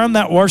just turn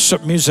that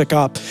worship music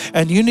up,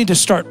 and you need to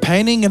start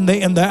painting in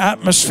the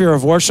atmosphere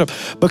of worship,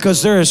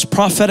 because there is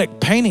prophetic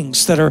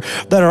paintings that are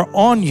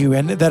on you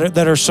and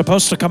that are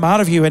supposed to come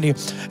out of you,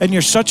 and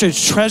you're such a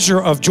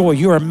treasure of joy.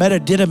 You are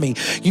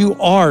metadidomy. You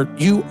are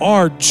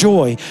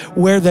joy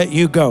where that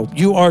you go.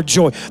 You are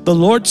joy. The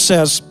Lord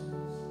says,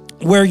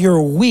 where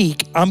you're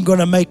weak, I'm going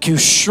to make you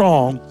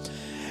strong.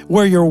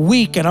 Where you're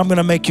weak, and I'm going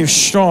to make you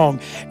strong.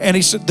 And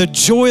he said, the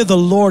joy of the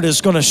Lord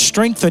is going to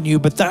strengthen you,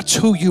 but that's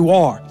who you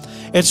are.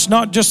 It's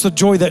not just the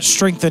joy that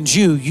strengthens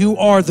you. You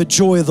are the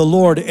joy of the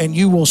Lord, and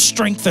you will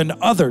strengthen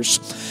others.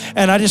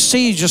 And I just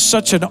see just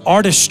such an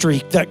artistry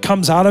that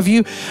comes out of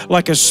you,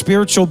 like a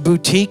spiritual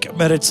boutique,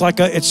 but it's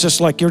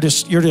just like you're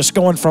just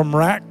going from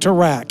rack to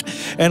rack,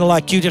 and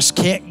like you just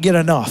can't get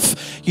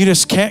enough. You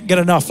just can't get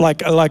enough.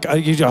 Like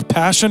you have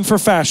passion for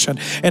fashion,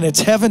 and it's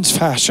heaven's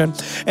fashion,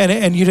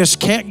 and you just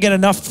can't get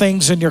enough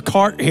things in your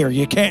cart here.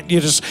 You can't.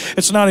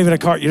 It's not even a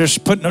cart. You're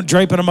just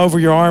draping them over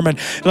your arm, and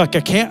like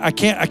I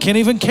can't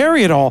even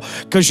carry it all,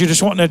 because you're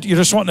just wanting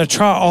to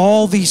try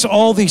all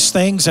these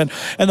things, and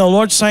the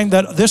Lord's saying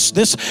that this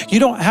you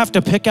don't have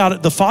to pick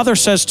out. The Father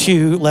says to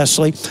you,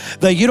 Leslie,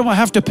 that you don't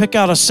have to pick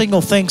out a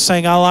single thing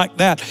saying I like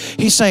that.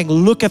 He's saying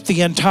look at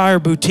the entire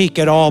boutique.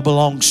 It all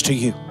belongs to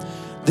you.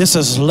 This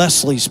is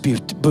Leslie's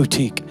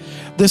boutique.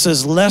 This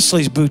is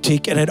Leslie's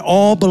boutique, and it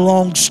all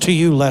belongs to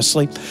you,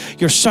 Leslie.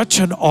 You're such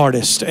an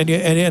artist,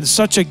 and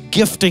such a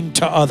gifting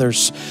to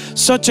others.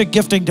 Such a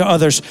gifting to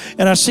others.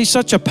 And I see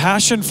such a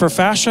passion for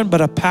fashion, but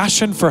a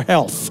passion for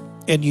health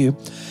in you.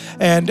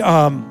 And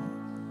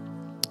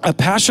a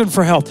passion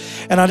for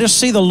health. And I just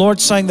see the Lord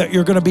saying that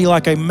you're going to be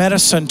like a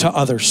medicine to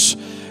others.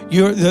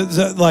 You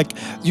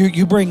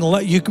bring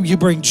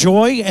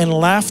joy and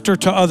laughter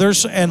to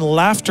others, and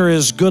laughter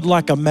is good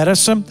like a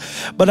medicine.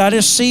 But I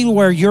just see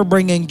where you're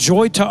bringing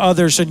joy to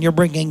others, and you're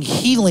bringing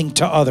healing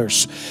to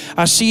others.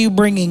 I see you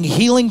bringing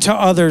healing to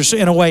others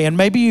in a way, and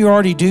maybe you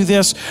already do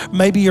this,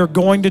 maybe you're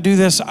going to do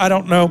this, I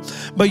don't know,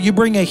 but you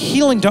bring a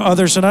healing to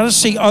others. And I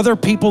just see other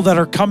people that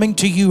are coming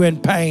to you in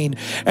pain,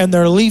 and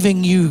they're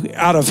leaving you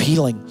out of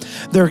healing.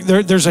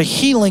 There's a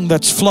healing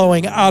that's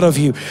flowing out of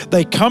you.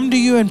 They come to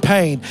you in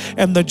pain,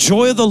 and the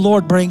joy of the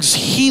Lord brings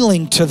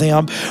healing to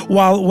them,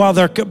 while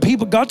they're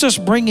people. God's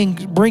just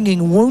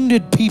bringing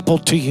wounded people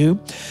to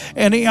you,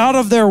 and out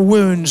of their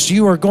wounds,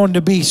 you are going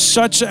to be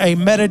such a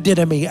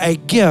metadidomy, a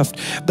gift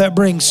that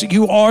brings.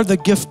 You are the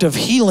gift of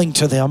healing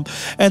to them,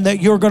 and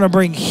that you're going to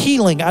bring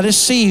healing. I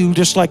just see you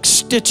just like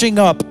stitching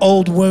up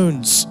old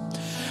wounds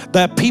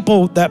that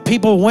people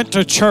went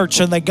to church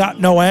and they got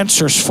no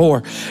answers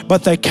for,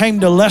 but they came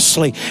to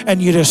Leslie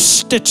and you just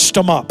stitched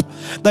them up.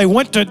 They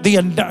went to they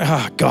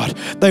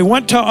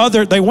went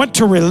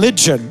to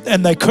religion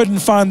and they couldn't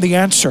find the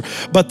answer,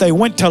 but they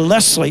went to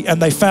Leslie and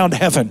they found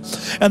heaven.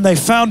 And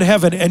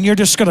you're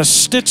just going to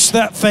stitch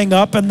that thing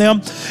up in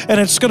them,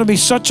 and it's going to be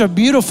such a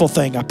beautiful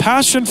thing, a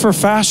passion for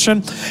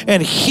fashion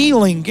and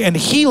healing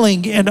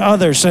in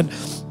others. And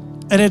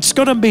it's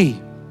going to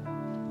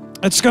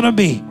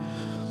be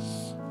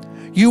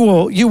you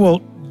will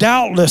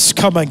doubtless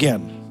come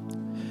again.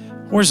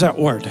 Where's that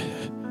word?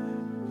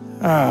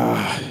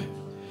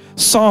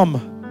 Psalm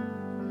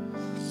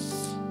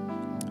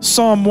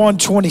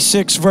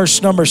 126,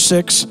 verse number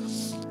 6.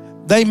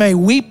 They may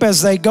weep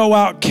as they go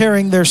out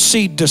carrying their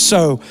seed to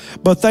sow,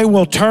 but they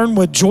will turn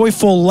with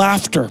joyful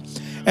laughter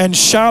and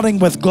shouting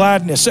with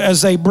gladness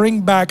as they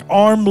bring back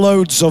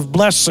armloads of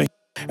blessing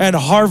and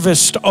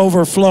harvest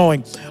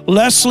overflowing.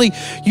 Leslie,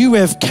 you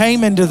have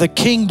came into the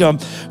kingdom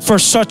for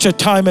such a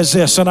time as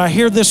this. And I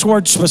hear this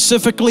word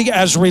specifically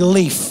as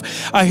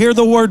relief. I hear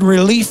the word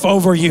relief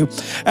over you.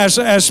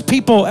 As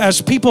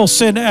people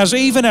send,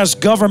 even as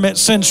government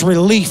sends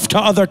relief to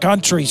other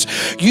countries,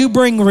 you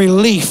bring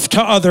relief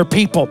to other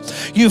people.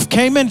 You've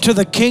came into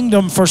the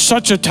kingdom for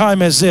such a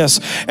time as this.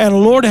 And the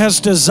Lord has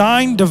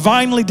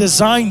divinely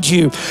designed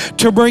you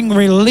to bring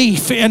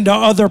relief into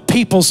other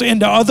people's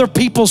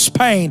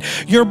pain.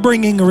 You're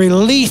bringing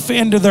relief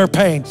into their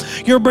pain.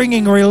 You're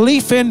bringing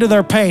relief into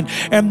their pain.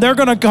 And they're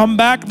going to come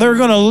back. They're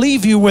going to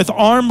leave you with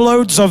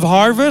armloads of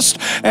harvest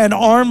and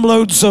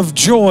armloads of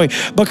joy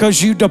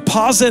because you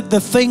deposit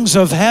the things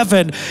of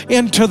heaven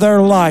into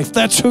their life.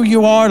 That's who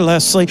you are,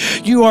 Leslie.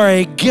 You are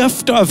a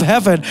gift of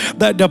heaven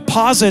that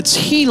deposits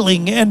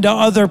healing into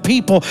other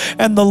people.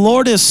 And the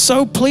Lord is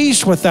so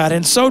pleased with that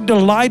and so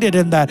delighted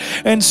in that.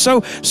 And so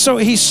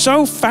he's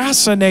so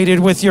fascinated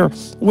with your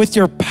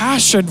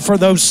passion for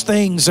those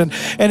things.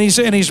 And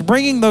he's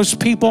bringing those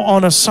people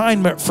on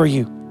assignment for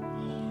you.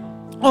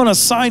 On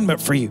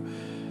assignment for you.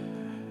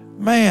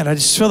 Man, I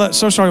just feel that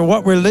so strong.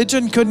 What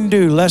religion couldn't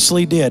do,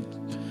 Leslie did.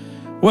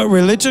 What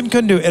religion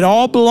couldn't do, it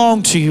all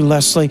belonged to you,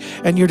 Leslie,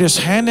 and you're just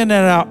handing it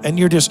out, and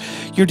you're just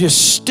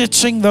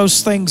stitching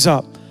those things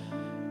up.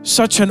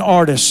 Such an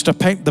artist to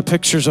paint the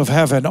pictures of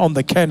heaven on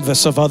the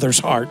canvas of others'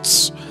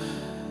 hearts.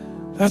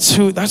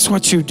 That's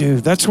what you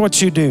do. That's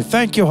what you do.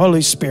 Thank you,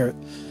 Holy Spirit.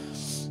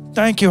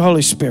 Thank you,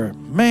 Holy Spirit.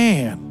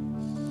 Man.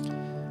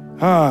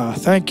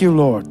 Thank you,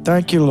 Lord.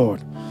 Thank you,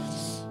 Lord.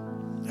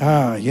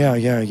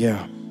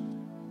 Yeah.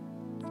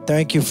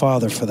 Thank you,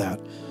 Father, for that.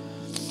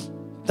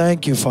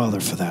 Thank you, Father,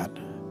 for that.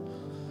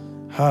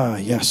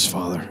 Yes,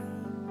 Father.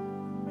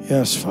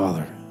 Yes,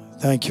 Father.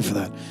 Thank you for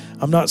that.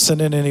 I'm not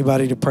sending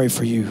anybody to pray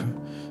for you,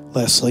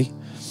 Leslie.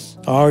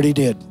 I already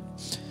did.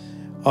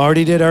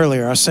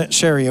 Earlier. I sent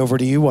Sherry over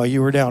to you while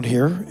you were down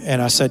here,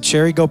 and I said,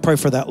 Sherry, go pray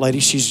for that lady.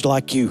 She's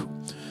like you.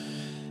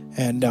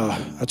 And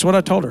that's what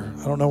I told her.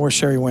 I don't know where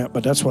Sherry went,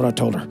 but that's what I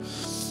told her.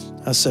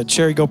 I said,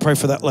 Sherry, go pray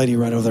for that lady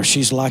right over there.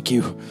 She's like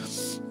you.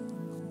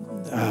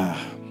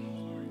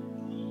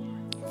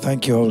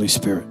 Thank you, Holy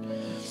Spirit.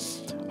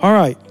 All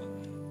right.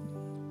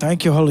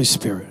 Thank you, Holy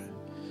Spirit.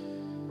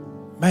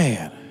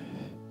 Man.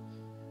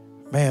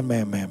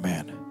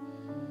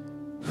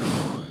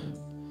 Whew.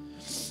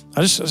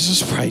 Let's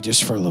just pray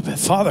just for a little bit.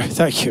 Father,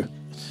 thank you.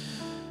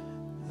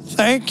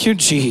 Thank you,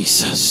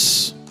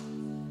 Jesus.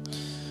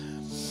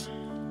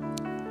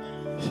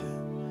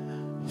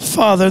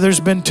 Father, there's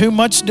been too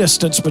much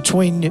distance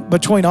between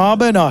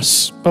Abba and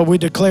us, but we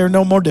declare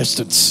no more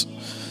distance.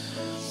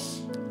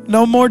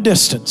 No more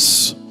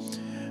distance.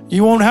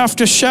 You won't have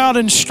to shout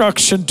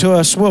instruction to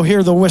us. We'll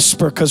hear the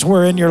whisper because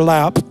we're in your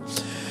lap.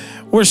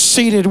 We're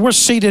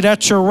seated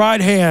at your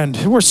right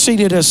hand. We're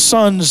seated as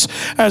sons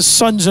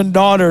and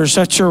daughters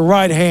at your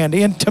right hand,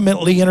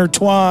 intimately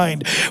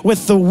intertwined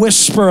with the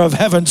whisper of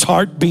heaven's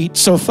heartbeat.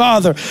 So,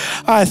 Father,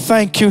 I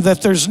thank you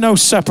that there's no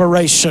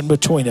separation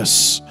between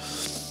us.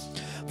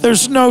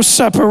 There's no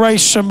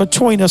separation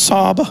between us,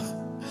 Abba.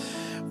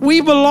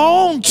 We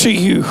belong to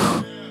you.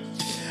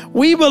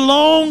 We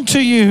belong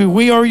to you.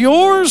 We are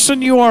yours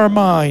and you are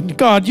mine.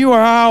 God, you are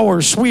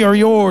ours. We are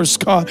yours,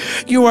 God.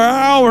 You are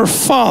our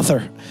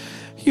Father.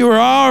 You are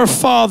our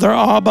Father,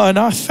 Abba, and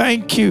I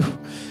thank you.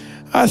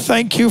 I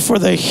thank you for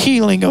the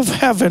healing of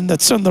heaven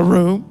that's in the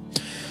room.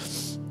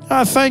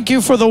 I thank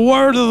you for the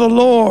word of the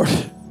Lord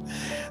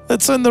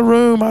that's in the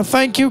room. I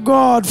thank you,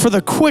 God, for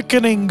the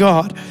quickening,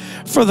 God,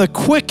 for the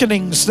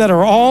quickenings that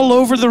are all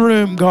over the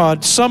room,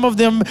 God. Some of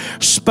them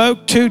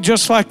spoke to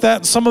just like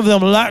that. Some of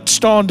them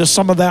latched on to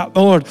some of that,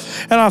 Lord.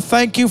 And I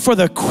thank you for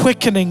the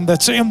quickening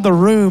that's in the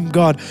room,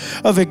 God,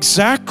 of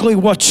exactly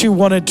what you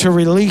wanted to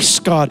release,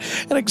 God,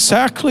 and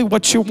exactly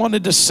what you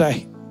wanted to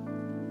say.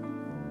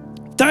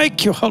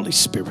 Thank you, Holy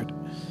Spirit.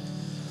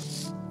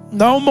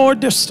 No more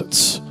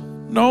distance.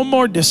 No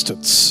more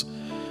distance.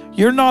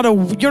 You're not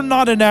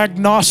an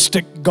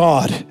agnostic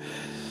God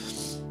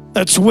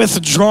that's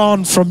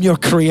withdrawn from your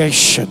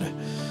creation.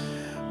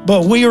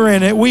 But we are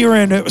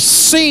in a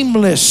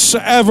seamless,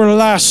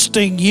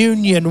 everlasting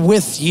union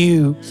with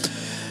you.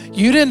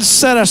 You didn't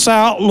set us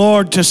out,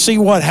 Lord, to see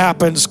what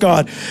happens,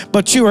 God,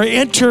 but you are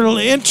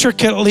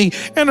intricately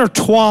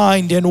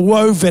intertwined and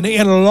woven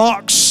in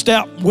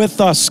lockstep with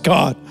us,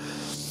 God,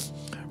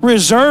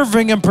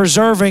 reserving and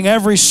preserving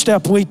every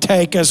step we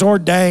take as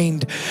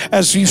ordained,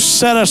 as you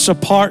set us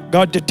apart,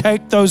 God, to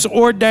take those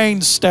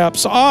ordained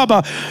steps.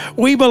 Abba,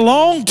 we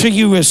belong to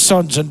you as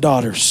sons and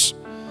daughters.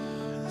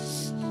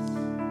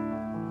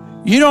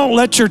 You don't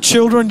let your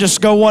children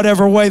just go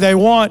whatever way they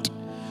want,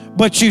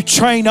 but you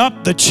train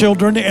up the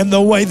children in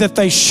the way that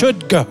they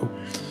should go.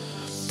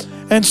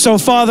 And so,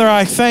 Father,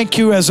 I thank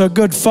you as a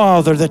good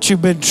father that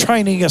you've been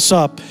training us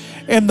up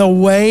in the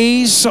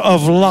ways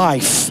of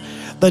life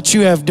that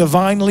you have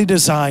divinely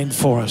designed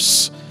for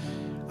us.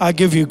 I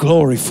give you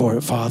glory for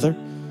it, Father.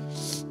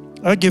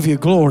 I give you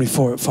glory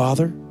for it,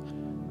 Father.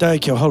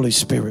 Thank you, Holy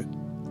Spirit.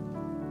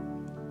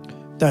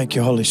 Thank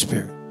you, Holy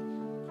Spirit.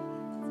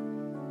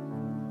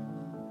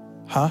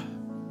 Huh?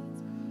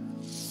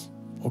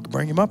 We'll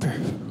bring him up here.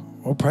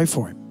 We'll pray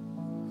for him.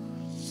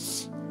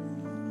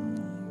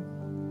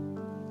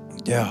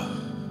 Yeah.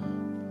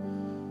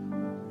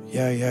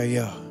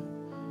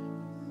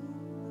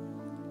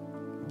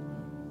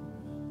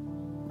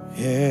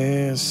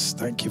 Yes,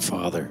 thank you,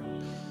 Father.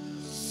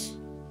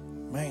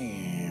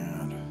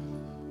 Man.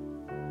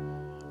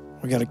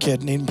 We got a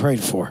kid needing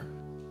prayed for.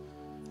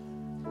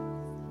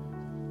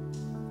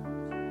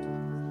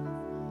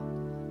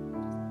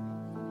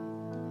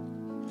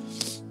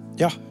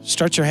 Yeah,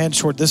 stretch your hands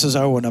toward, this is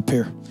Owen up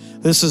here.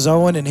 This is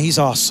Owen, and he's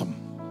awesome.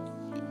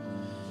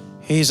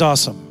 He's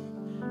awesome.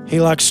 He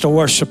likes to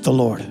worship the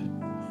Lord.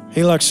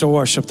 He likes to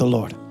worship the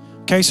Lord.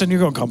 Kaysen, you're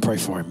going to come pray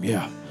for him.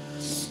 Yeah.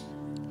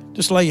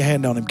 Just lay your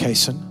hand on him,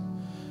 Kaysen.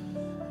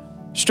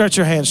 Stretch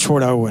your hands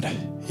toward Owen.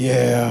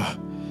 Yeah.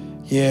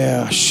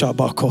 Yeah.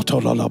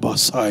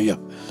 Shabakotolalabasaya.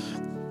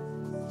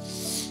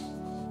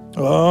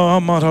 Oh,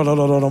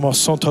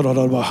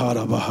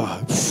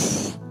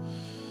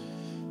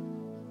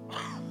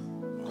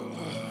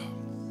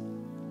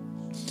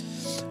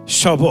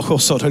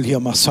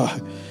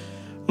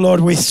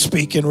 Lord, we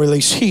speak and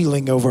release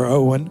healing over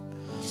Owen.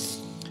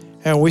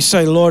 And we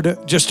say, Lord,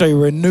 just a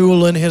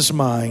renewal in his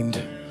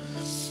mind.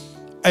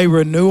 A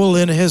renewal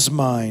in his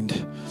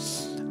mind.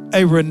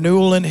 A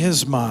renewal in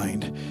his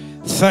mind.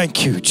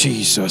 Thank you,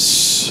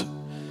 Jesus.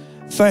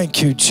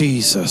 Thank you,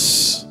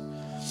 Jesus.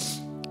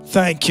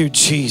 Thank you,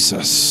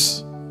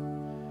 Jesus.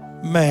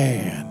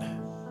 Man.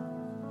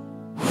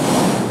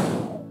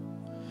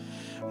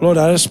 Lord,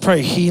 I just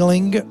pray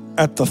healing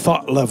at the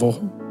thought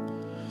level.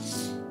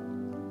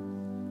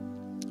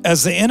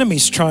 As the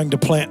enemy's trying to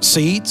plant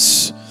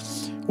seeds,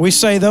 we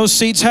say those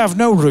seeds have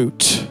no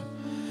root.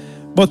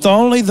 But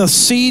only the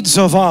seeds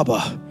of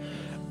Abba,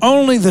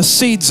 only the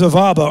seeds of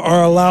Abba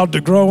are allowed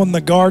to grow in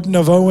the garden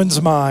of Owen's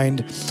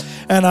mind.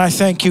 And I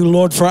thank you,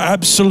 Lord, for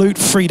absolute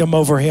freedom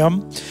over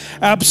him.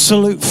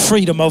 Absolute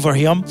freedom over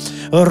him.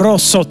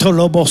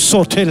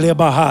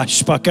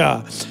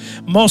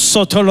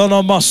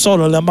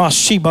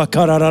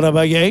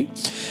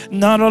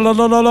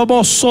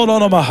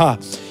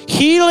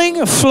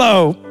 Healing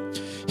flow.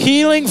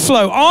 Healing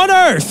flow on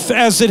earth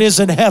as it is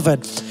in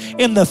heaven.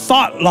 In the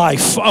thought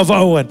life of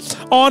Owen.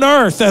 On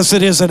earth as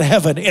it is in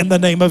heaven. In the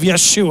name of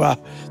Yeshua.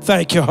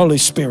 Thank you, Holy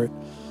Spirit.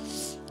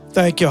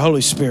 Thank you,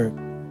 Holy Spirit.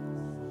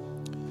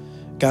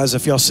 Guys,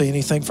 if y'all see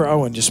anything for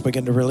Owen, just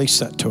begin to release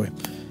that to him.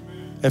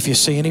 If you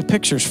see any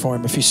pictures for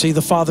him, if you see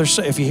the Father,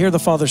 if you hear the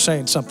Father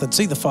saying something,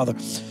 see the Father.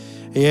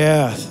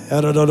 Yeah.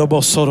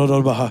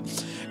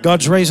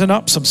 God's raising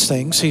up some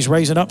things. He's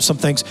raising up some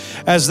things.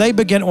 As they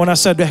begin, when I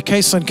said,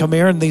 Kaysen, come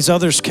here, and these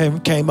others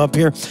came up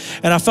here,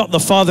 and I felt the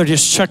Father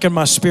just checking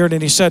my spirit,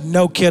 and he said,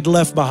 no kid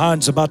left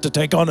behind is about to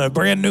take on a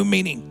brand new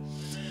meaning.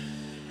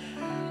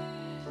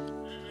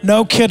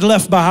 No kid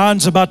left behind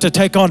is about to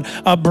take on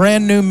a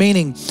brand new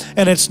meaning.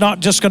 And it's not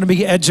just going to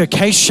be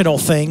educational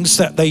things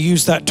that they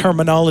use that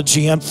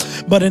terminology in,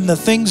 but in the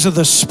things of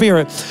the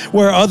Spirit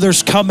where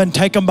others come and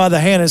take them by the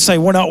hand and say,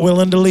 we're not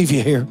willing to leave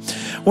you here.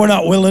 We're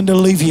not willing to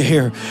leave you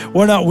here.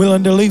 We're not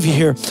willing to leave you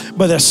here.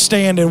 But they're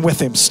standing with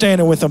him,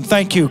 standing with him.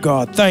 Thank you,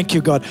 God. Thank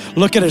you, God.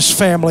 Look at his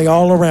family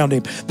all around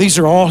him. These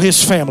are all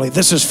his family.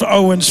 This is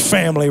Owen's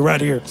family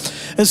right here.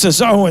 This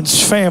is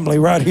Owen's family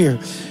right here.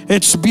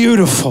 It's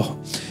beautiful.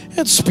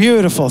 It's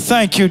beautiful.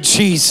 Thank you,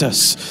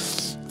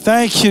 Jesus.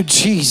 Thank you,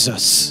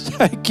 Jesus.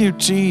 Thank you,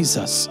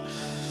 Jesus.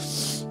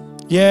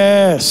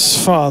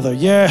 Yes, Father.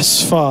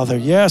 Yes, Father.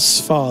 Yes,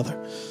 Father.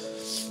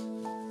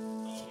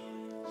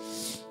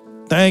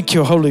 Thank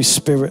you, Holy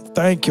Spirit.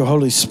 Thank you,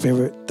 Holy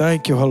Spirit.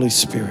 Thank you, Holy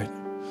Spirit.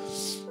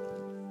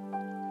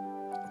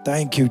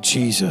 Thank you,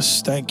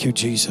 Jesus. Thank you,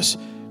 Jesus.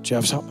 Do you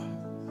have something?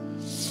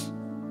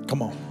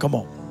 Come on, come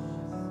on.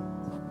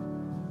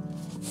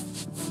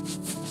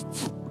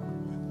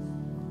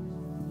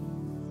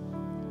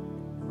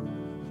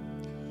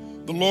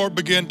 The Lord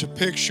began to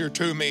picture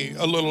to me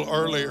a little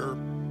earlier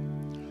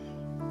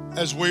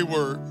as we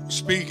were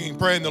speaking,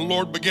 praying. The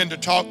Lord began to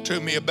talk to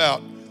me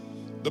about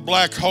the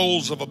black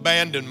holes of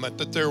abandonment,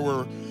 that there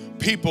were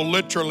people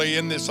literally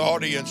in this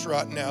audience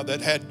right now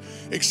that had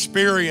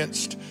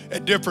experienced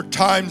at different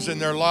times in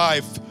their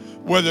life,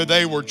 whether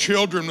they were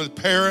children with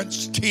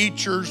parents,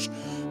 teachers,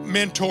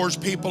 mentors,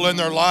 people in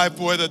their life,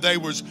 whether they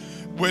was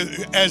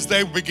as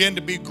they began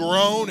to be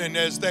grown and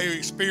as they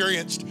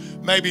experienced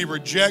maybe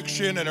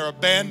rejection and or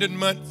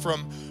abandonment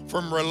from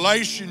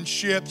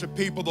relationships of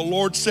people. The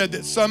Lord said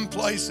that some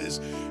places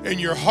in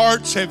your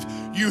hearts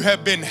you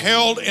have been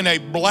held in a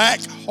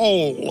black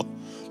hole,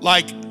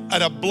 like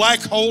at a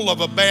black hole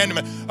of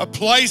abandonment, a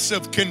place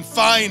of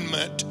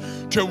confinement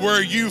to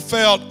where you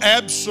felt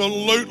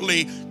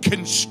absolutely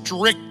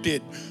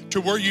constricted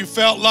to where you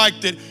felt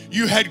like that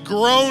you had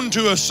grown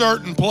to a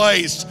certain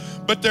place,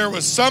 but there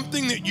was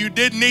something that you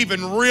didn't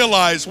even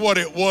realize what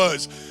it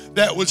was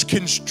that was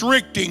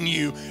constricting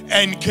you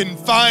and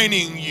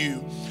confining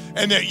you,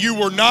 and that you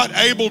were not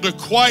able to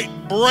quite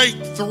break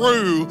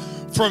through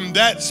from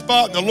that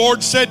spot. And the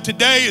Lord said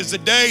today is a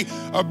day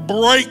of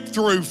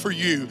breakthrough for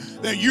you,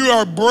 that you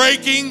are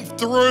breaking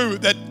through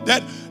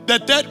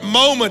that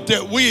moment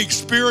that we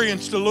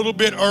experienced a little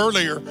bit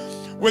earlier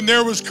when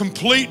there was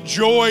complete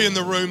joy in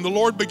the room. The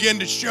Lord began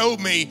to show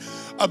me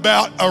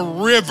about a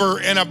river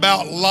and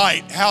about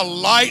light, how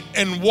light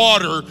and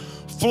water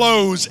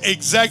flows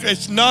exactly.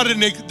 That's not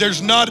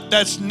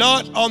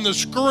on the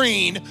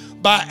screen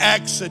by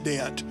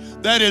accident.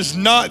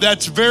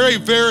 That's very,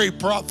 very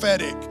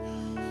prophetic.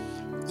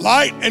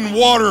 Light and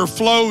water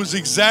flows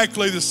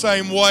exactly the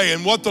same way.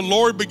 And what the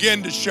Lord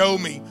began to show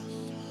me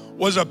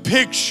was a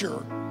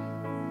picture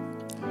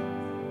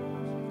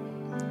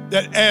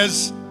that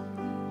as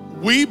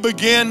we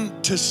begin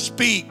to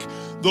speak,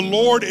 the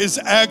Lord is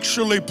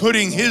actually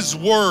putting His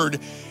word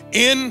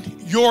in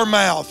your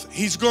mouth.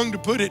 He's going to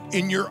put it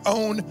in your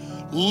own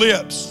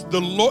lips.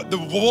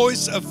 The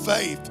voice of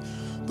faith.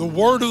 The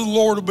word of the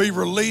Lord will be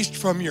released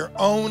from your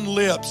own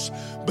lips,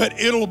 but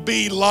it'll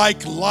be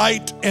like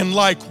light and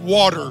like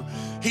water.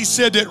 He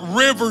said that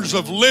rivers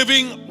of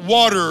living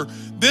water,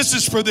 this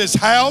is for this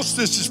house,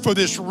 this is for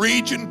this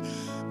region,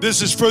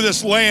 this is for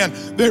this land,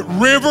 that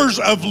rivers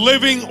of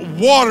living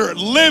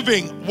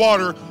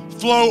water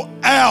flow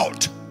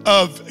out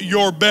of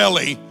your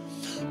belly.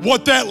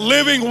 What that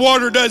living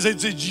water does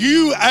is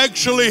you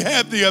actually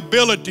have the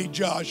ability,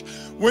 Josh,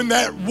 when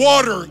that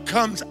water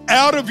comes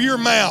out of your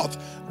mouth,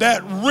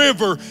 that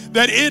river,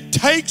 that it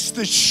takes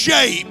the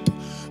shape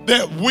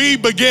that we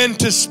begin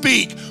to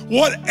speak.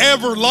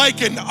 Whatever,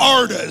 like an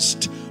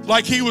artist,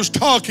 like he was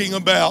talking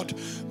about,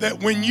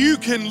 that when you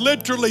can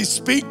literally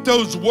speak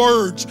those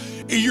words,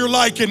 you're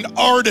like an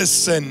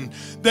artisan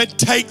that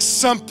takes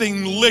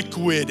something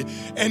liquid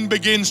and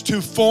begins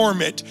to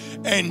form it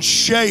and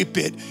shape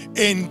it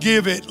and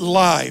give it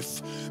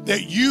life.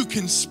 That you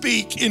can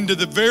speak into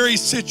the very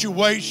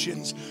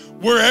situations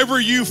wherever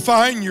you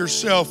find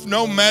yourself,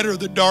 no matter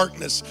the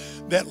darkness,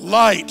 that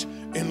light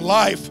and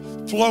life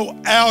flow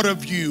out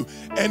of you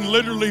and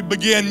literally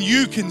begin.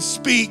 You can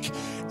speak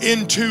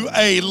into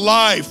a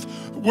life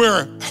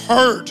where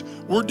hurt,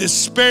 where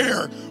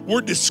despair, where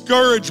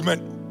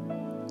discouragement,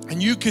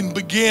 and you can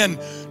begin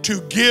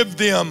to give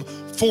them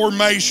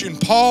formation.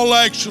 Paul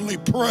actually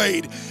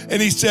prayed,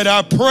 and he said,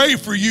 I pray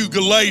for you,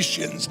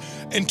 Galatians,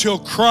 until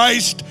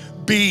Christ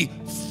be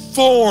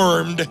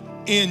formed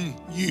in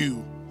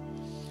you.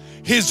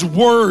 His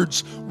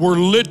words were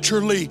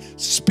literally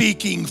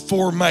speaking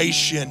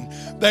formation.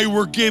 They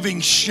were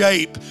giving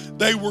shape.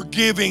 They were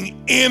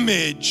giving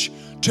image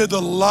to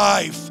the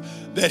life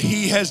that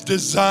He has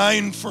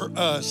designed for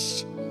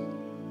us.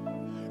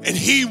 And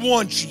He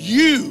wants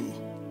you.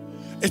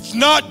 It's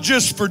not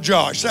just for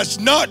Josh. That's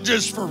not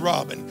just for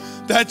Robin.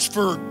 That's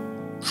for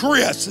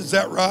Chris. Is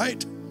that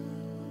right?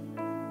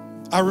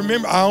 I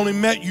remember I only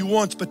met you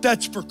once, but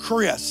that's for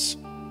Chris.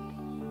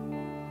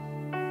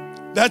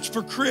 That's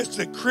for Chris,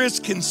 that Chris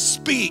can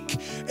speak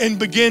and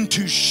begin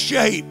to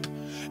shape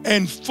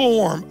and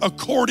form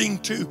according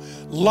to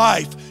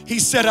life. He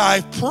said,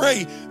 I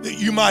pray that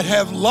you might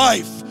have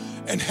life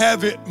and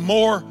have it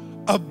more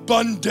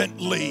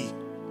abundantly.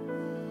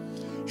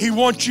 He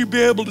wants you to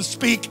be able to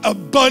speak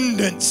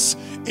abundance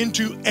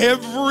into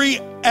every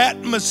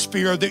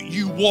atmosphere that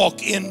you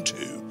walk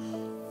into.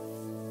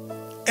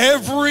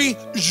 Every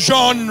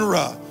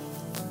genre,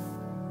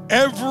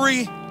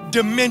 every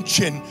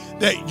dimension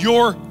that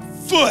your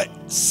foot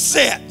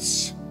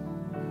sets,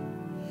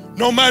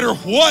 no matter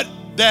what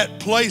that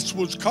place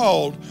was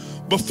called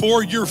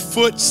before your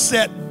foot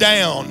set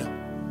down.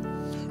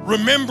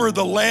 Remember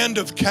the land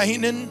of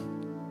Canaan?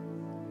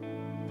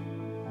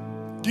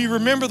 Do you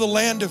remember the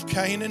land of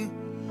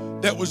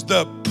Canaan? That was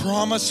the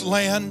promised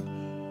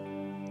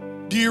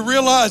land. Do you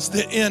realize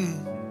that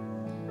in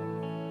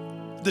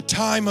the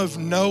time of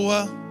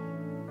Noah,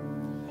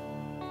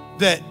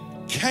 that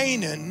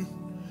Canaan,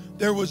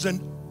 there was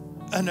an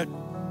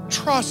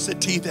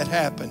atrocity that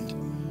happened.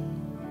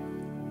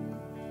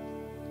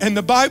 And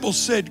the Bible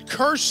said,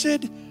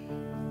 cursed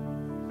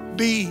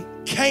be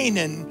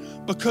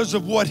Canaan because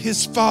of what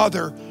his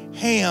father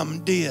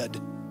Ham did.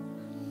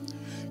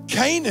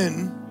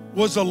 Canaan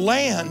was a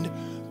land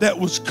that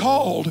was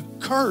called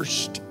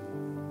cursed.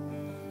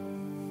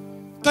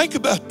 Think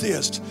about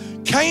this.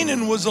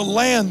 Canaan was a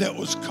land that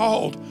was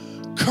called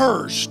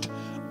cursed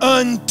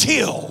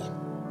until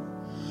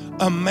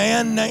a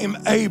man named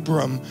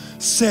Abram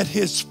set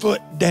his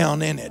foot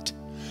down in it.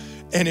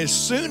 And as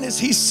soon as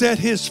he set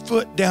his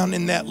foot down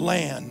in that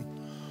land,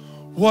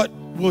 what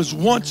was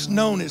once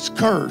known as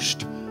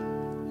cursed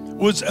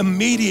was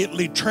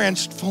immediately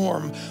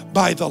transformed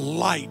by the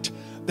light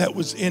that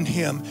was in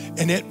him,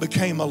 and it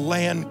became a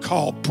land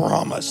called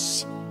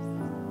promise.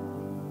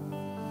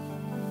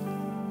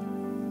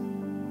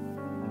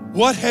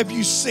 What have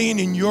you seen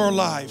in your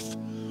life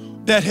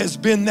that has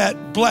been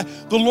that black.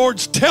 The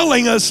Lord's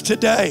telling us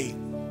today,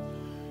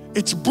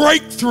 it's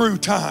breakthrough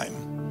time.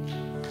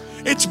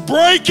 It's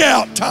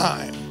breakout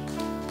time.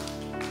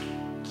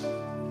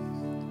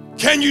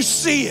 Can you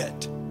see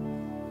it?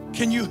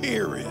 Can you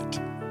hear it?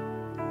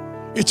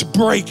 It's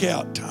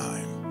breakout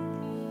time.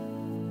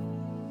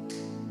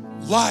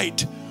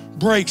 Light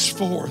breaks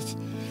forth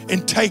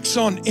and takes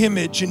on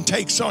image and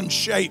takes on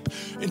shape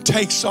and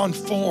takes on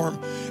form.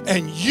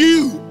 And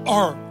you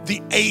are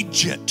the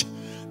agent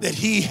that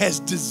He has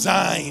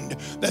designed.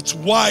 That's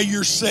why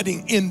you're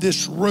sitting in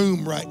this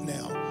room right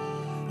now.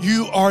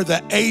 You are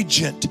the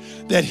agent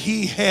that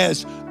He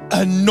has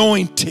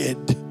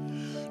anointed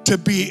to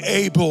be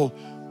able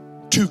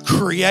to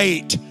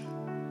create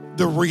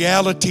the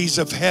realities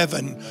of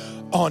heaven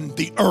on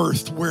the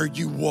earth where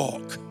you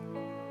walk.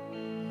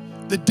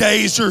 The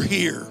days are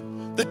here.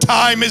 The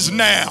time is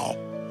now.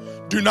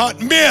 Do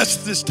not miss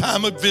this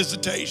time of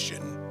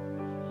visitation.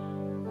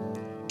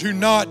 Do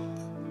not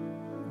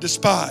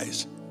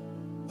despise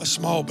a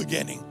small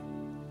beginning.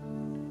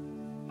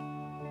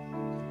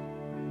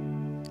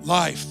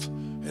 Life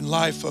and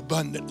life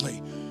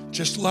abundantly.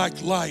 Just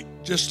like light,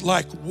 just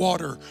like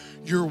water,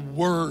 your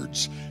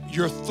words,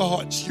 your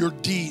thoughts, your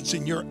deeds,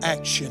 and your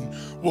action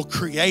will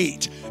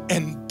create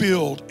and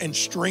build and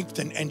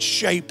strengthen and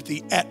shape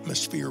the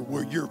atmosphere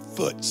where your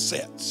foot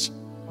sits.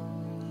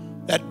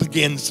 That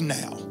begins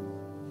now.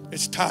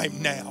 It's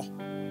time now.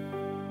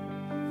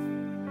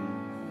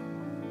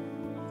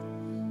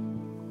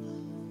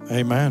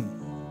 Amen.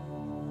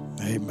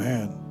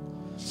 Amen.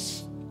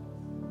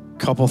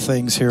 Couple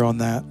things here on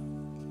that.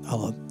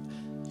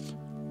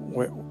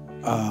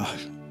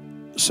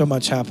 So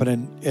much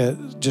happening,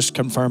 just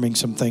confirming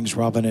some things,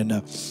 Robin,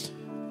 and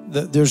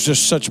there's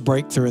just such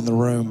breakthrough in the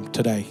room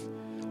today.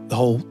 The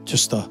whole,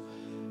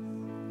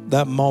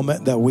 that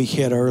moment that we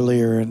hit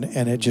earlier, and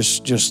it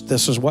just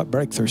this is what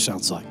breakthrough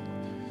sounds like.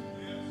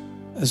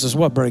 This is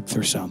what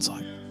breakthrough sounds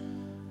like.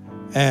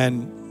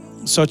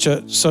 And such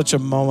a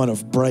moment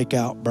of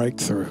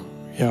breakthrough.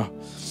 Yeah.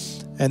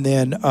 And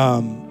then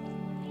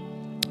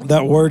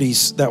that word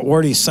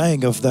he's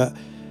saying of that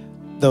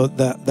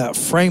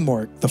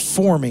framework, the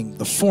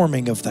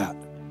forming of that.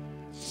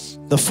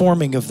 The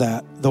forming of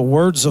that. The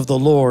words of the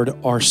Lord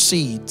are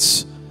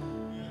seeds.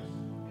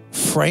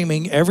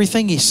 Framing,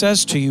 everything He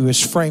says to you is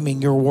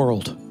framing your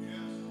world.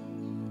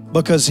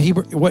 Because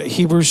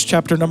Hebrews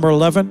chapter number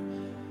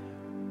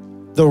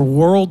 11, the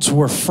worlds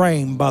were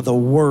framed by the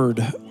word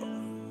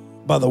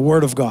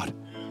of God.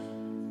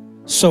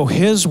 So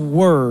His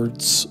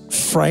words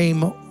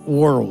frame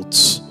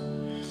worlds.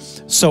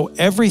 So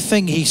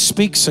everything He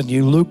speaks in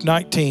you, Luke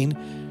 19,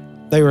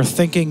 they were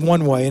thinking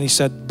one way, and He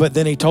said, but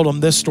then He told them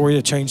this story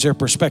to change their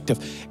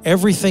perspective.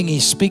 Everything He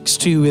speaks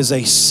to you is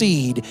a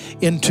seed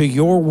into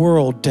your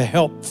world to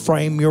help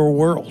frame your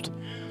world.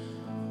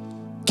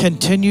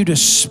 Continue to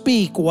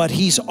speak what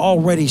He's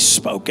already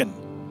spoken.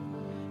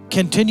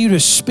 Continue to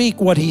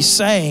speak what He's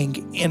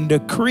saying and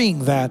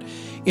decreeing that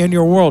in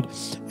your world.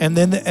 And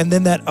then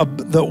that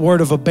the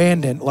word of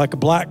abandon, like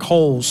black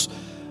holes,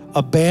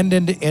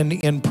 abandoned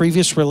in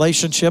previous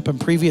relationship and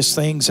previous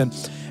things, and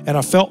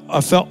I felt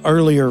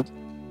earlier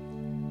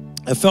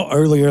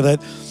that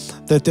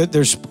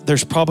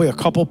there's probably a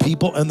couple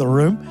people in the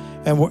room,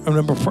 and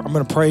I'm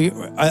going to pray.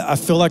 I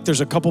feel like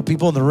there's a couple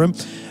people in the room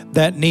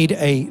that need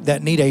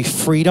a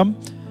freedom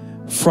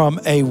from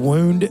a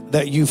wound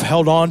that you've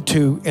held on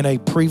to in a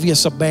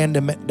previous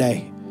abandonment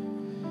day.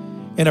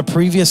 In a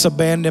previous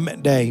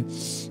abandonment day,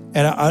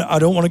 and I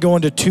don't want to go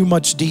into too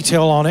much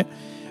detail on it.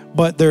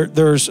 But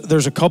there's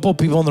a couple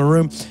people in the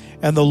room,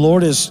 and the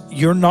Lord is,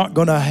 you're not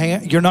going to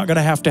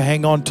have to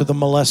hang on to the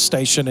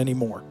molestation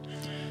anymore.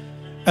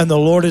 And the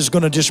Lord is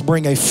going to just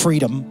bring a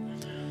freedom.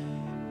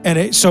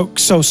 And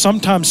so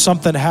sometimes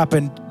something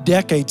happened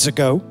decades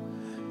ago,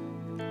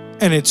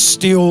 and it's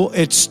still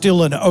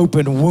an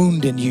open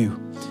wound in you.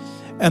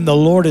 And the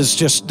Lord is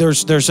just,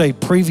 there's a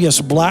previous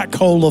black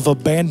hole of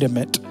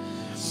abandonment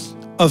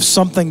of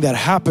something that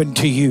happened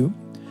to you.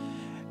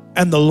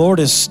 And the Lord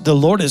is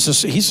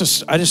just, he's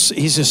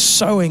just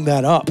sewing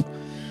that up.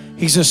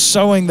 He's just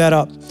sewing that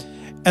up.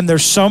 And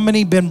there's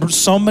been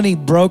so many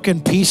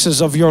broken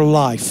pieces of your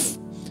life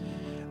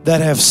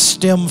that have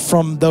stemmed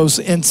from those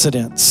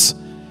incidents.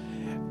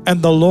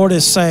 And the Lord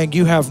is saying,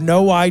 you have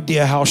no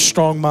idea how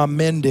strong my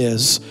mend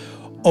is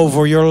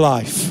over your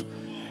life.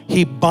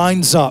 He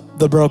binds up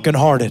the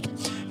brokenhearted.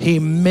 He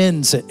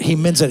mends it.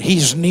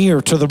 He's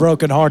near to the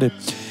brokenhearted.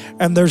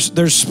 And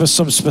there's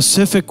some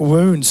specific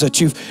wounds that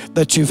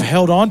you've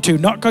held on to,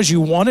 not because you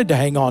wanted to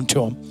hang on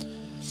to them,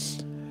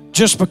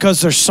 just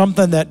because there's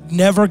something that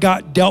never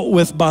got dealt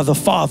with by the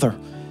Father.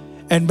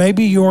 And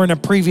maybe you were in a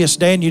previous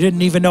day and you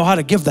didn't even know how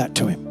to give that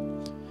to Him.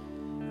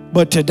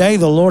 But today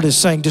the Lord is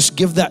saying, just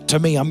give that to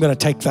me. I'm going to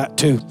take that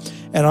too.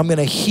 And I'm going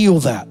to heal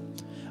that.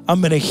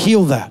 I'm going to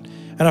heal that.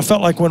 And I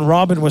felt like when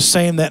Robin was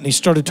saying that and he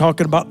started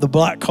talking about the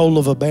black hole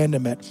of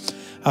abandonment,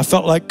 I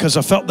felt like, because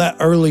I felt that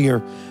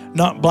earlier,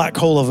 not black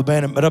hole of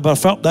abandonment, but I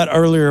felt that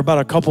earlier about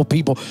a couple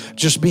people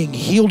just being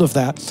healed of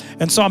that.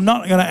 And so I'm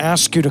not going to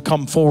ask you to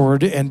come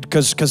forward, and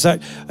because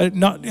that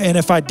and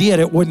if I did,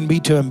 it wouldn't be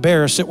to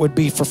embarrass, it would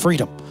be for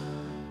freedom.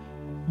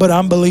 But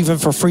I'm believing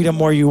for freedom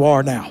where you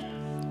are now.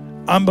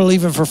 I'm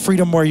believing for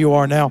freedom where you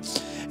are now.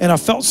 And I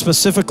felt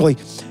specifically,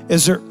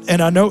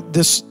 and I know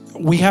this,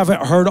 we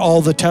haven't heard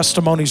all the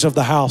testimonies of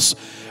the house,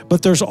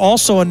 but there's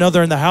also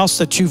another in the house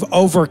that you've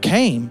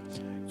overcame.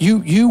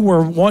 You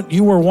were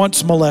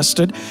once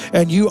molested,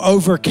 and you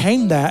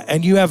overcame that,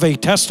 and you have a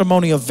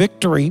testimony of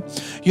victory.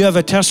 You have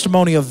a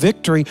testimony of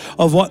victory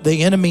of what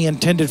the enemy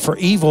intended for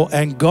evil,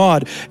 and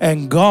God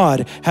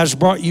has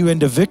brought you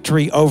into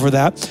victory over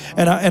that.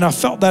 And I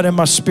felt that in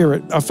my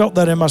spirit. I felt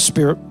that in my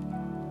spirit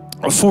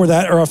for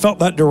that, or I felt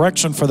that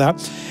direction for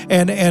that.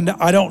 And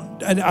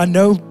I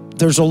know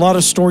there's a lot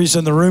of stories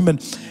in the room,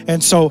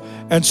 and so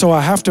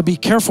I have to be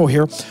careful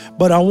here.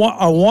 But I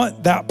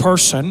want that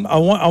person. I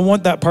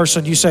want that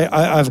person. You say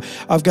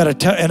I've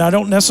got and I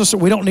don't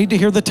necessarily. We don't need to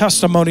hear the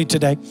testimony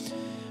today,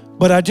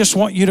 but I just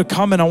want you to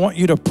come and I want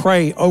you to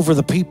pray over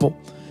the people,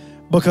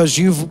 because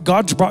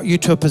God's brought you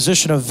to a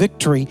position of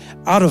victory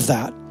out of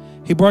that.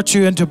 He brought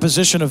you into a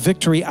position of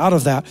victory out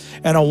of that.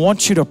 And I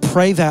want you to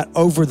pray that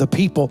over the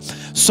people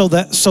so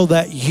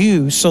that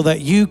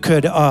you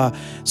could,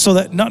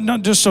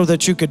 not just so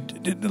that you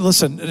could,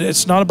 listen,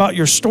 it's not about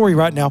your story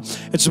right now.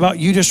 It's about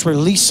you just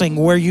releasing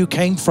where you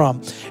came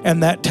from.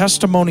 And that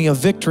testimony of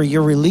victory,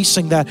 you're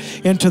releasing that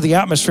into the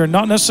atmosphere,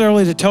 not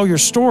necessarily to tell your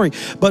story,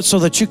 but so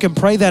that you can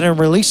pray that and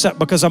release that,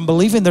 because I'm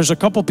believing there's a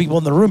couple people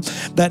in the room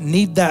that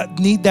need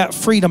that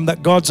freedom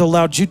that God's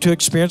allowed you to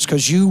experience,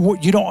 because you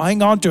don't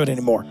hang on to it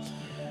anymore.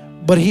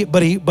 But he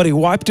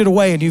wiped it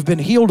away, and you've been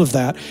healed of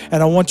that.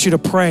 And I want you to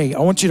pray. I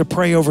want you to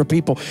pray over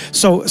people.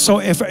 So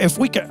if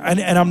we can,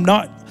 and I'm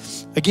not,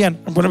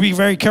 again, I'm going to be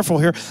very careful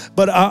here,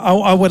 but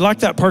I would like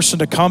that person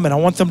to come, and I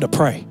want them to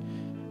pray.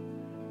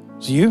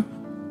 Is it you?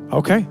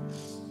 Okay.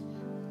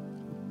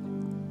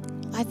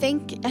 I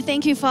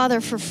thank you,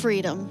 Father, for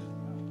freedom.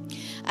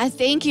 I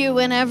thank you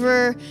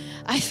whenever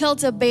I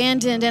felt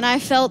abandoned and I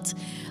felt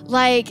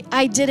like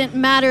I didn't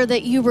matter,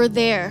 that you were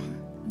there.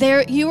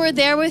 You were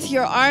there with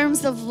your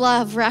arms of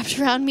love wrapped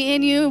around me,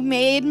 and you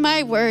made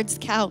my words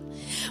count.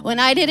 When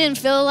I didn't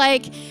feel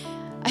like,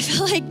 I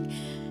felt like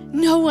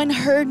no one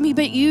heard me,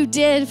 but you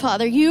did,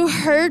 Father. You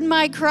heard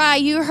my cry.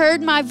 You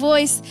heard my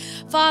voice.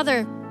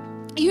 Father,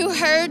 you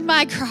heard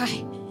my cry,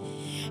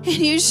 and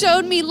you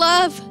showed me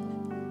love.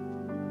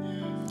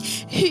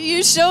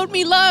 You showed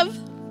me love.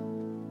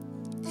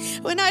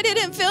 When I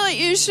didn't feel it,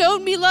 you showed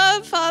me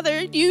love,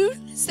 Father. You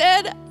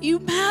said, you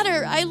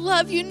matter. I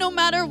love you no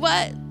matter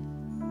what.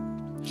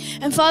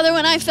 And Father,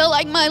 when I felt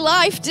like my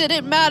life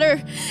didn't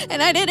matter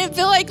and I didn't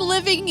feel like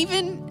living,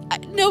 even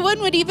no one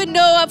would even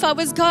know if I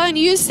was gone,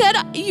 you said,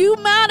 you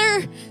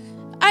matter.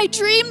 I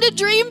dreamed a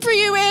dream for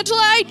you, Angela.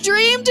 I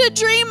dreamed a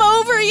dream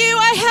over you.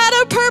 I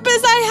had a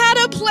purpose. I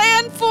had a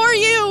plan for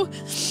you.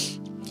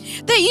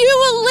 That you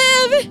will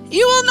live.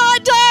 You will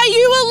not die.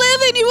 You will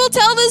live, and you will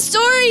tell the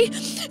story,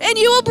 and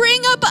you will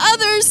bring up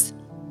others.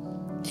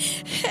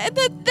 And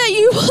that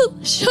you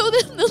will show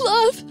them the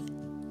love.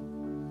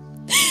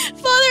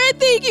 Father, I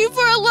thank you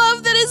for a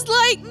love that is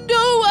like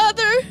no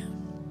other.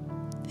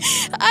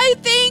 I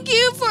thank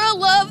you for a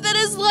love that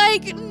is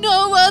like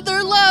no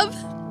other love.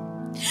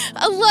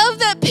 A love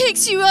that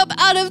picks you up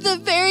out of the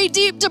very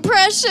deep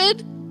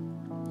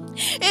depression.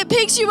 It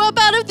picks you up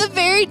out of the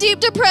very deep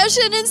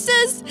depression and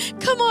says,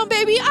 come on,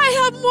 baby,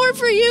 I have more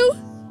for you.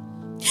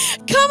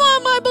 Come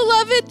on, my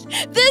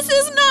beloved. This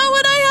is not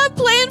what I have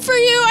planned for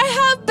you. I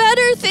have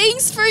better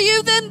things for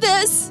you than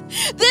this.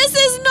 This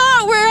is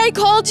not where I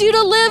called you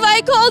to live.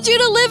 I called you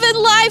to live in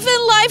life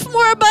and life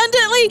more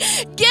abundantly.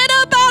 Get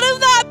up out of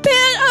that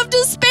pit of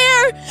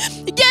despair.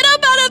 Get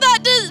up out of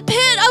that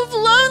pit of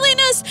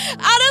loneliness.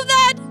 Out of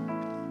that.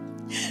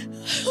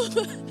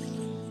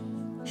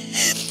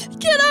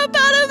 Get up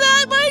out of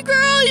that, my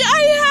girl.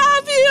 I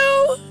have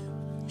you.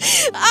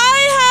 I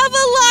have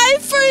a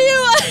life for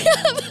you. I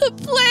have a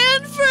plan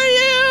for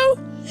you.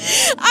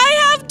 I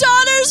have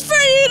daughters for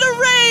you to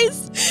raise.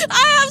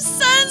 I have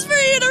sons for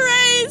you to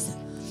raise.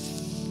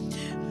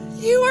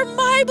 You are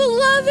my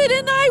beloved,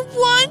 and I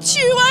want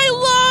you. I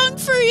long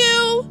for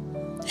you.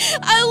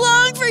 I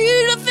long for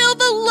you to feel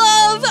the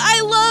love.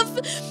 I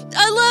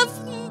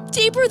love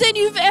deeper than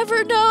you've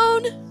ever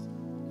known.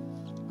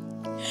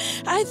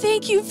 I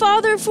thank you,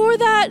 Father, for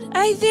that.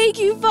 I thank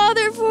you,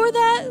 Father, for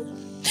that.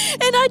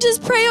 And I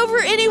just pray over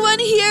anyone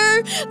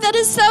here that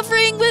is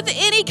suffering with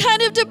any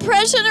kind of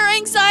depression or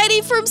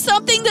anxiety from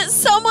something that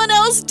someone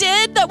else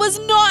did that was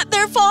not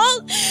their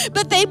fault,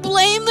 but they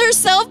blame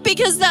themselves,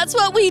 because that's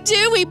what we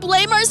do. We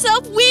blame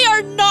ourselves. We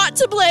are not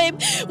to blame.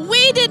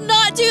 We did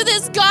not do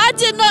this. God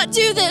did not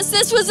do this.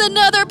 This was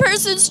another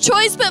person's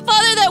choice. But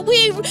Father, that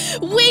we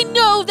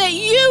know that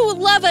you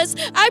love us.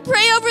 I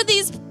pray over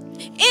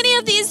any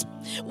of these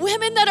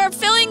women that are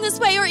feeling this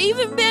way, or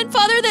even men,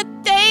 Father,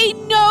 that they they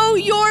know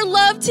your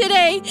love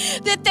today,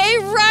 that they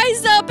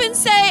rise up and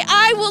say,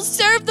 I will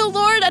serve the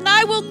Lord and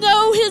I will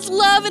know his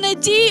love in a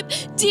deep,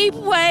 deep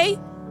way.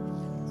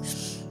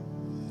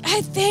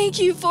 I thank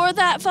you for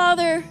that,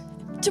 Father.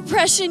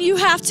 Depression, you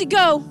have to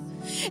go.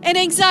 And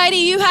anxiety,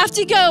 you have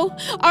to go.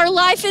 Our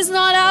life is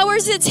not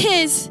ours, it's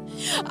his.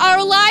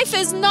 Our life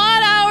is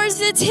not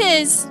ours, it's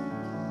his.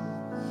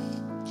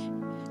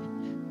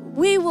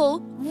 We will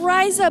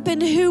rise up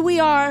in who we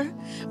are.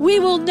 We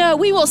will know,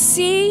 we will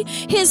see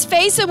his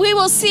face, and we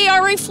will see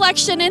our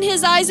reflection in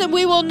his eyes, and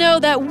we will know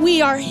that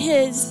we are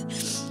his.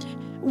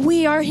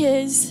 We are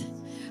his.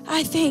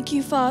 I thank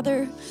you,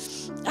 Father.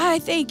 I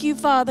thank you,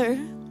 Father.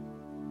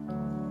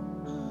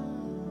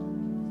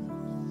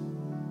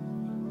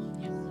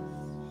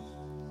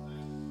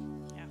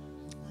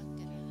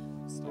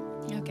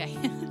 Okay.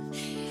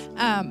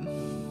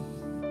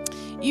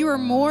 You are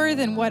more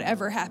than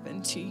whatever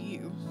happened to you.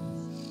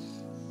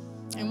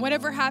 And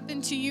whatever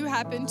happened to you,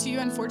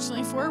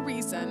 unfortunately, for a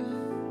reason.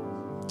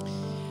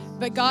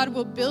 But God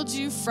will build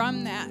you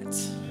from that.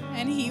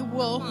 And He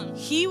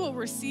will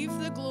receive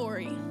the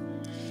glory.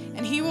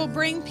 And He will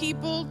bring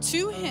people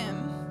to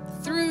Him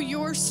through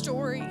your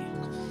story.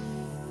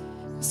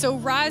 So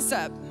rise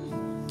up.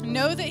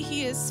 Know that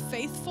He is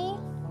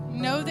faithful.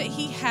 Know that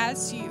He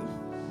has you.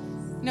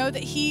 Know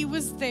that He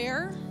was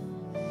there.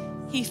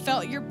 He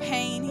felt your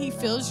pain. He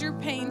feels your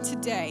pain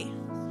today.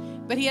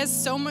 But He has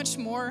so much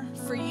more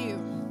for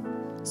you.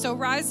 So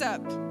rise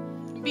up.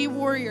 Be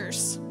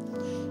warriors.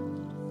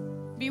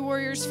 Be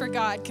warriors for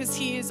God, because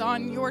He is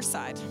on your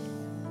side.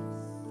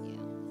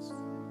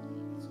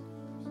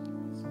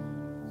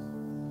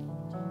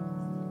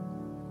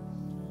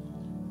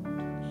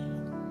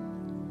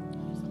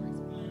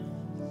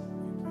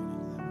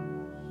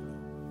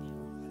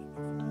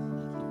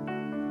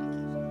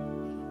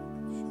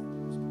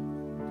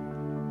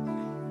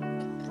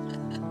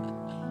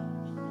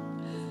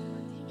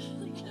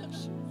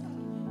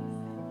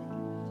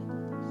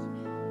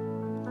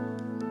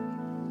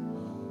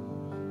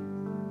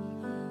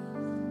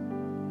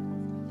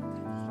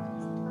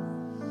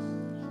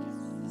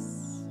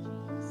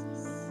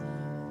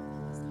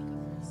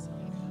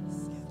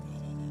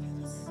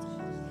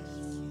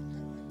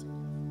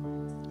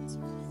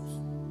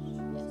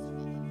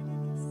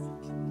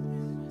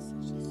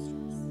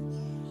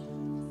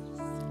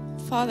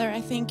 Father,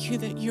 I thank you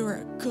that you are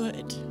a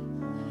good,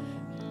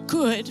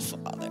 good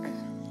Father.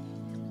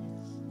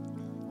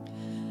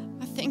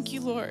 I thank you,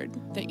 Lord,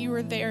 that you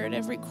are there at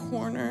every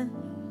corner,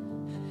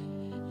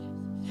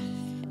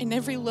 in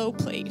every low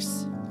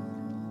place,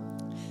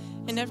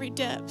 in every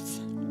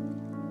depth,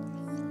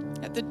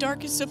 at the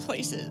darkest of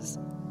places.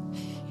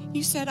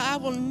 You said, I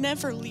will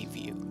never leave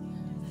you,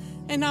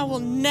 and I will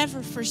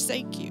never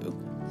forsake you.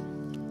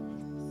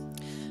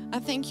 I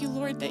thank you,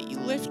 Lord, that you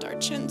lift our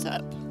chins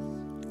up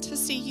to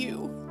see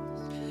you,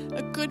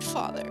 a good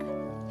Father.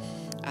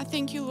 I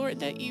thank you, Lord,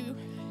 that you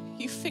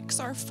fix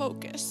our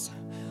focus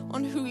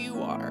on who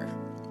you are.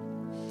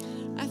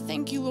 I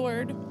thank you,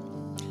 Lord,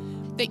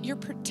 that your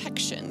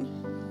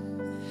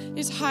protection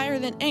is higher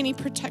than any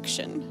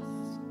protection,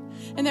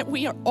 and that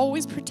we are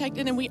always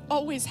protected, and we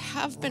always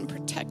have been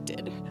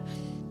protected.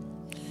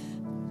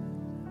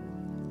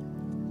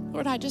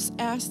 Lord, I just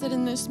ask that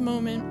in this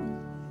moment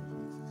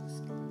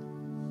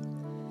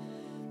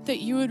that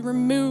you would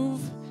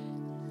remove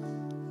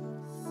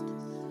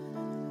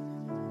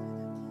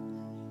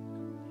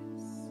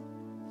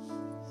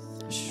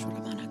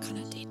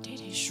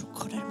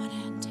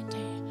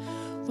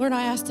Lord,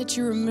 I ask that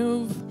you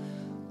remove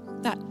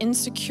that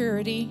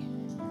insecurity.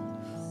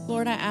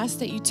 Lord, I ask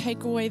that you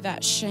take away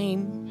that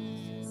shame.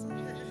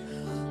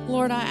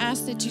 Lord, I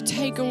ask that you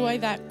take away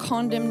that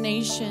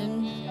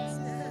condemnation.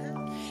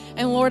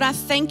 And Lord, I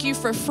thank you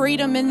for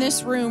freedom in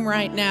this room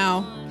right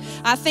now.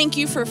 I thank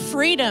you for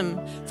freedom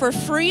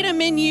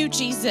in you,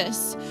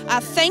 Jesus. I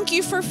thank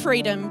you for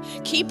freedom.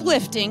 Keep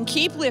lifting,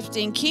 keep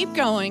lifting, keep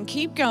going,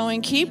 keep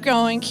going, keep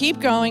going, keep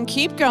going,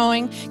 keep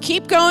going,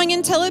 keep going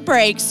until it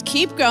breaks.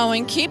 Keep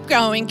going, keep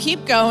going,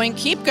 keep going,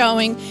 keep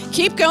going,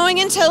 keep going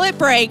until it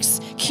breaks.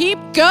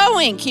 Keep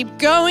going, keep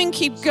going,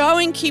 keep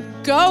going, keep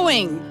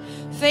going.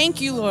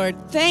 Thank you,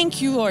 Lord.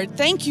 Thank you, Lord.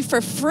 Thank you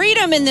for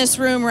freedom in this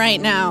room right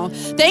now.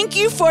 Thank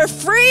you for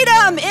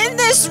freedom in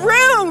this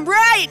room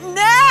right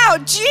now,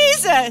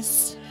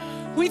 Jesus.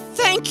 We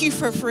thank you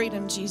for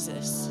freedom,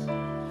 Jesus.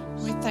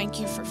 We thank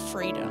you for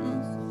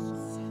freedom.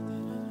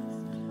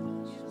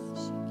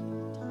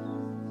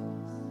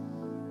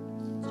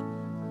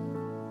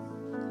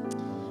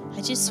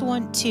 I just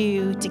want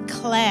to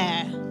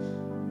declare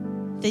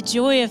the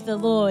joy of the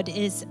Lord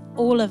is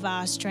all of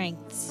our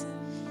strengths.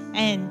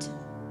 And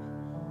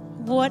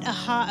what a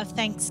heart of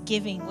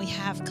thanksgiving we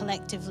have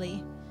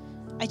collectively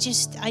I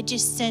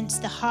just sense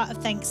the heart of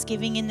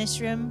thanksgiving in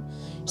this room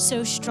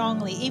so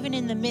strongly. Even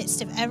in the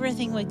midst of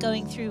everything we're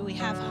going through, we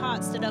have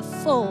hearts that are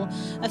full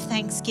of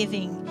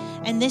thanksgiving.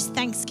 And this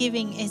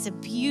thanksgiving is a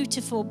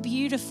beautiful,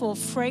 beautiful,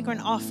 fragrant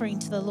offering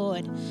to the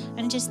Lord.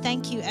 And just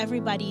thank you,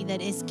 everybody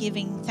that is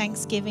giving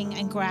thanksgiving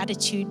and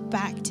gratitude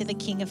back to the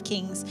King of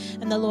Kings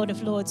and the Lord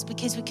of Lords,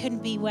 because we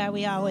couldn't be where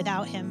we are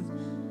without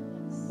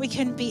him. We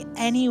couldn't be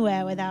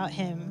anywhere without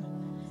him.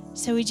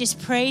 So we just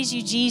praise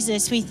you,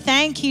 Jesus. We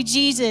thank you,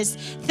 Jesus.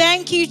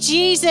 Thank you,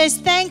 Jesus.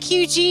 Thank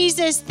you,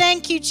 Jesus.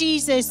 Thank you,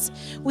 Jesus.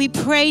 We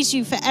praise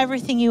you for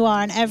everything you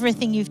are and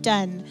everything you've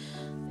done.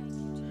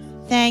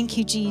 Thank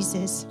you,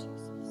 Jesus.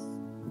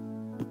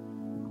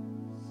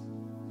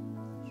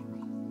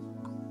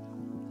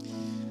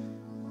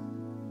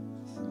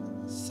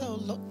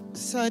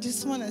 So I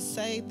just want to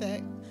say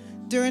that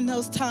during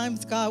those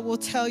times, God will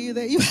tell you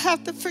that you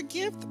have to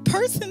forgive the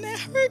person that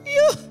hurt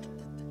you.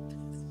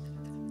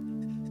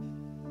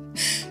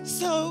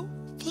 So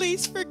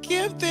please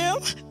forgive them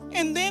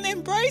and then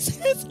embrace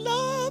his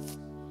love.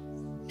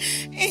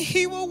 And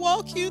he will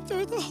walk you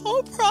through the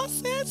whole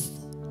process.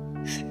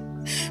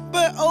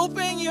 But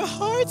open your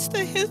hearts to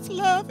his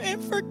love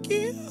and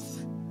forgive.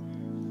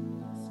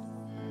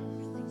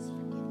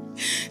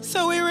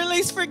 So we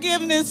release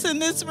forgiveness in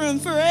this room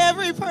for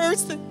every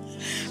person,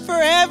 for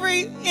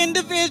every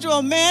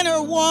individual, man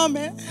or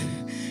woman.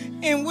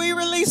 And we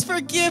release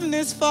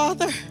forgiveness,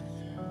 Father.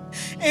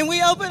 And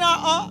we open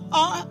our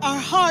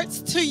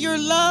hearts to your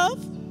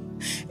love,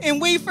 and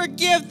we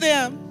forgive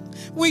them.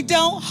 We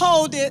don't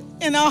hold it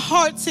in our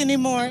hearts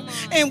anymore,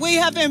 and we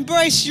have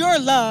embraced your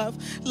love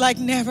like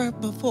never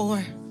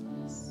before.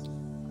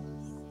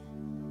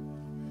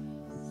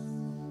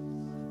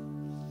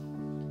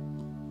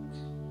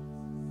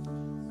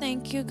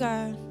 Thank you,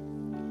 God.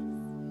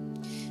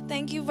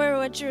 Thank you for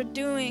what you're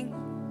doing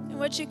and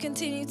what you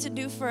continue to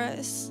do for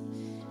us.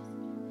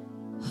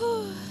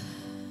 Whew.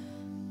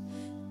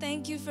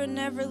 Thank you for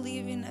never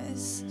leaving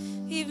us,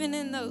 even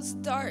in those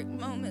dark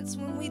moments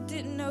when we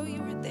didn't know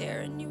you were there,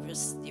 and you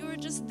were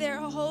just there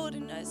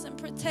holding us and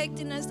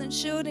protecting us and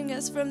shielding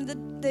us from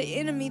the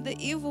enemy, the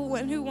evil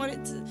one who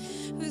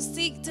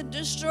seek to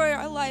destroy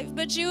our life.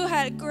 But you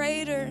had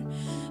greater.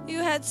 You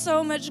had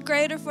so much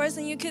greater for us,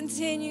 and you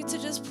continue to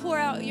just pour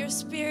out your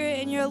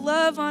spirit and your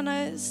love on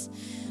us.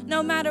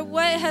 No matter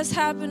what has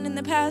happened in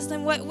the past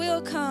and what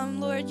will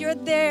come, Lord, you're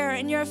there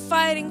and you're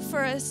fighting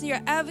for us.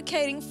 You're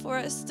advocating for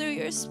us through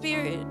your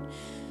spirit.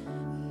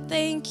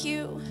 Thank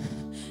you.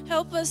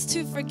 Help us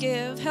to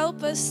forgive.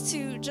 Help us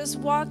to just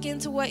walk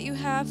into what you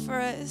have for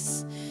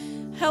us.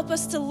 Help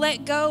us to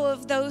let go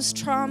of those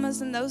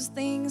traumas and those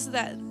things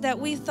that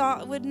we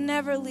thought would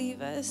never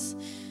leave us.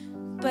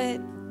 But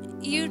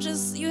you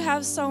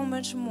have so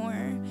much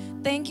more.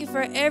 Thank you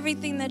for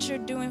everything that you're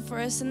doing for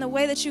us and the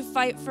way that you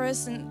fight for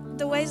us and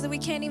the ways that we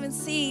can't even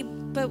see,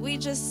 but we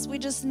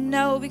just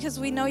know, because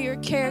we know your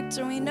character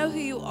and we know who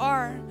you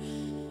are.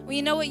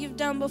 We know what you've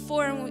done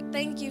before, and we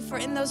thank you for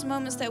in those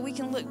moments that we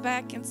can look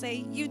back and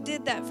say, you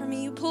did that for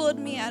me. You pulled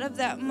me out of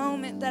that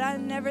moment that I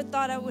never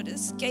thought I would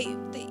escape,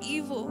 the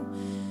evil.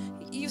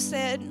 You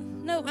said,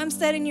 no, I'm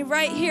setting you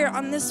right here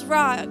on this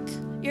rock.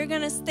 You're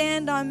going to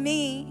stand on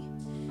me,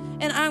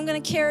 and I'm going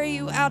to carry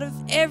you out of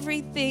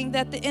everything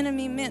that the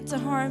enemy meant to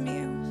harm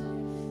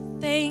you.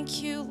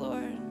 Thank you,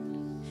 Lord.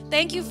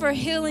 Thank you for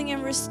healing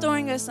and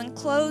restoring us and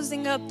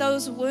closing up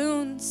those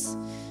wounds.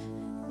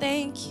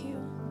 Thank you.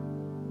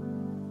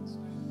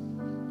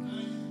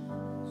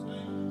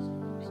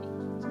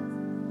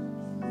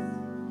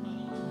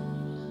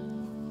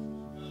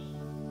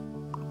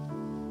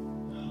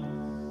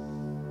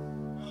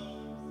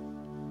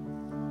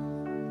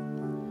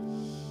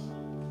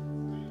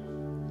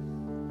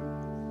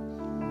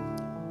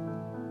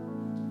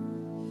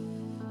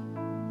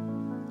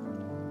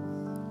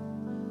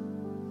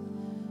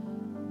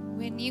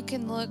 When you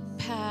can look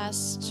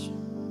past,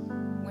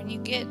 when you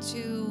get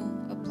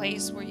to a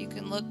place where you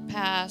can look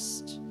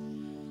past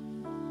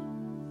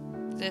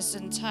this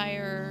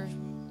entire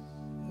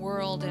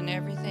world and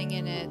everything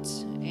in it,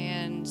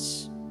 and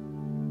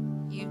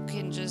you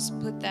can just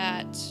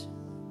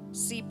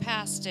see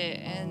past it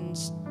and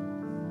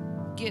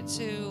get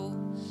to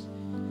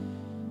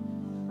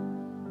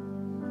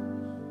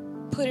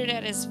put it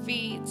at his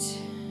feet,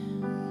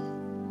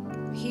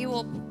 he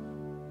will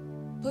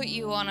put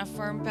you on a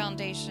firm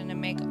foundation and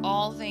make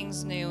all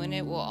things new, and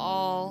you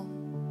will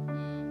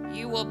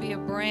be a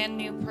brand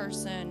new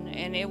person,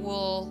 and it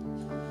will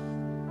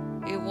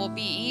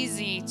be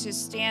easy to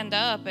stand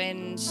up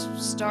and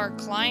start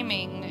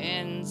climbing,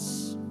 and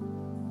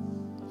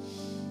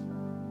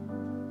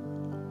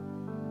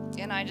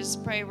I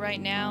just pray right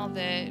now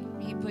that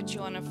he put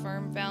you on a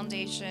firm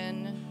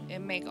foundation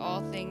and make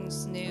all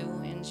things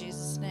new in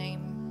Jesus'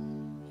 name.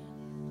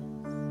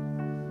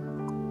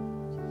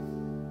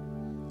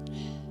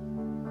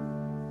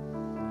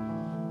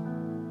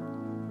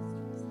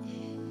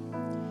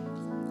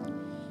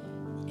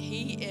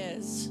 He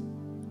is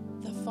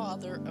the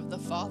Father of the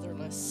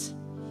fatherless.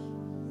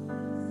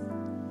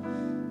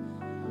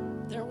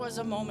 There was was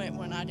a moment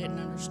when I didn't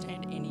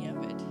understand any of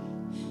it.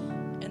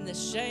 And the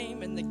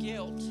shame and the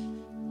guilt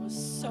was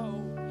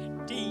so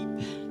deep.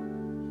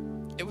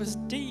 It was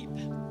deep.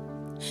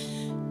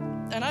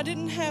 And I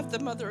didn't have the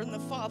mother and the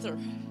father.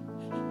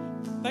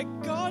 But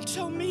God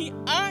told me,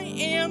 I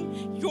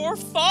am your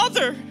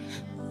father.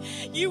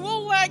 You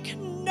will lack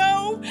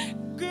no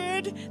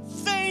good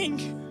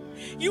thing.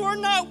 You are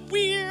not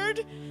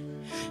weird.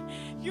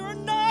 You're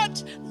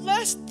not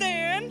less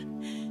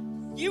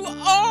than. You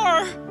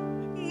are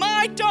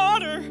my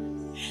daughter.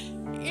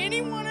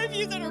 Any one of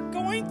you that are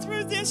going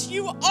through this,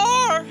 you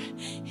are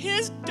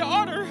his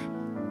daughter.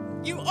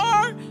 You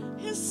are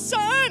his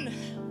son.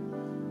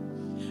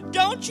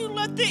 Don't you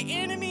let the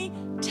enemy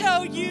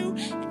tell you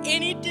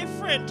any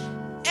different.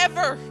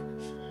 Ever.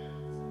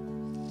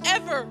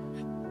 Ever.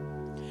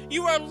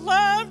 You are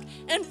loved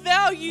and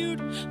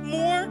valued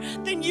more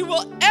than you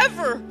will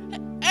ever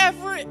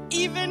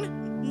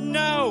even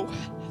know.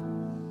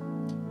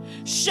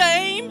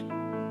 Shame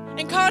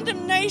and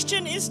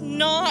condemnation is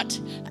not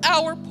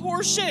our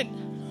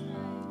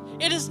portion.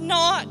 It is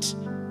not.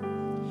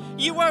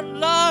 You are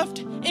loved.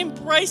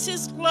 Embrace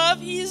his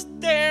love. He is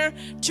there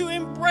to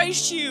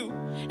embrace you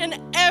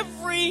in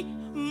every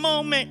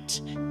moment,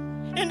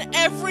 in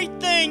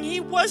everything. He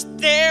was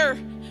there.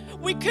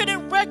 We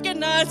couldn't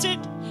recognize it,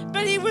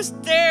 but he was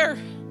there.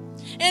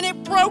 And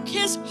it broke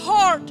his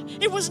heart.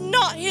 It was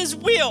not his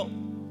will.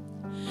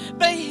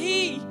 But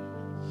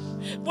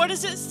what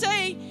does it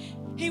say?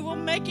 He will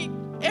make it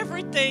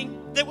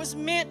everything that was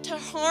meant to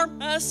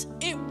harm us,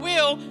 it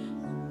will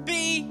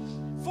be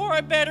for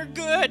a better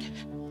good.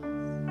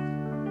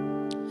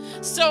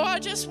 So I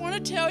just want to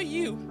tell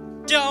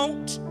you,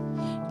 don't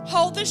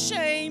hold the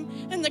shame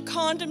and the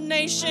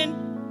condemnation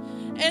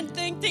and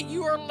think that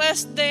you are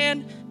less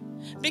than,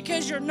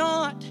 because you're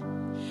not.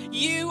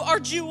 You are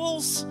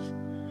jewels.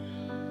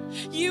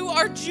 You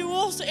are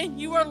jewels, and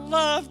you are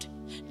loved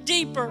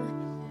deeper.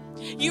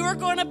 You are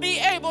going to be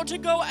able to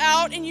go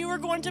out and you are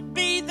going to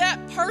be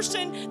that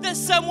person that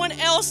someone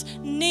else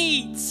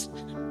needs.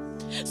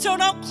 So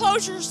don't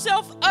close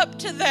yourself up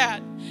to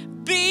that.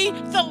 Be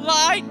the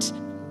light.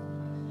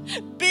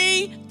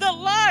 Be the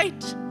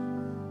light.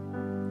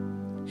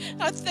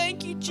 I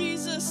thank you,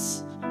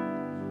 Jesus,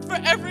 for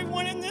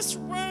everyone in this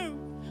room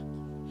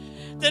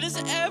that has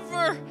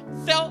ever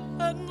felt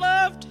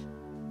unloved.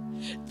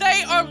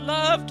 They are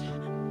loved.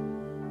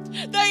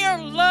 They are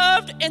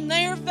loved and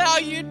they are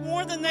valued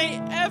more than they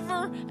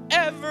ever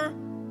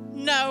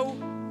know.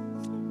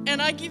 And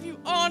I give you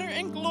honor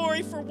and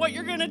glory for what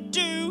you're going to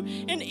do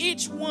in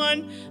each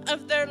one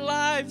of their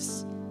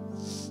lives.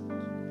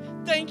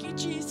 Thank you,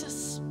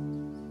 Jesus.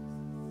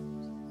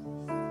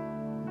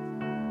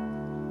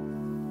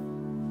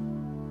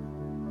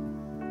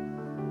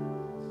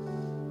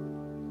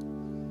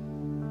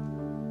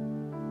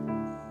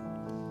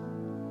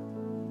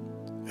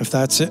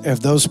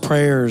 If those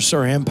prayers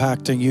are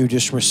impacting you,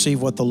 just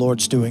receive what the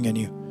Lord's doing in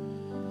you.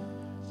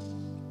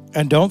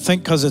 And don't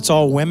think because it's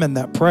all women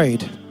that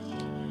prayed,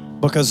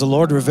 because the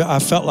Lord I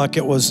felt like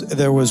there was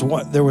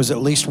at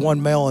least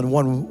one male and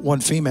one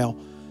female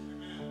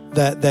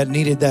that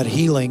needed that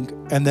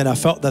healing, and then I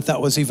felt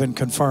that was even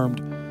confirmed.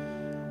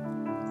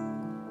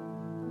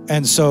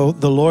 And so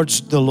the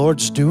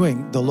Lord's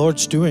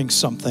doing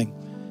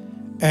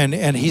something,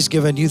 and He's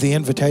given you the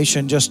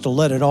invitation just to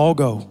let it all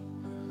go.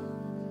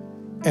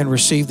 And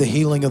receive the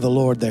healing of the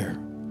Lord there.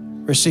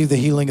 Receive the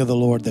healing of the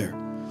Lord there.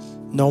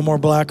 No more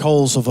black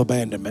holes of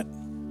abandonment.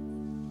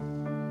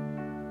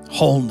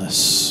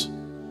 Wholeness.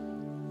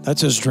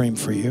 That's His dream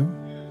for you.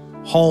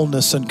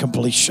 Wholeness and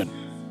completion.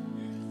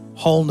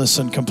 Wholeness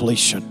and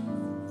completion.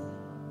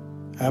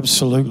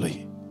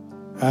 Absolutely.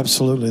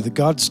 Absolutely.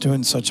 God's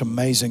doing such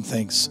amazing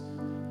things.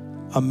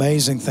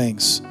 Amazing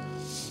things.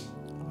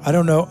 I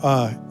don't know,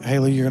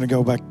 Haley, you're going to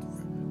go back.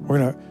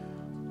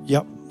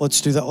 Yep. Let's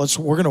do that.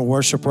 We're going to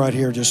worship right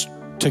here, just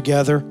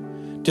together.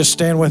 Just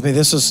stand with me.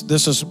 This is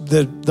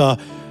the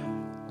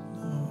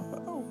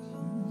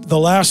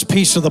last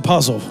piece of the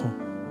puzzle.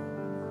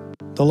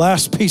 The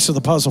last piece of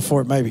the puzzle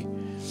for it, maybe.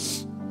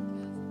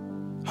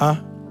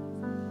 Huh?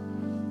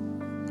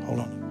 Hold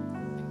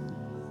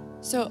on.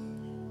 So,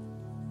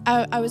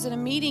 I was in a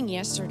meeting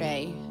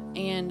yesterday,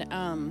 and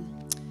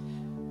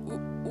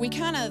we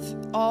kind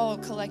of all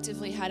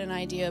collectively had an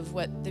idea of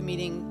what the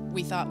meeting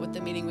was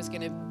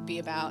going to be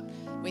about.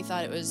 We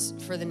thought it was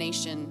for the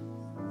nation,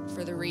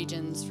 for the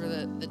regions, for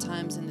the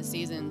times and the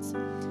seasons.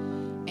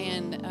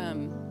 And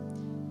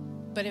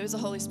but it was a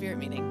Holy Spirit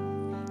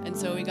meeting. And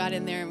so we got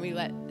in there and we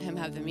let Him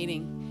have the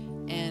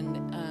meeting. And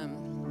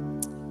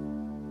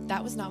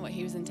that was not what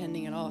He was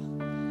intending at all.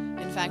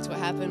 In fact, what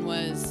happened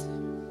was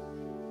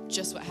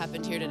just what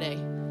happened here today.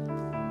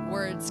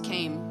 Words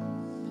came,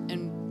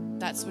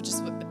 and that's what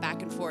just went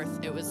back and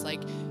forth. It was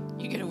like,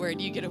 you get a word,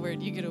 you get a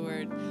word, you get a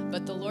word.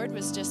 But the Lord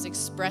was just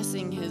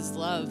expressing His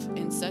love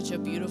in such a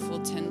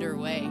beautiful, tender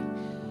way.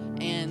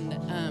 And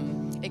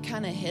it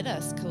kind of hit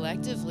us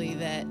collectively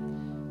that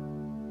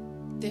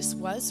this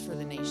was for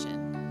the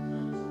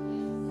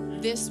nation.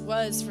 This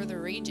was for the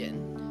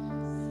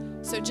region.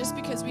 So just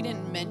because we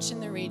didn't mention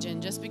the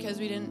region, just because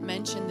we didn't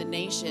mention the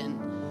nation,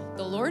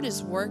 the Lord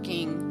is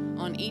working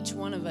on each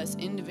one of us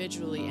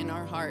individually in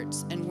our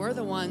hearts. And we're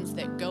the ones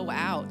that go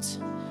out.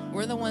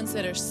 We're the ones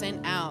that are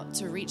sent out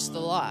to reach the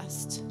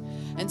lost.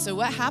 And so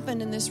what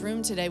happened in this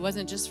room today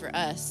wasn't just for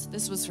us.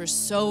 This was for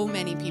so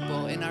many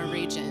people in our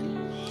region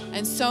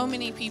and so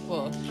many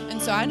people. And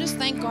so I just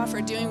thank God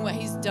for doing what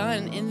he's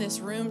done in this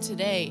room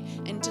today.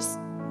 And just,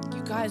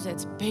 you guys,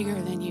 it's bigger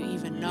than you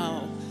even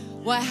know.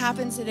 What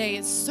happened today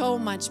is so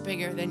much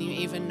bigger than you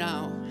even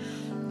know.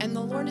 And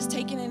the Lord is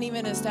taking it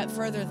even a step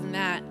further than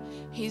that.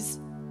 He's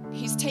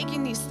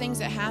taking these things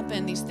that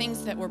happened, these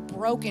things that were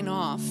broken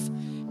off,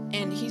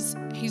 and he's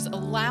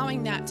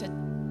allowing that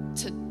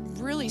to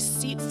really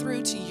seep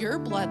through to your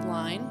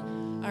bloodline,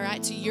 all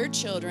right, to your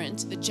children,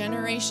 to the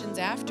generations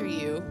after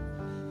you.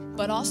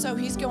 But also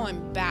he's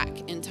going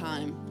back in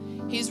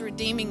time. He's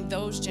redeeming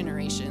those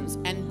generations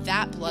and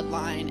that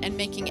bloodline and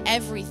making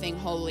everything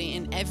holy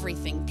and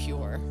everything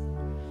pure.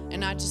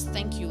 And I just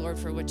thank you, Lord,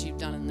 for what you've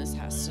done in this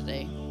house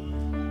today.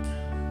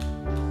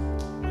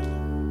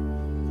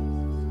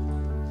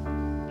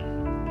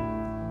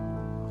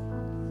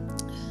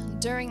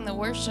 During the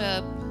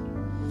worship,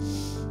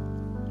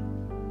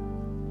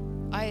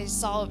 I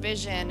saw a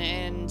vision,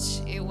 and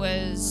it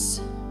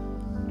was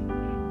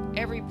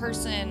every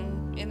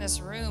person in this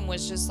room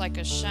was just like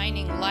a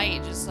shining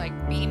light, just like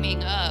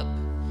beaming up.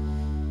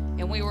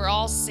 And we were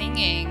all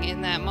singing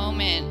in that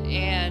moment,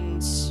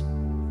 and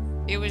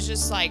it was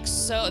just like,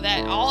 so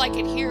that all I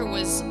could hear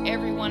was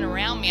everyone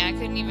around me. I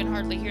couldn't even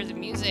hardly hear the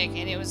music,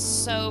 and it was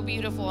so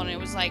beautiful, and it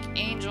was like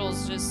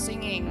angels just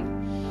singing.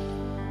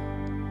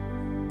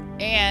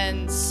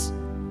 And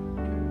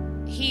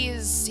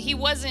he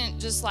wasn't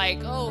just like,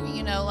 oh,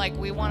 you know, like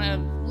we want to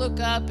look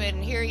up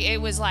and hear you.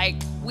 It was like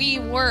we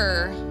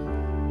were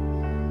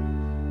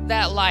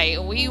that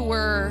light. We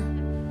were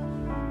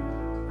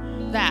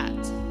that.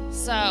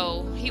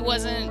 So he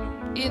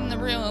wasn't in the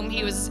room.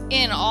 He was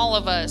in all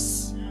of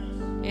us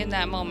in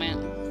that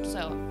moment. So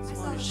I just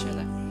wanted to share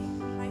that.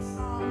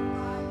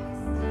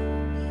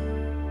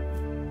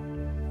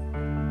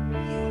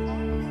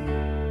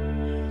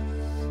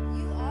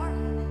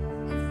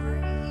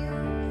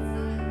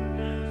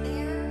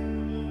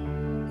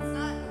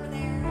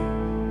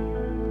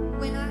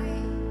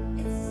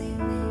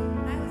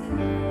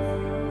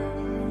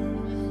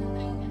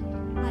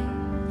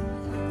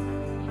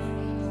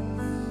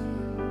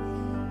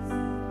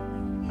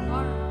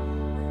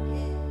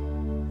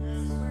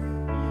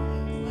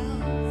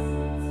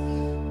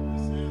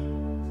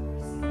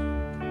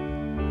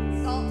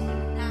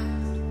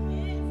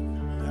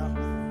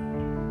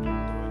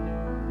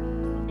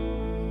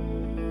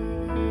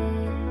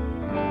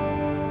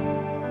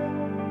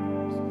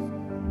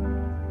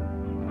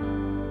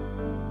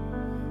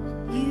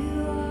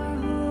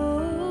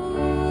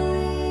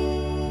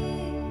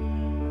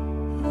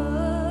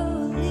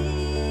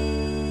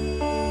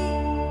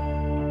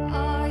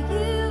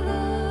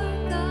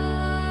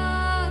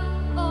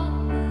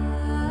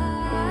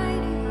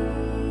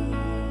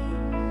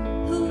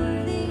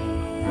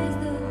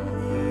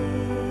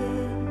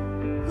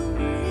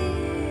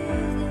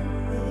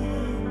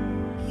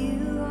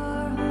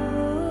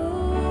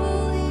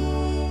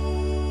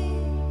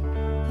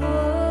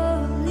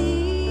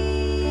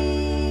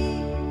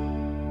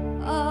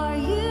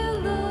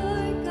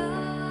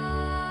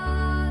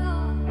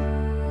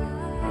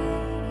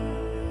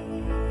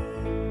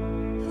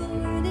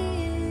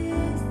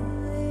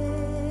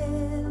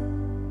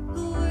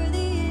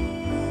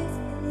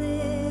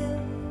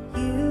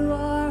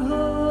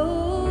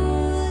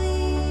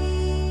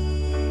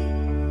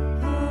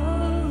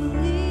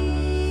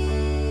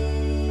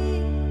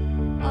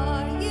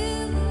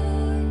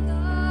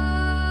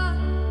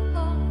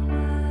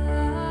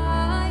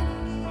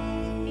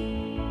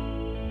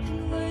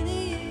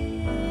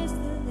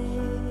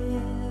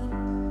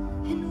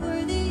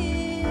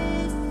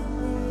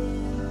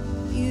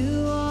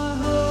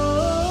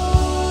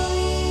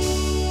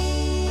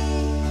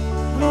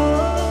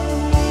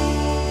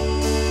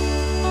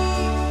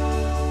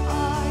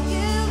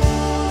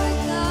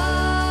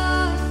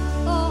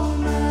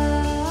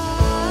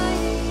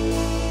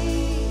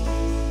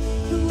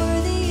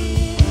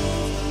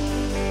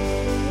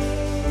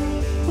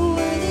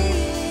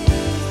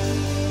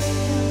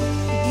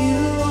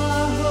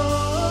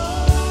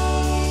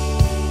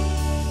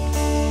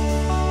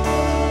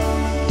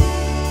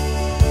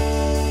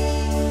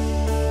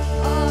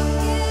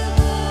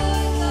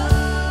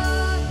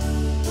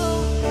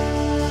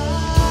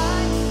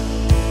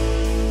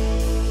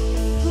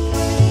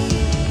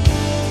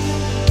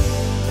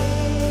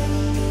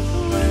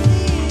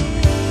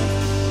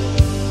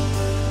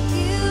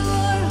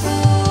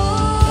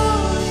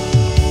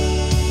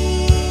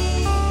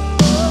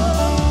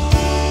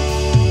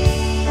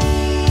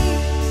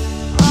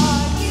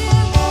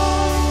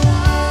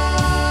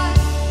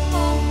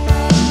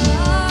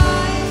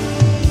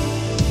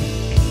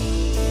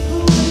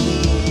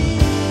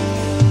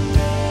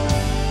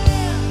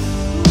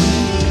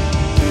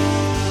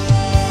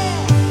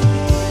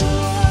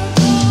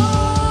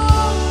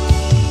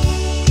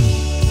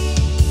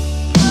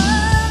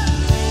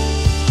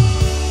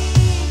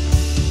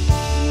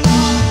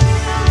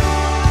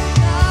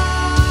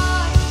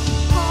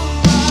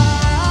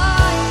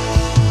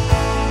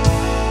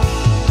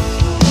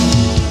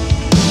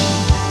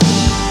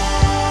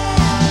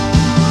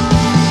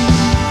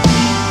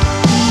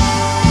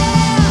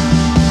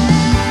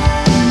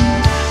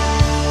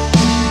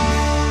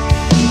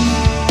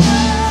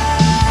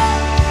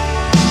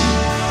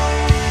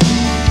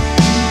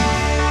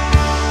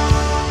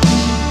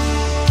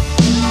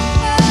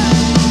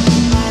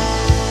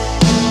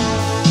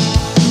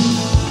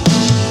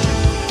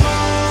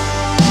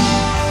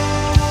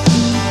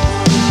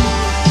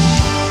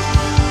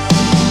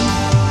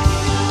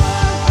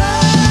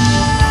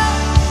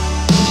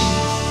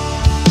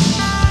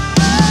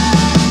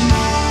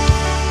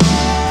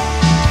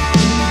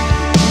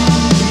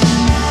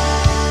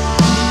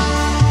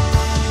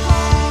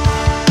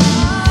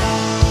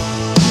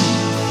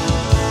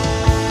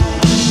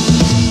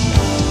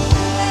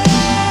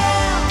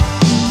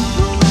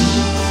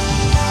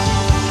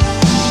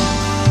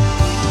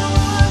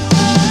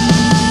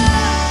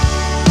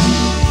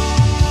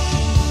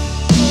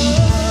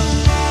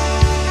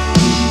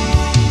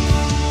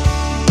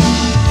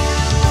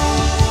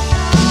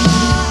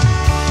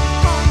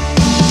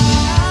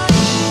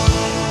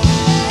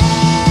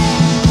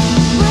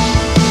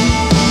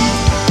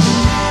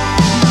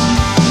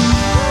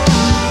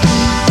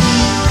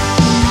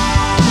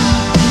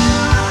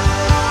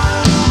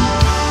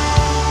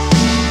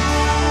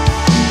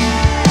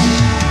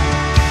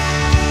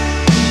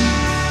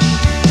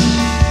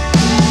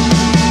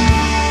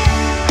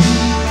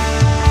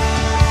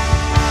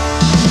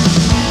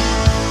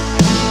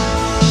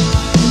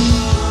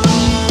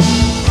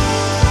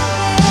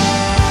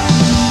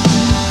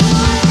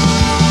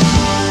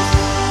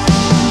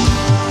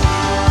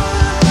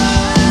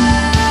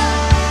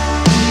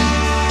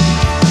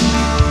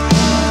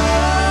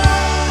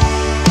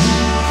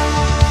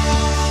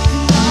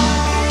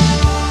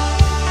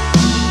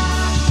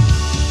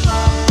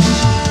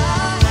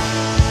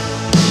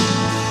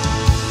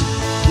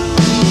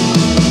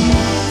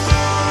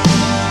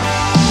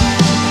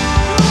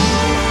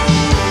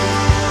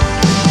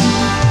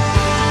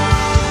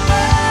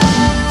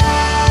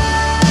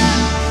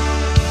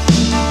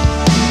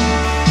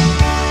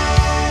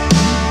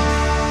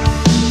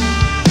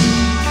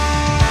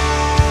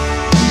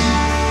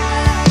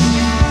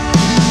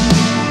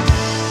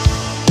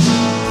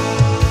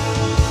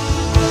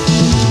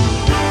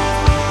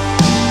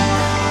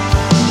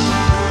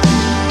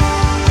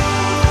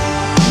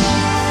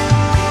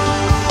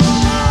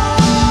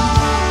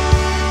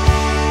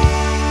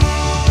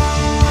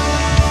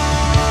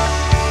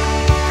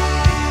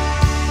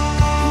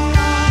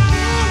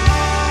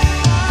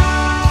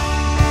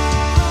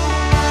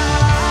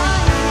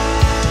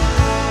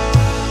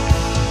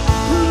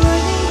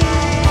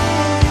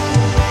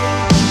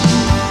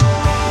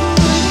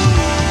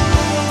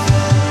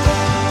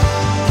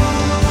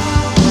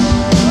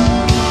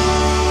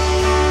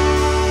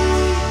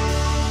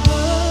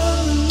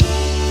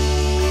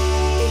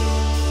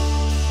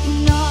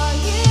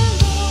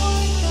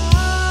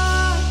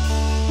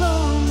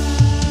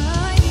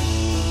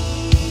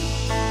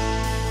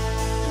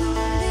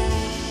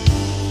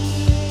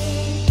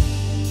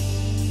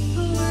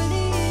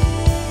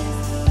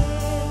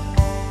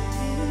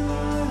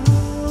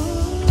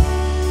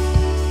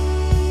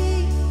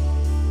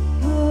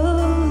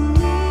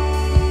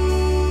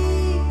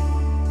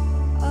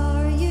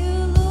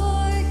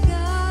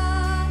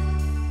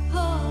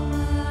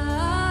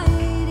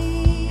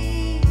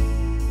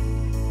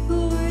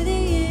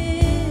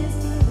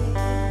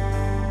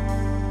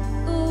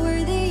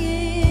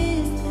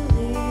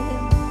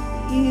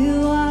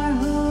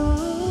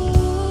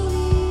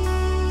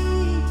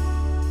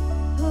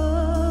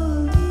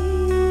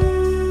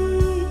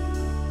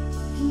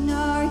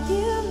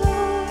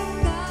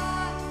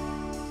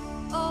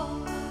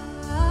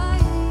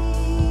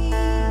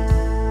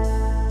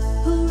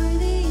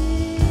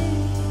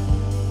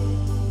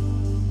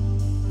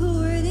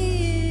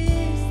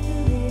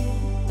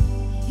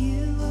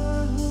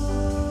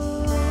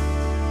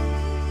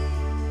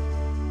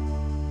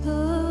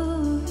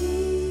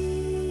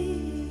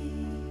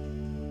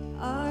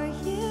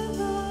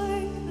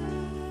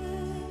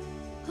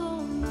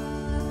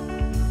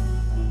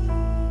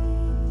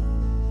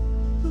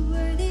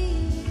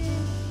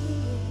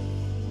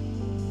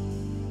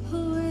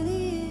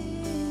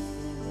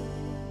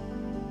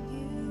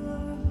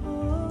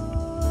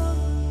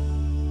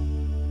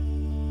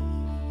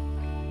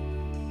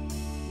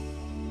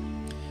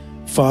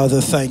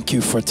 Father, thank you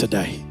for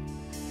today.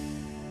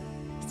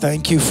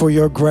 Thank you for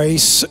your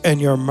grace and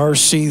your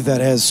mercy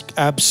that has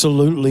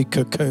absolutely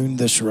cocooned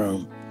this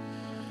room.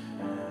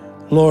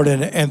 Lord,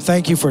 and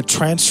thank you for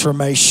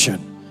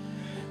transformation.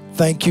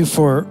 Thank you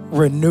for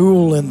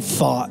renewal in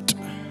thought.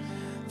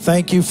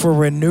 Thank you for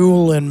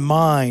renewal in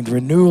mind,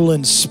 renewal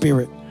in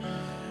spirit.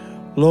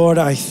 Lord,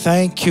 I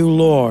thank you,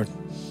 Lord,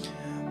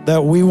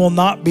 that we will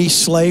not be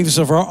slaves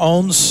of our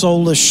own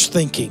soulish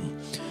thinking,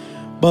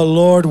 but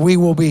Lord, we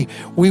will be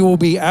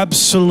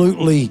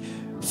absolutely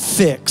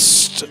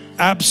fixed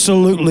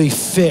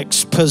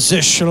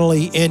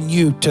positionally in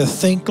you, to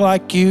think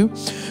like you,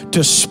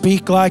 to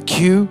speak like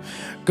you,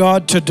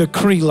 God, to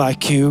decree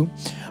like you.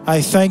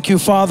 I thank you,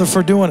 Father,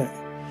 for doing it.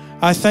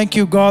 I thank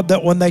you, God,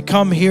 that when they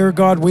come here,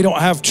 God, we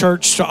don't have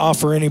church to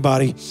offer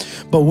anybody,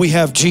 but we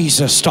have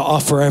Jesus to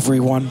offer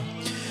everyone.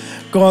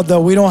 God,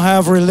 that we don't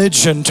have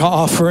religion to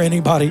offer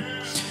anybody,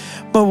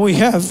 but we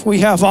have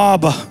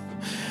Abba.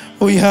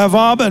 We have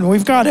Abba, and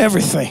we've got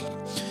everything.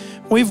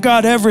 We've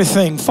got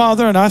everything,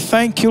 Father, and I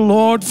thank you,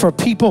 Lord, for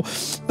people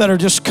that are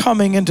just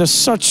coming into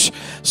such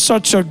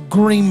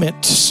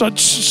agreement,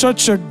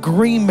 such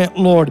agreement,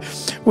 Lord,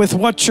 with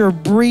what you're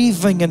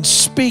breathing and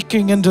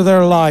speaking into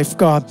their life,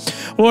 God.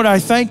 Lord, I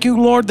thank you,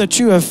 Lord, that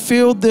you have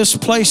filled this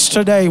place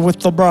today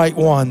with the bright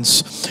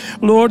ones.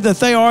 Lord,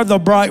 that they are the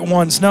bright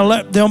ones. Now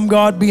let them,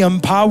 God, be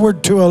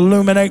empowered to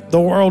illuminate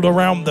the world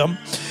around them.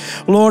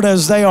 Lord,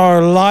 as they are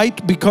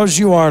light because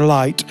you are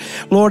light.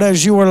 Lord,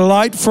 as you are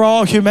light for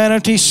all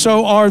humanity,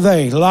 so are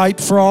they light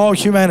for all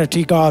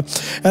humanity, God.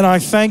 And I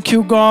thank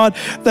you, God,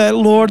 that,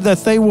 Lord,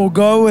 that they will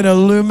go and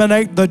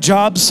illuminate the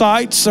job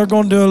sites. They're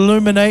going to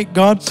illuminate,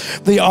 God,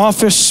 the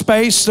office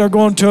space. They're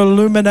going to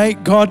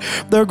illuminate, God.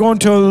 They're going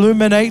to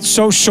illuminate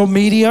social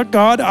media,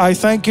 God. I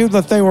thank you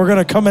that they were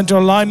going to come into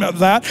alignment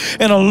with that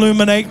and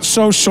illuminate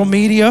social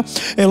media.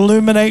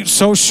 Illuminate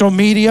social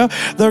media.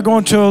 They're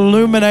going to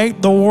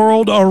illuminate the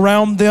world around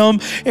them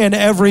in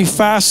every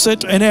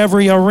facet, in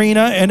every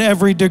arena, in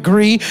every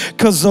degree,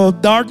 because the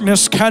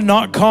darkness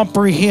cannot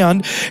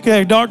comprehend.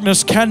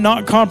 Darkness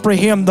cannot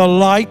comprehend the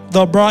light,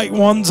 the bright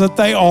ones that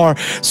they are.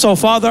 So,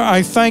 Father,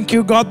 I thank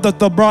you, God, that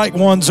the bright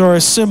ones are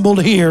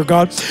assembled here,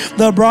 God.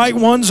 The bright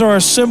ones are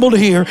assembled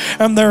here,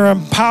 and they're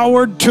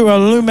empowered to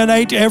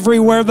illuminate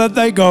everywhere that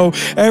they go,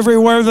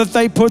 everywhere that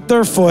they put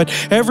their foot,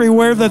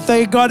 everywhere that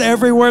they, God,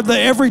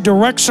 every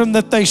direction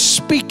that they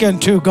speak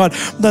into, God,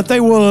 that they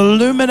will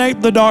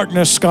illuminate the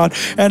darkness, God.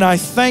 And I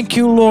thank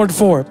you, Lord,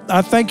 for it.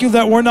 I thank you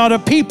that we're not a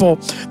people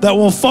that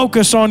will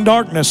focus on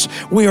darkness.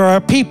 We are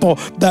a people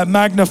that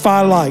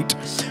magnify light.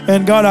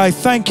 And God, I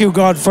thank you,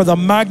 God, for the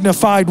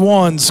magnified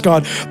ones,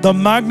 God, the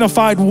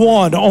magnified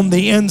one on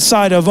the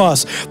inside of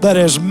us that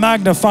is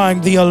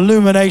magnifying the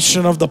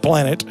illumination of the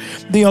planet,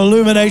 the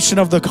illumination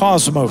of the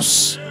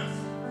cosmos.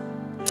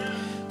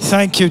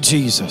 Thank you,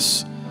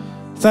 Jesus.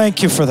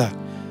 Thank you for that.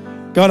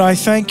 God, I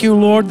thank you,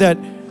 Lord, that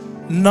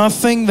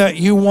nothing that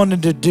you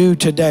wanted to do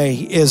today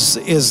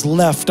is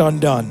left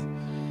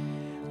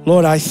undone.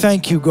 Lord, I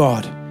thank you,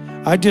 God.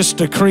 I just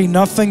decree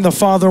nothing the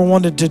Father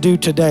wanted to do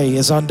today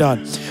is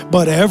undone,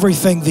 but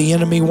everything the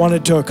enemy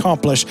wanted to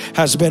accomplish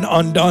has been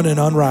undone and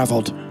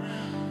unraveled.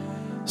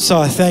 So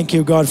I thank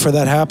you, God, for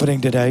that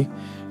happening today.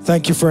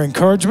 Thank you for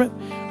encouragement.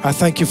 I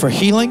thank you for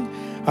healing.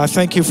 I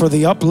thank you for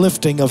the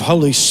uplifting of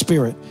Holy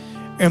Spirit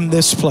in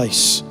this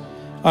place.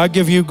 I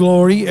give you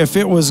glory. If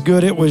it was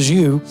good, it was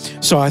you.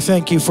 So I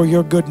thank you for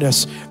your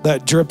goodness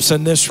that drips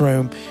in this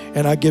room,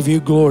 and I give you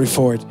glory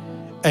for it.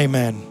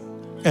 Amen.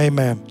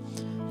 Amen.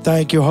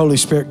 Thank you, Holy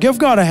Spirit. Give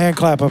God a hand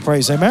clap of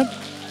praise. Amen.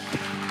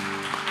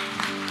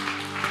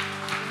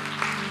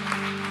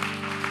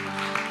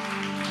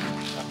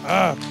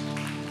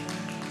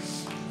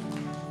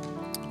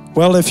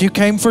 Well, if you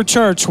came for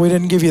church, we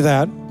didn't give you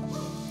that.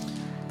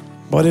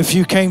 But if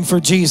you came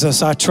for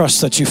Jesus, I trust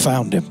that you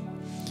found him.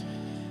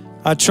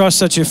 I trust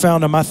that you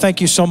found him. I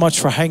thank you so much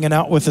for hanging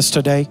out with us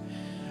today.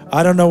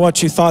 I don't know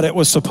what you thought it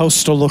was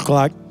supposed to look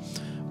like,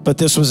 but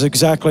this was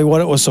exactly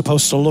what it was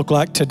supposed to look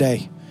like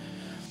today.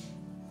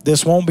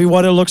 This won't be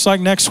what it looks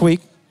like next week,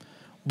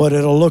 but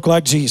it'll look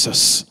like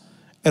Jesus.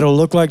 It'll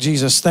look like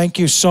Jesus. Thank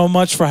you so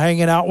much for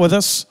hanging out with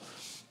us.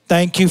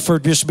 Thank you for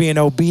just being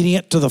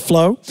obedient to the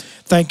flow.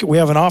 Thank you. We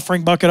have an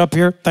offering bucket up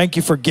here. Thank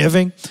you for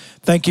giving.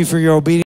 Thank you for your obedience.